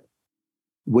with it.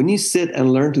 When you sit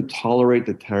and learn to tolerate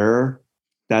the terror,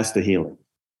 that's the healing.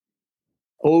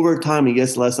 Over time, it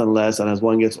gets less and less. And as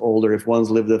one gets older, if one's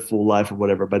lived a full life or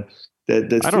whatever, but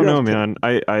I don't know, man.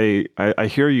 I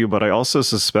hear you, but I also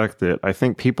suspect that I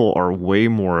think people are way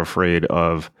more afraid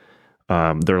of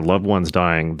their loved ones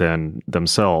dying than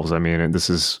themselves. I mean, and this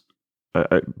is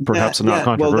perhaps not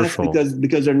controversial. Well, that's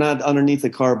because they're not underneath the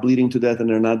car bleeding to death and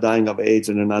they're not dying of AIDS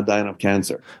and they're not dying of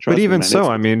cancer. But even so,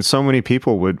 I mean, so many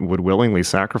people would willingly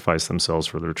sacrifice themselves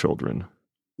for their children.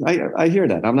 I hear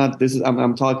that.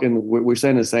 I'm talking, we're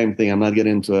saying the same thing. I'm not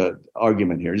getting into an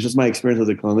argument here. It's just my experience as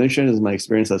a clinician, is my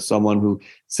experience as someone who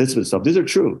sits with stuff. These are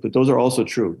true, but those are also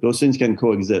true. Those things can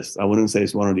coexist. I wouldn't say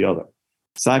it's one or the other.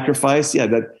 Sacrifice,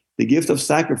 that the gift of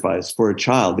sacrifice for a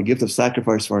child, the gift of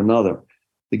sacrifice for another,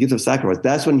 the gift of sacrifice,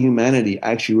 that's when humanity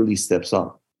actually really steps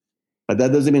up. But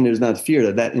that doesn't mean there's not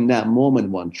fear that in that moment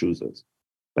one chooses.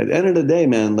 By the end of the day,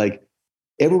 man, like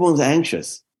everyone's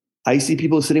anxious. I see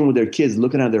people sitting with their kids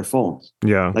looking at their phones.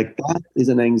 Yeah. Like that is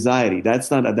an anxiety. That's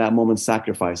not at that moment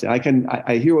sacrificing.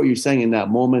 I hear what you're saying in that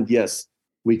moment. Yes,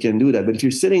 we can do that. But if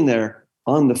you're sitting there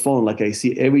on the phone, like I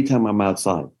see every time I'm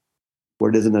outside,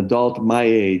 where there's an adult my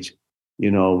age,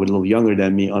 with a little younger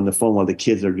than me on the phone while the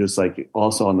kids are just like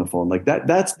also on the phone. Like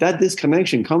that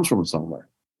disconnection comes from somewhere.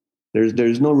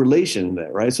 There's no relation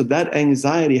there, right? So that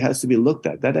anxiety has to be looked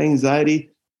at. That anxiety,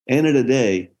 end of the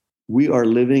day, we are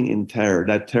living in terror.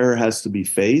 That terror has to be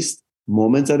faced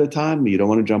moments at a time. You don't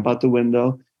want to jump out the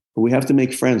window, but we have to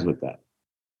make friends with that.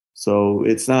 So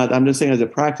it's not, I'm just saying as a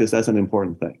practice, that's an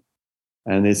important thing.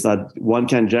 And it's not, one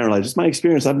can't generalize. Just my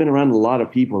experience, I've been around a lot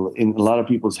of people in a lot of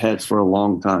people's heads for a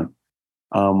long time.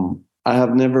 I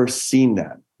have never seen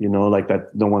that, like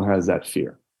that no one has that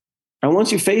fear. And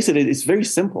once you face it, it's very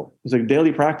simple. It's like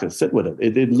daily practice. Sit with it.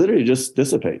 It literally just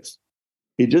dissipates.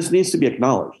 It just needs to be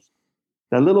acknowledged.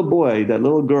 That little boy, that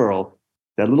little girl,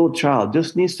 that little child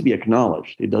just needs to be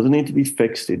acknowledged. It doesn't need to be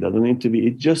fixed. It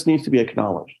just needs to be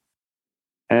acknowledged.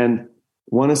 And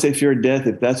want to say fear of death,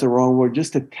 if that's a wrong word,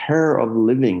 just the terror of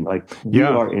living. Like we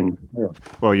are in terror.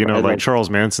 Well, like Charles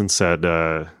Manson said,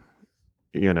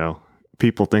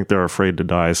 people think they're afraid to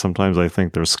die. Sometimes I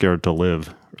think they're scared to live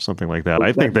or something like that.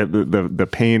 I think that the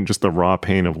pain, just the raw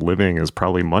pain of living is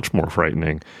probably much more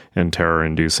frightening and terror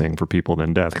inducing for people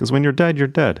than death. Because when you're dead, you're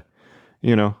dead.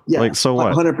 Like, so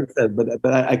what? 100%.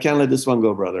 But I can't let this one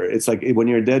go, brother. It's like when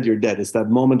you're dead, you're dead. It's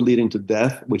that moment leading to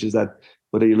death, which is that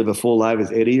whether you live a full life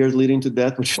is 80 years leading to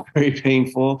death, which is very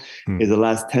painful. Is the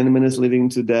last 10 minutes leading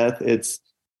to death. It's,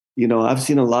 I've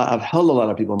seen I've held a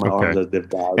lot of people in my arms as they've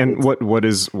died. And what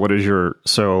is your,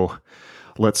 so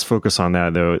let's focus on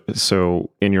that though.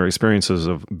 So in your experiences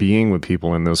of being with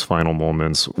people in those final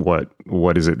moments, what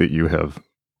is it that you have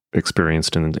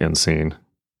experienced and seen?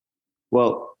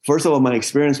 Well, first of all, my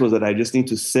experience was that I just need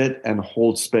to sit and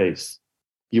hold space.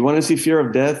 You want to see fear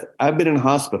of death? I've been in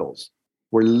hospitals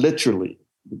where literally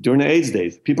during the AIDS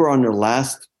days, people are on their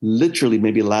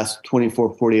maybe last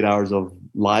 24, 48 hours of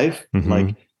life,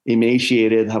 like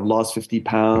emaciated, have lost 50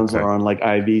 pounds, or on like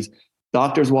IVs.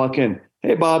 Doctors walk in,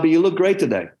 hey, Bobby, you look great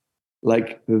today.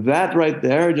 Like that right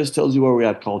there just tells you where we're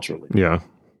at culturally. Yeah.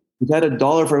 If I had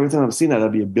 $1 for every time I've seen that,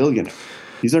 I'd be a billionaire.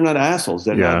 These are not assholes.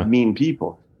 They're not mean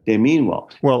people. They mean well.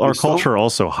 Well, our culture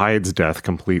also hides death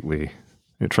completely.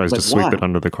 It tries to sweep it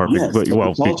under the carpet. Yes,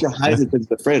 the culture hides it because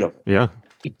it's afraid of it. Yeah.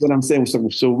 That's what I'm saying.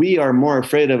 So we are more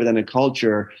afraid of it than a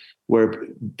culture where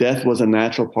death was a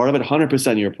natural part of it.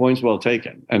 100%, your point's well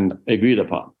taken and agreed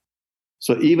upon.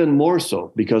 So even more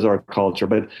so because of our culture.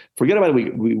 But forget about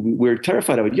it. We're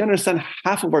terrified of it. You understand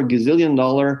half of our gazillion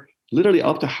dollar, literally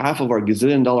up to half of our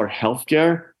gazillion dollar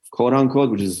healthcare, quote unquote,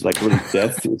 which is like really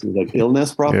death, which is like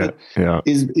illness profit,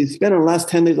 is spent on the last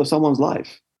 10 days of someone's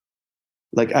life.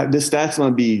 Like the stats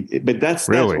might be, but that's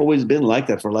always been like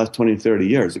that for the last 20, 30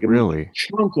 years. Like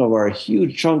a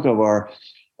huge chunk of our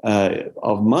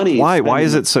of money. Why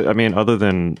is it so? Other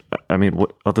than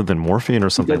morphine or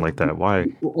something like that? Why?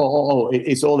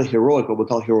 It's all the heroic, what we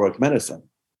call heroic medicine,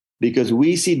 because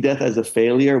we see death as a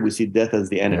failure. We see death as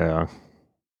the enemy. Yeah.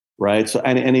 Right. So,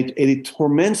 and it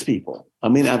torments people.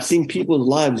 I've seen people's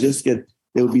lives it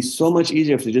would be so much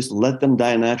easier if they just let them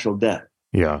die a natural death.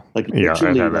 Yeah. Like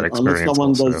literally, I've had that experience. Unless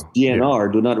someone does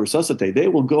DNR, do not resuscitate, they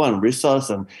will go on resus.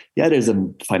 And there's a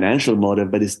financial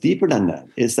motive, but it's deeper than that.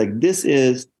 It's like, this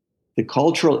is the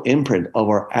cultural imprint of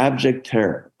our abject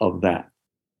terror of that.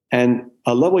 And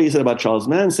I love what you said about Charles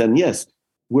Manson. Yes,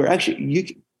 we're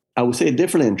actually, I would say it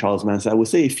differently in Charles Manson. I would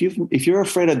say if you're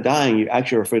afraid of dying, you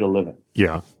actually are afraid of living.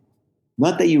 Yeah.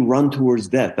 Not that you run towards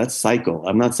death. That's psycho.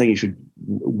 I'm not saying you should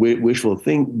wishful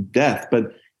think death,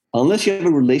 but unless you have a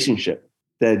relationship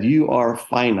that you are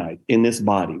finite in this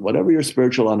body, whatever your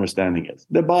spiritual understanding is,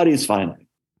 the body is finite.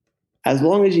 As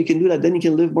long as you can do that, then you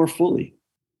can live more fully,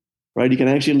 right? You can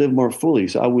actually live more fully.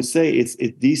 So I would say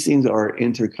these things are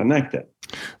interconnected.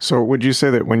 So would you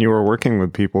say that when you were working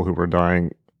with people who were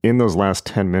dying in those last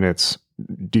 10 minutes,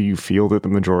 do you feel that the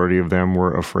majority of them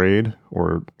were afraid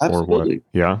or what?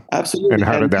 Yeah. Absolutely. And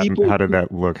how did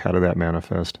that look? How did that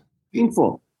manifest?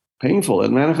 Painful.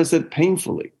 It manifested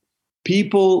painfully.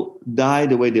 People die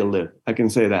the way they live. I can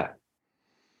say that.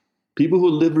 People who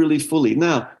live really fully.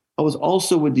 Now, I was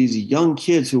also with these young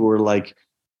kids who were like,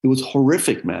 it was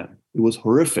horrific, man. It was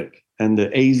horrific. And the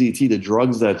AZT, the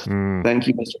drugs that, thank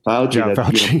you, Mr. Fauci.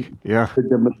 Yeah,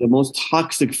 Fauci. The most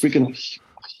toxic freaking,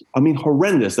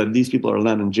 horrendous that these people are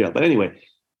landing in jail. But anyway,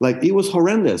 like it was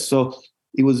horrendous. So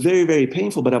it was very, very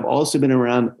painful. But I've also been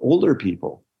around older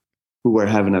people who were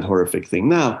having that horrific thing.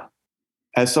 Now,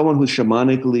 as someone who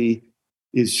shamanically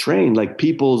is trained, like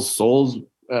people's souls,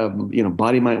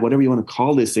 body, mind, whatever you want to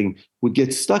call this thing, would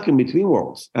get stuck in between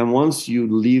worlds. And once you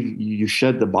leave, you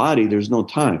shed the body, there's no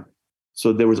time.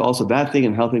 So there was also that thing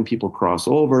in helping people cross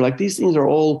over. Like these things are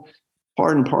all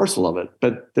part and parcel of it.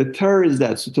 But the terror is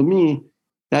that. So to me,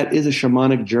 that is a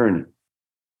shamanic journey,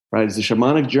 right? It's a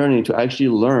shamanic journey to actually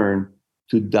learn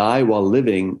to die while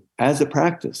living as a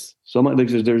practice. So much,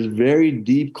 there's very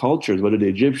deep cultures, whether the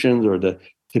Egyptians or the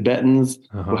Tibetans,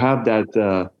 who have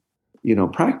that,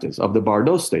 practice of the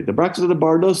Bardo state. The practice of the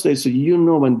Bardo state, so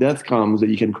when death comes that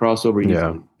you can cross over easily.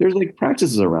 Yeah. There's like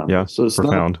practices around. Yeah, so it's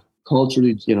profound. Not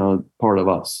culturally, part of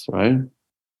us, right?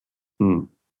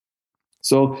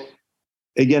 So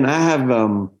again, I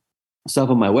have stuff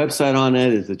on my website on it.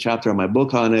 There's a chapter on my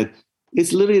book on it.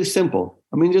 It's literally simple.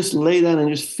 Just lay down and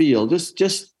just feel.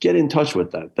 Just get in touch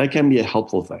with that. That can be a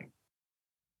helpful thing.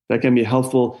 That can be a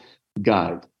helpful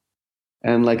guide.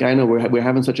 And like I know we're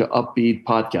having such an upbeat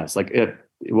podcast. Like it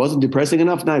wasn't depressing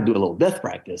enough. Now I do a little death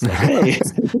practice. Like, hey,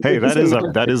 hey, that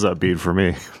is upbeat for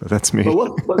me. That's me.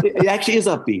 But it actually is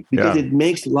upbeat because it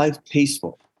makes life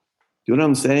tasteful. Do you know what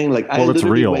I'm saying? Like it's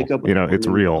real. Wake up it's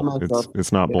real.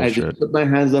 It's not bullshit. I just put my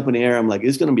hands up in the air. I'm like,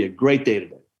 it's going to be a great day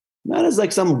today. Not as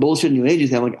like some bullshit New Age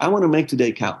thing. I'm like, I want to make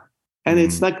today count. And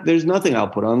it's like, there's nothing I'll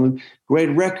put on. Great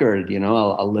record.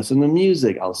 I'll listen to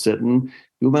music. I'll sit and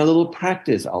do my little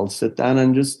practice. I'll sit down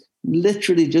and just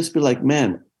literally just be like,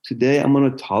 man, today I'm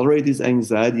going to tolerate this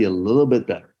anxiety a little bit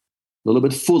better, a little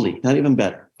bit fully, not even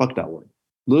better. Fuck that word.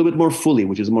 A little bit more fully,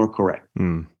 which is more correct.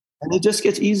 And it just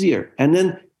gets easier. And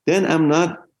then I'm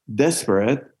not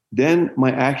desperate. Then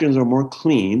my actions are more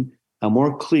clean. I'm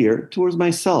more clear towards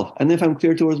myself. And if I'm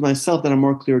clear towards myself, then I'm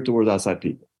more clear towards outside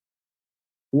people,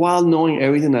 while knowing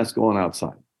everything that's going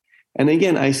outside. And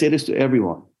again, I say this to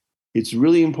everyone. It's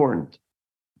really important.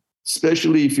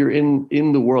 especially if you're in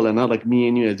the world and not like me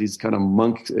and you as these kind of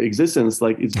monk existence,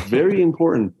 like it's very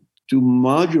important to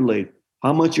modulate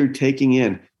how much you're taking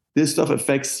in. This stuff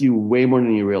affects you way more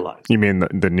than you realize. You mean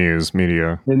the news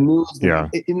media? The news, yeah.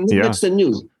 It's the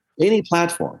news, any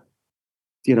platform,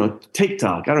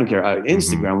 TikTok, I don't care,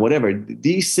 Instagram, whatever.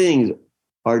 These things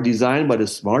are designed by the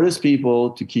smartest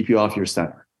people to keep you off your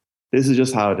center. This is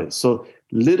just how it is. So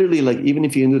literally, like, even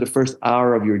if you can do the first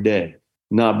hour of your day,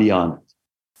 not be on it.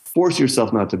 Force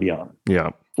yourself not to be on it. Yeah.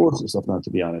 Force yourself not to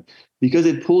be on it because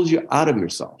it pulls you out of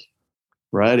yourself,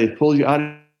 right? It pulls you out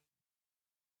of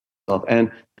yourself,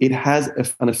 and it has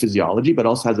on a physiology, but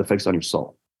also has effects on your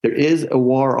soul. There is a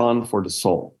war on for the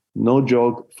soul. No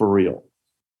joke, for real.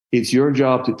 It's your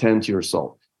job to tend to your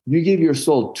soul. You give your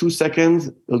soul 2 seconds,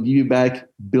 it'll give you back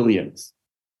billions.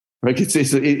 Right?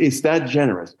 It's that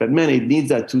generous. But man, it needs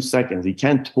that 2 seconds. It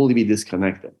can't totally be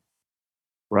disconnected.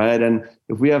 Right? And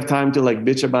if we have time to like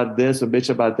bitch about this or bitch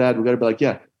about that, we got to be like,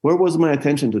 yeah, where was my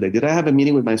attention today? Did I have a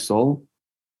meeting with my soul?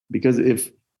 Because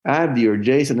if Abdi or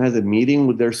Jason has a meeting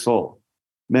with their soul,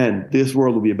 man, this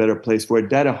world will be a better place for it.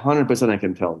 That 100% I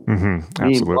can tell you. Absolutely.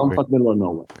 Me in bumfuck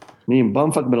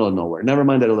middle of nowhere. Never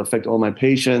mind that it'll affect all my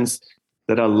patients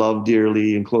that I love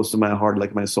dearly and close to my heart,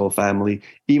 like my soul family,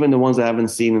 even the ones I haven't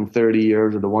seen in 30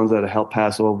 years or the ones that I helped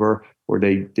pass over, or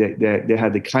they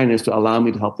had the kindness to allow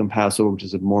me to help them pass over, which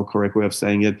is a more correct way of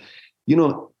saying it.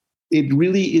 It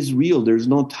really is real. There's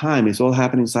no time. It's all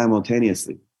happening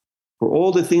simultaneously. For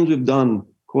all the things we've done,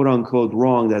 quote unquote,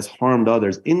 wrong, that's harmed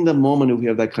others, in the moment if we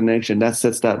have that connection, that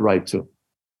sets that right too.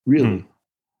 Really.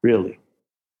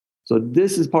 So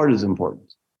this is part is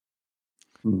important.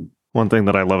 One thing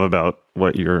that I love about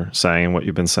what you're saying, what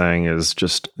you've been saying, is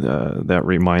just that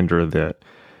reminder that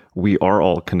we are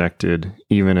all connected,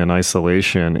 even in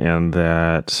isolation, and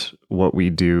that what we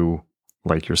do,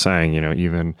 like you're saying,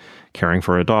 even caring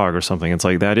for a dog or something, it's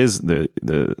like that is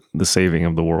the saving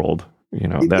of the world.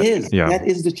 That is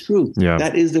the truth. Yeah,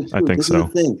 that is the truth. I think this so.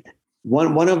 Is the thing.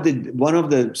 One of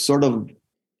the sort of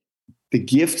the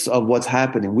gifts of what's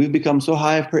happening. We've become so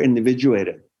hyper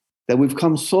individuated that we've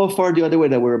come so far the other way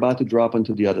that we're about to drop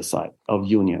into the other side of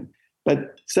union.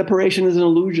 But separation is an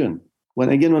illusion.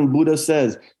 When Buddha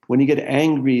says, when you get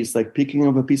angry, it's like picking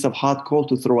up a piece of hot coal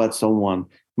to throw at someone,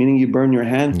 meaning you burn your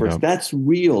hand first. Yep. That's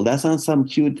real. That's not some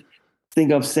cute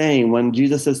thing of saying. When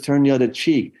Jesus says, turn the other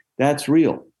cheek, that's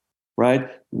real, right?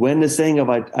 When the saying of,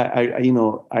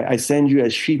 I send you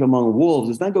as sheep among wolves,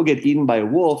 it's not go get eaten by a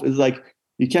wolf. It's like,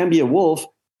 you can be a wolf,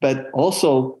 but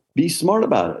also be smart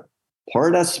about it.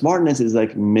 Part of that smartness is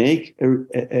like make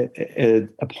an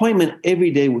appointment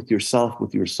every day with yourself,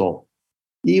 with your soul.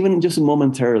 Even just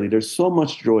momentarily, there's so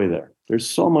much joy there. There's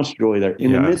so much joy there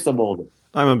in the midst of all this.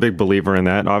 I'm a big believer in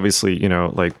that. Obviously,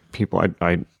 like people,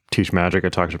 I teach magic. I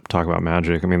talk about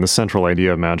magic. I mean, the central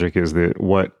idea of magic is that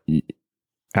what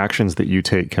actions that you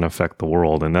take can affect the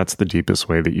world, and that's the deepest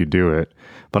way that you do it.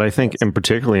 But I think, and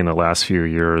particularly in the last few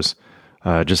years,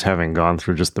 just having gone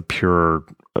through just the pure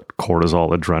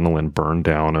cortisol, adrenaline burn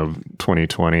down of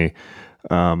 2020,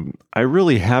 I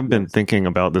really have been thinking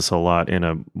about this a lot in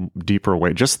a deeper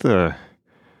way. Just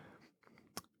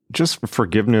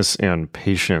forgiveness and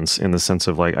patience, in the sense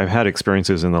of like, I've had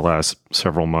experiences in the last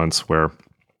several months where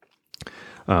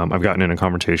I've gotten into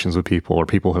conversations with people, or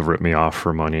people have ripped me off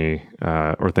for money,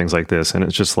 or things like this. And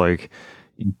it's just like,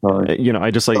 I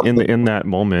just like in that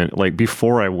moment, like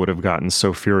before I would have gotten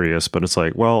so furious, but it's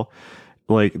like, well,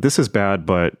 like this is bad,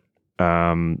 but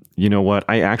you know what?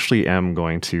 I actually am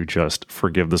going to just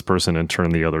forgive this person and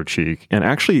turn the other cheek. And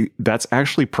actually, that's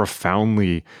actually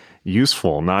profoundly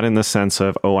useful, not in the sense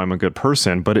of, oh, I'm a good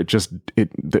person, but it just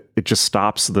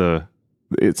stops the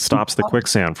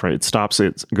quicksand from it stops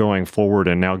it going forward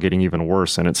and now getting even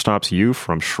worse. And it stops you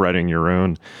from shredding your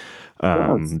own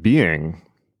being.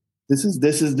 This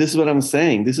is what I'm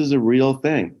saying. This is a real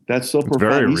thing. That's so profound.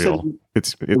 Very real.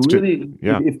 It's really,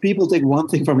 if people take one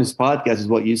thing from this podcast, is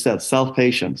what you said,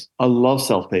 self-patience. I love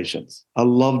self-patience. I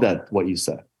love that, what you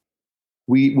said.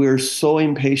 We're so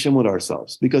impatient with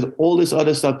ourselves because all this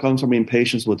other stuff comes from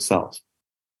impatience with self.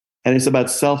 And it's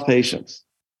about self-patience,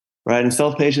 right? And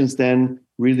self-patience then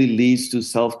really leads to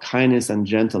self-kindness and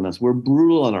gentleness. We're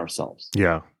brutal on ourselves.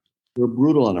 Yeah. We're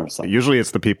brutal on ourselves. Usually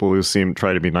it's the people who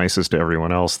try to be nicest to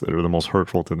everyone else that are the most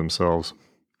hurtful to themselves.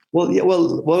 Well, yeah.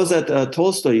 Well, what was that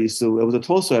Tolstoy used to? It was a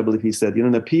Tolstoy, I believe he said.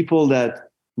 The people that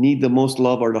need the most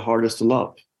love are the hardest to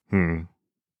love.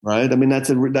 Right? I mean, that's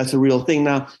a real thing.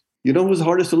 Now, who's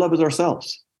hardest to love is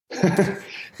ourselves. That's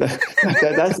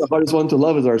the hardest one to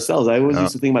love is ourselves. I always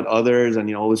used to think about others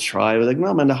and always try. I was like,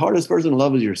 no, man, the hardest person to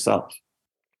love is yourself.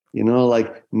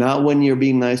 Like not when you're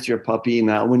being nice to your puppy,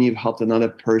 not when you've helped another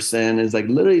person. It's like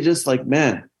literally just like,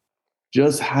 man,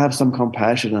 just have some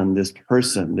compassion on this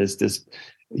person, this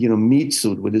meat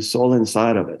suit with his soul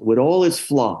inside of it, with all its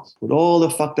flaws, with all the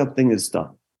fucked up thing it's done.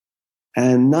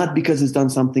 And not because it's done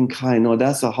something kind. No,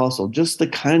 that's a hustle. Just the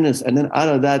kindness. And then out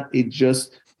of that,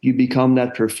 you become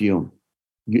that perfume.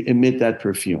 You emit that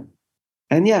perfume.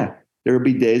 And yeah, there will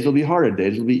be days will be harder,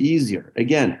 days will be easier.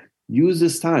 Again, use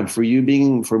this time for me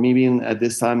being at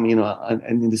this time,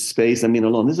 and in this space, and being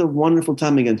alone. This is a wonderful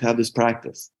time again to have this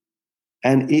practice.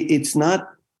 And it's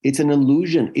an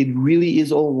illusion. It really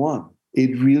is all one.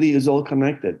 It really is all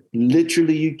connected.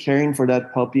 Literally, you caring for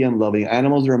that puppy and loving.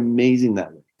 Animals are amazing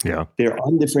that way. Yeah. They're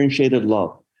undifferentiated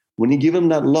love. When you give them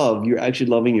that love, you're actually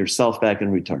loving yourself back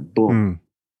in return. Boom.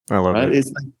 I love it.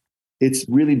 It's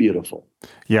really beautiful.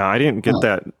 Yeah, I didn't get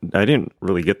that. I didn't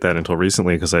really get that until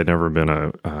recently because I'd never been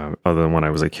other than when I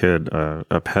was a kid,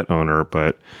 a pet owner.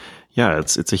 But yeah,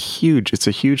 it's a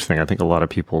huge thing. I think a lot of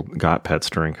people got pets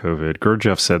during COVID.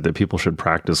 Gurdjieff said that people should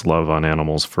practice love on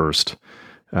animals first.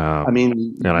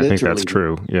 And I think that's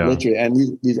true. Yeah, literally.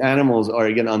 And these animals are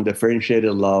again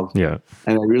undifferentiated love. Yeah,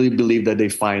 and I really believe that they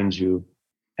find you,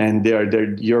 and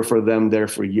you're for them, they're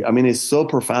for you. I mean, it's so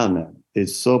profound, man.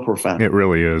 It's so profound. It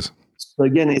really is. So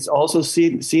again, it's also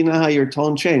seeing how your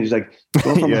tone changed. Like,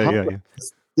 go from yeah.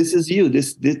 This is you.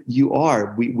 This you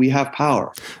are. We have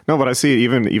power. No, but I see it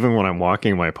even when I'm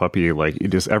walking my puppy. Like,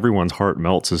 everyone's heart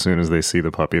melts as soon as they see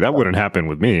the puppy. That wouldn't happen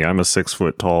with me. I'm a 6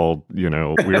 foot tall,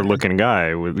 weird looking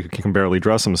guy who can barely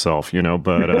dress himself.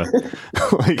 But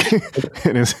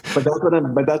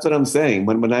But that's what I'm saying.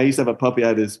 When I used to have a puppy, I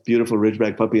had this beautiful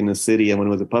Ridgeback puppy in the city, and when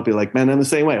it was a puppy, like, man, I'm the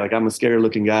same way. Like, I'm a scary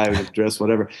looking guy with dress,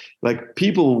 whatever. Like,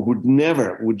 people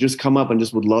would just come up and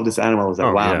just would love this animal. I was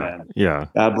like, wow, yeah. man. Yeah.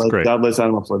 God bless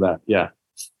animals for that. Yeah.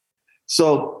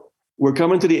 So we're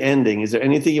coming to the ending. Is there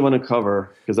anything you want to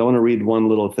cover? Because I want to read one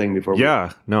little thing before.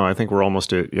 No, I think we're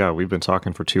almost at. Yeah, we've been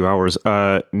talking for 2 hours.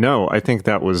 No, I think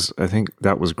that was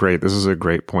great. This is a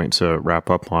great point to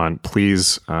wrap up on.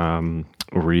 Please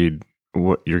read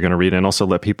what you're going to read, and also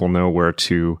let people know where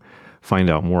to find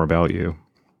out more about you.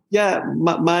 Yeah,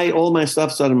 all my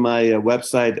stuff's on my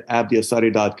website,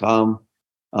 abdiassadi.com.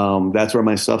 That's where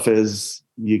my stuff is.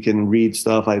 You can read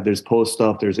stuff. There's post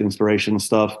stuff. There's inspiration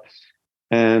stuff.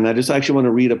 And I just actually want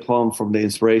to read a poem from the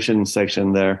inspiration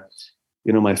section there.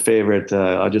 My favorite.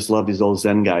 I just love these old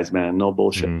Zen guys, man. No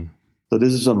bullshit. So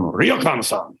this is some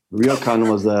Ryokan-san.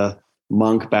 Ryokan was a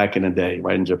monk back in the day,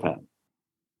 right in Japan.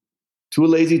 Too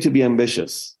lazy to be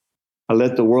ambitious. I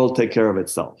let the world take care of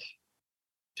itself.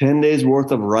 10 days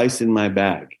worth of rice in my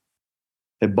bag.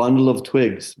 A bundle of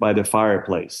twigs by the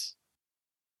fireplace.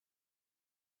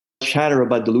 Chatter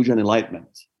about delusion and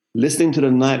enlightenment. Listening to the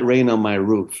night rain on my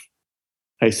roof.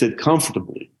 I sit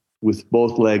comfortably with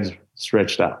both legs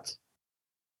stretched out.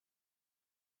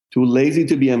 Too lazy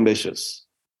to be ambitious.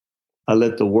 I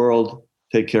let the world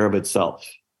take care of itself.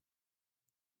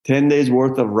 10 days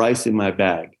worth of rice in my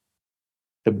bag.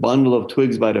 A bundle of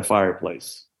twigs by the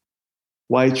fireplace.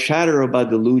 Why chatter about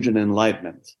delusion and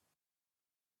enlightenment?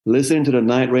 Listening to the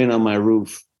night rain on my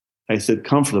roof. I sit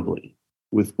comfortably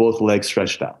with both legs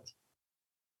stretched out.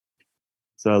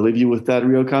 So I'll leave you with that,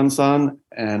 Ryokan-san.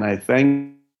 And I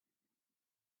thank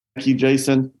you,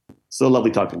 Jason. So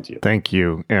lovely talking to you. Thank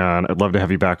you. And I'd love to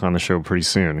have you back on the show pretty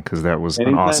soon because that was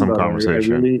an awesome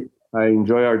conversation. I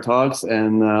enjoy our talks,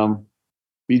 and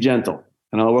be gentle.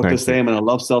 And I'll work the same. And I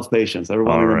love self-patience.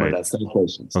 Everyone remember that,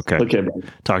 self-patience. Okay, brother.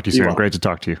 Talk to you soon. Great to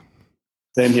talk to you.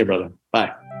 Same here, brother.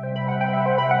 Bye.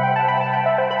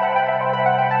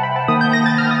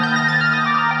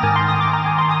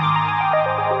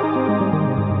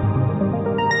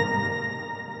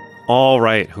 All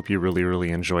right. Hope you really,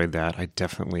 really enjoyed that. I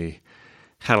definitely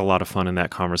had a lot of fun in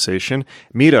that conversation.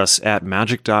 Meet us at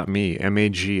magick.me,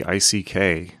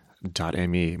 magick.me,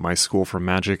 my school for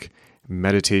magic,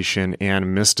 meditation,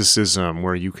 and mysticism,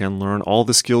 where you can learn all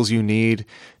the skills you need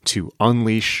to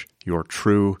unleash your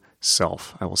true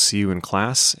self. I will see you in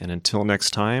class, and until next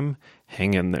time,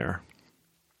 hang in there.